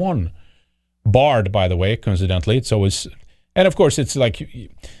best one? Bard, by the way, coincidentally, it's always, and of course, it's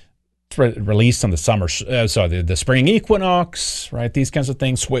released on the summer, the spring equinox, right? These kinds of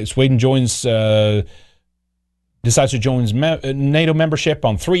things. Sweden decides to join NATO membership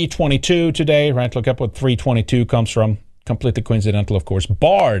on 3/22 today, right? Look up what 3/22 comes from. Completely coincidental, of course.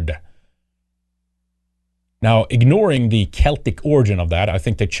 Bard. Now, ignoring the Celtic origin of that, I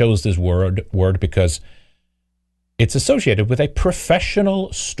think they chose this word because it's associated with a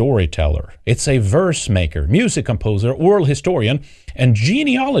professional storyteller. It's a verse maker, music composer, oral historian, and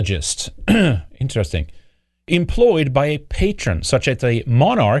genealogist. Interesting. Employed by a patron, such as a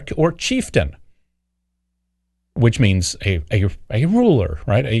monarch or chieftain, which means a ruler,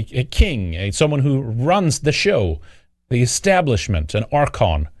 right? A king, someone who runs the show, the establishment, an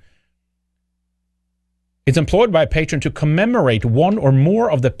archon. It's employed by a patron to commemorate one or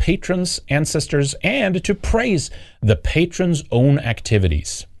more of the patron's ancestors and to praise the patron's own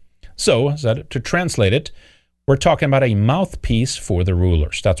activities. So, to translate it, we're talking about a mouthpiece for the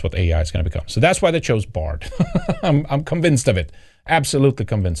rulers. That's what AI is going to become. So that's why they chose Bard. I'm convinced of it. Absolutely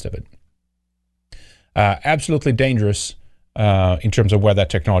convinced of it. Absolutely dangerous in terms of where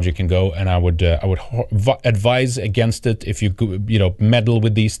that technology can go, and I would advise against it. If you meddle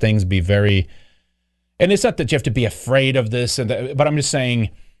with these things, be very... And it's not that you have to be afraid of this, but I'm just saying,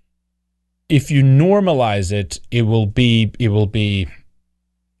 if you normalize it, you will be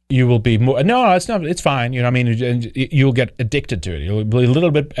more. No, it's not. It's fine. You know what I mean? You'll get addicted to it. You'll be a little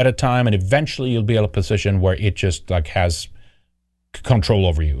bit at a time, and eventually you'll be in a position where it just has control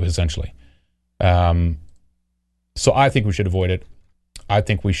over you, essentially. So I think we should avoid it. I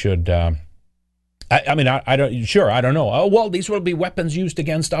think we should. I don't know. Oh, well, these will be weapons used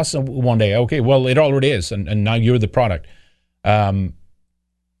against us one day. Okay, well, it already is, and now you're the product. I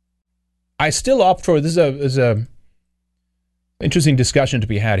still opt for, this is a interesting discussion to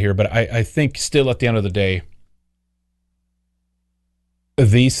be had here, but I think still at the end of the day,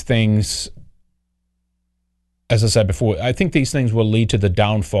 these things, as I said before, I think these things will lead to the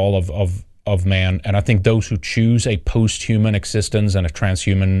downfall of man, and I think those who choose a post-human existence and a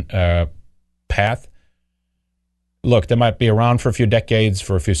transhuman path, look, they might be around for a few decades,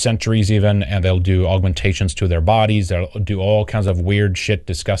 for a few centuries even, and they'll do augmentations to their bodies. They'll do all kinds of weird shit,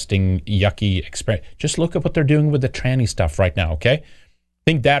 disgusting, yucky experiment. Just look at what they're doing with the tranny stuff right now, okay?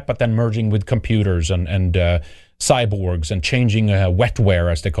 Think that, but then merging with computers and cyborgs and changing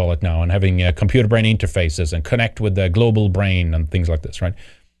wetware, as they call it now, and having computer brain interfaces and connect with the global brain and things like this, right?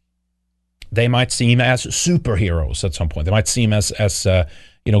 They might seem as superheroes at some point. They might seem as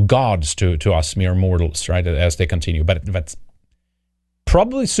gods to us mere mortals, right, as they continue. But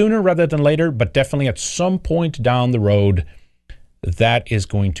probably sooner rather than later, but definitely at some point down the road, that is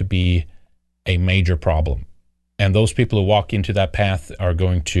going to be a major problem. And those people who walk into that path are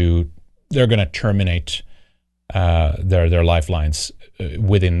going to terminate their lifelines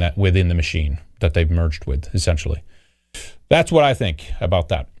within the machine that they've merged with, essentially. That's what I think about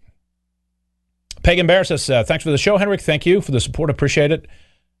that. Pagan Bear says, thanks for the show, Henrik. Thank you for the support. Appreciate it.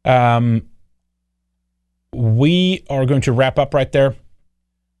 We are going to wrap up right there.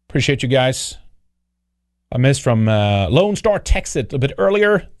 Appreciate you guys. A miss from Lone Star Texas a little bit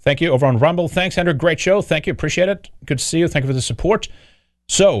earlier. Thank you. Over on Rumble. Thanks, Henrik. Great show. Thank you. Appreciate it. Good to see you. Thank you for the support.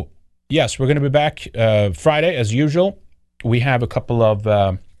 So, yes, we're going to be back Friday as usual. We have a couple of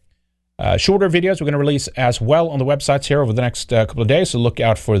shorter videos we're going to release as well on the websites here over the next couple of days, so look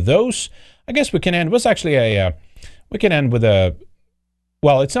out for those. I guess we can end. We can end with a.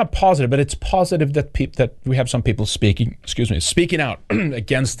 Well, it's not positive, but it's positive that we have some people speaking out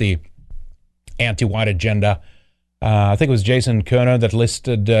against the anti-white agenda. I think it was Jason Kerner that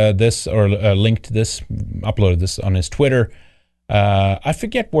listed this or linked this, uploaded this on his Twitter. I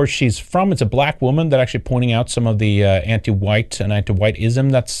forget where she's from. It's a black woman that actually pointing out some of the anti-white and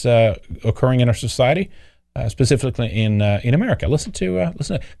anti-whiteism that's occurring in our society, specifically in America. Listen to.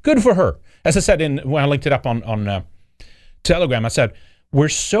 Good for her. As I said when I linked it up on Telegram, I said we're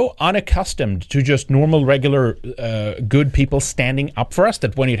so unaccustomed to just normal, regular, good people standing up for us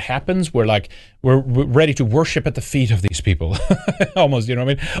that when it happens, we're ready to worship at the feet of these people, almost. You know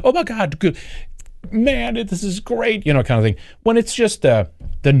what I mean? Oh my God, good. Man, this is great, kind of thing. When it's just the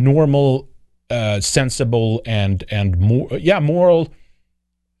normal, sensible, and moral,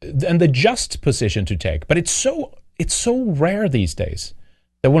 and the just position to take. But it's so rare these days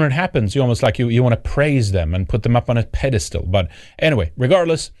that when it happens, you almost you want to praise them and put them up on a pedestal. But anyway,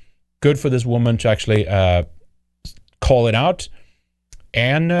 regardless, good for this woman to actually call it out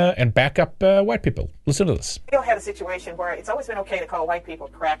and back up white people. Listen to this. We had a situation where it's always been okay to call white people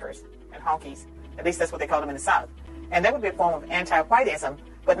crackers and honkies. At least that's what they call them in the South. And that would be a form of anti-whiteism.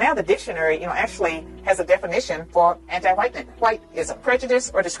 But now the dictionary, actually has a definition for anti-whiteism: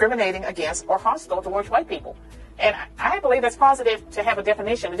 prejudice or discriminating against or hostile towards white people. And I believe that's positive to have a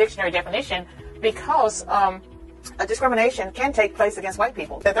dictionary definition, because a discrimination can take place against white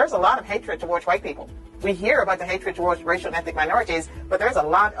people. That there's a lot of hatred towards white people. We hear about the hatred towards racial and ethnic minorities, but there's a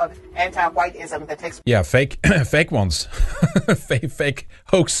lot of anti-whiteism that takes fake ones, fake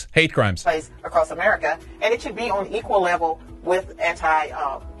hoax, hate crimes place across America, and it should be on equal level with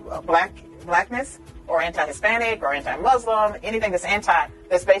blackness or anti-Hispanic or anti-Muslim, anything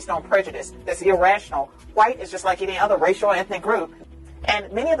that's based on prejudice, that's irrational. White is just like any other racial or ethnic group,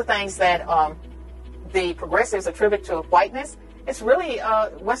 and many of the things that the progressives attribute to whiteness, it's really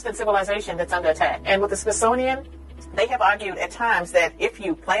Western civilization that's under attack. And with the Smithsonian, they have argued at times that if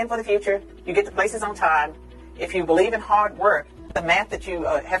you plan for the future, you get to places on time, if you believe in hard work, the math that you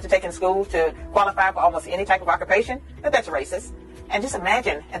have to take in school to qualify for almost any type of occupation, that's racist. And just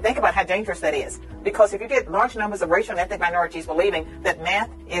imagine and think about how dangerous that is. Because if you get large numbers of racial and ethnic minorities believing that math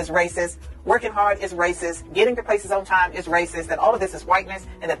is racist, working hard is racist, getting to places on time is racist, that all of this is whiteness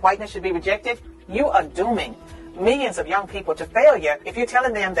and that whiteness should be rejected, you are dooming millions of young people to failure if you're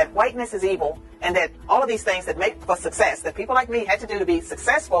telling them that whiteness is evil and that all of these things that make for success, that people like me had to do to be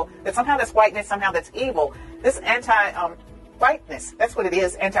successful, that somehow that's whiteness, somehow that's evil. This anti-whiteness, that's what it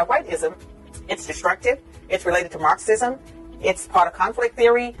is, anti-whiteism. It's destructive. It's related to Marxism. It's part of conflict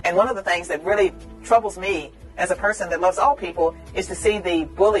theory. And one of the things that really troubles me as a person that loves all people is to see the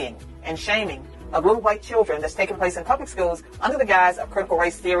bullying and shaming of little white children that's taking place in public schools under the guise of critical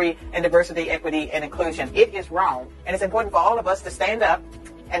race theory and diversity, equity, and inclusion. It is wrong. And it's important for all of us to stand up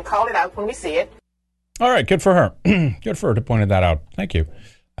and call it out when we see it. All right, good for her. Good for her to point that out. Thank you.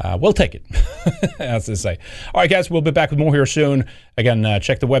 We'll take it, as they say. All right, guys, we'll be back with more here soon. Again,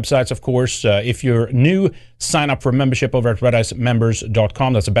 check the websites, of course. If you're new, sign up for membership over at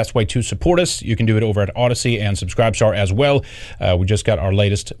redicemembers.com. That's the best way to support us. You can do it over at Odyssey and Subscribestar as well. We just got our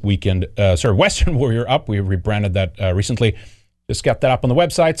latest Western Warrior up. We rebranded that recently. Just got that up on the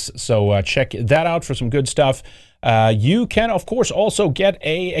websites, so check that out for some good stuff. You can, of course, also get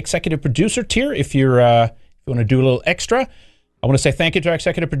a executive producer tier if you're you want to do a little extra. I want to say thank you to our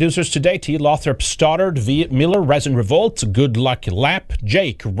executive producers today, T. Lothrop Stoddard, V. Miller, Resin Revolt, Good Luck Lap,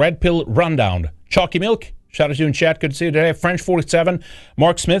 Jake, Red Pill Rundown, Chalky Milk, shout out to you in chat, good to see you today, French 47,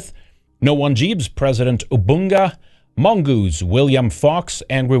 Mark Smith, No One Jeebs, President Ubunga, Mongoose, William Fox,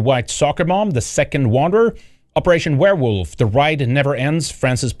 Angry White Soccer Mom, The Second Wanderer, Operation Werewolf, The Ride Never Ends,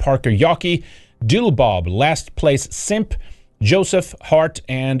 Francis Parker Yockey, Dill Bob, Last Place Simp, Joseph Hart,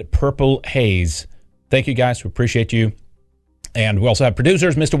 and Purple Haze. Thank you guys, we appreciate you. And we also have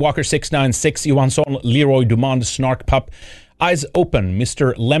producers, Mr. Walker696, Johansson, Leroy Dumond, Snark Pup, Eyes Open,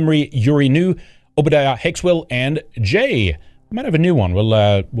 Mr. Lemry, Yuri New, Obadiah Hickswill, and Jay. We might have a new one.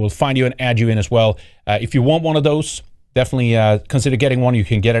 We'll find you and add you in as well. If you want one of those, definitely consider getting one. You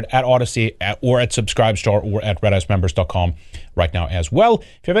can get it at Odyssey or at Subscribestar or at redicemembers.com right now as well.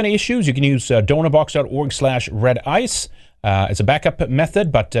 If you have any issues, you can use donorbox.org/redice. It's a backup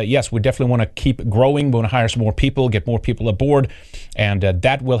method, but yes, we definitely want to keep growing. We want to hire some more people, get more people aboard, and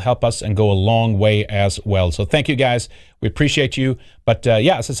that will help us and go a long way as well. So thank you, guys. We appreciate you. But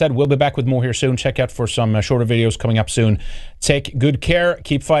yeah, as I said, we'll be back with more here soon. Check out for some shorter videos coming up soon. Take good care.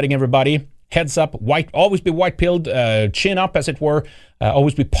 Keep fighting, everybody. Heads up. Always be white-pilled. Chin up, as it were.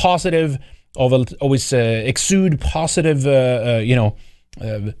 Always be positive. Always exude positive,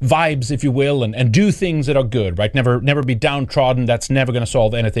 vibes, if you will, and do things that are good, right? Never be downtrodden. That's never going to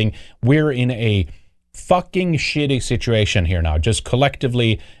solve anything. We're in a fucking shitty situation here now, just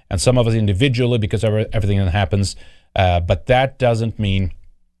collectively, and some of us individually because of everything that happens. But that doesn't mean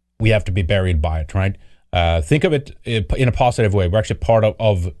we have to be buried by it, right? Think of it in a positive way. We're actually part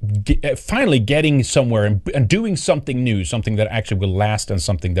of finally getting somewhere and doing something new, something that actually will last and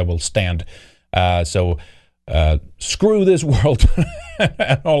something that will stand. So screw this world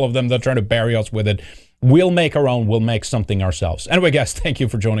and all of them that are trying to bury us with it. We'll make our own. We'll make something ourselves. Anyway, guys, thank you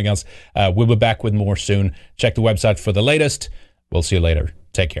for joining us. We'll be back with more soon. Check the website for the latest. We'll see you later.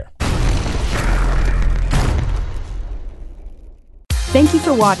 Take care. Thank you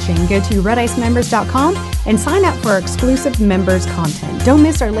for watching. Go to redicemembers.com and sign up for our exclusive members content. Don't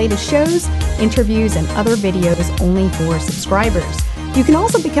miss our latest shows, interviews, and other videos only for subscribers. You can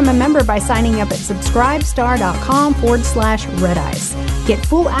also become a member by signing up at subscribestar.com/redice. Get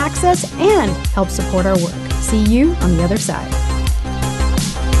full access and help support our work. See you on the other side.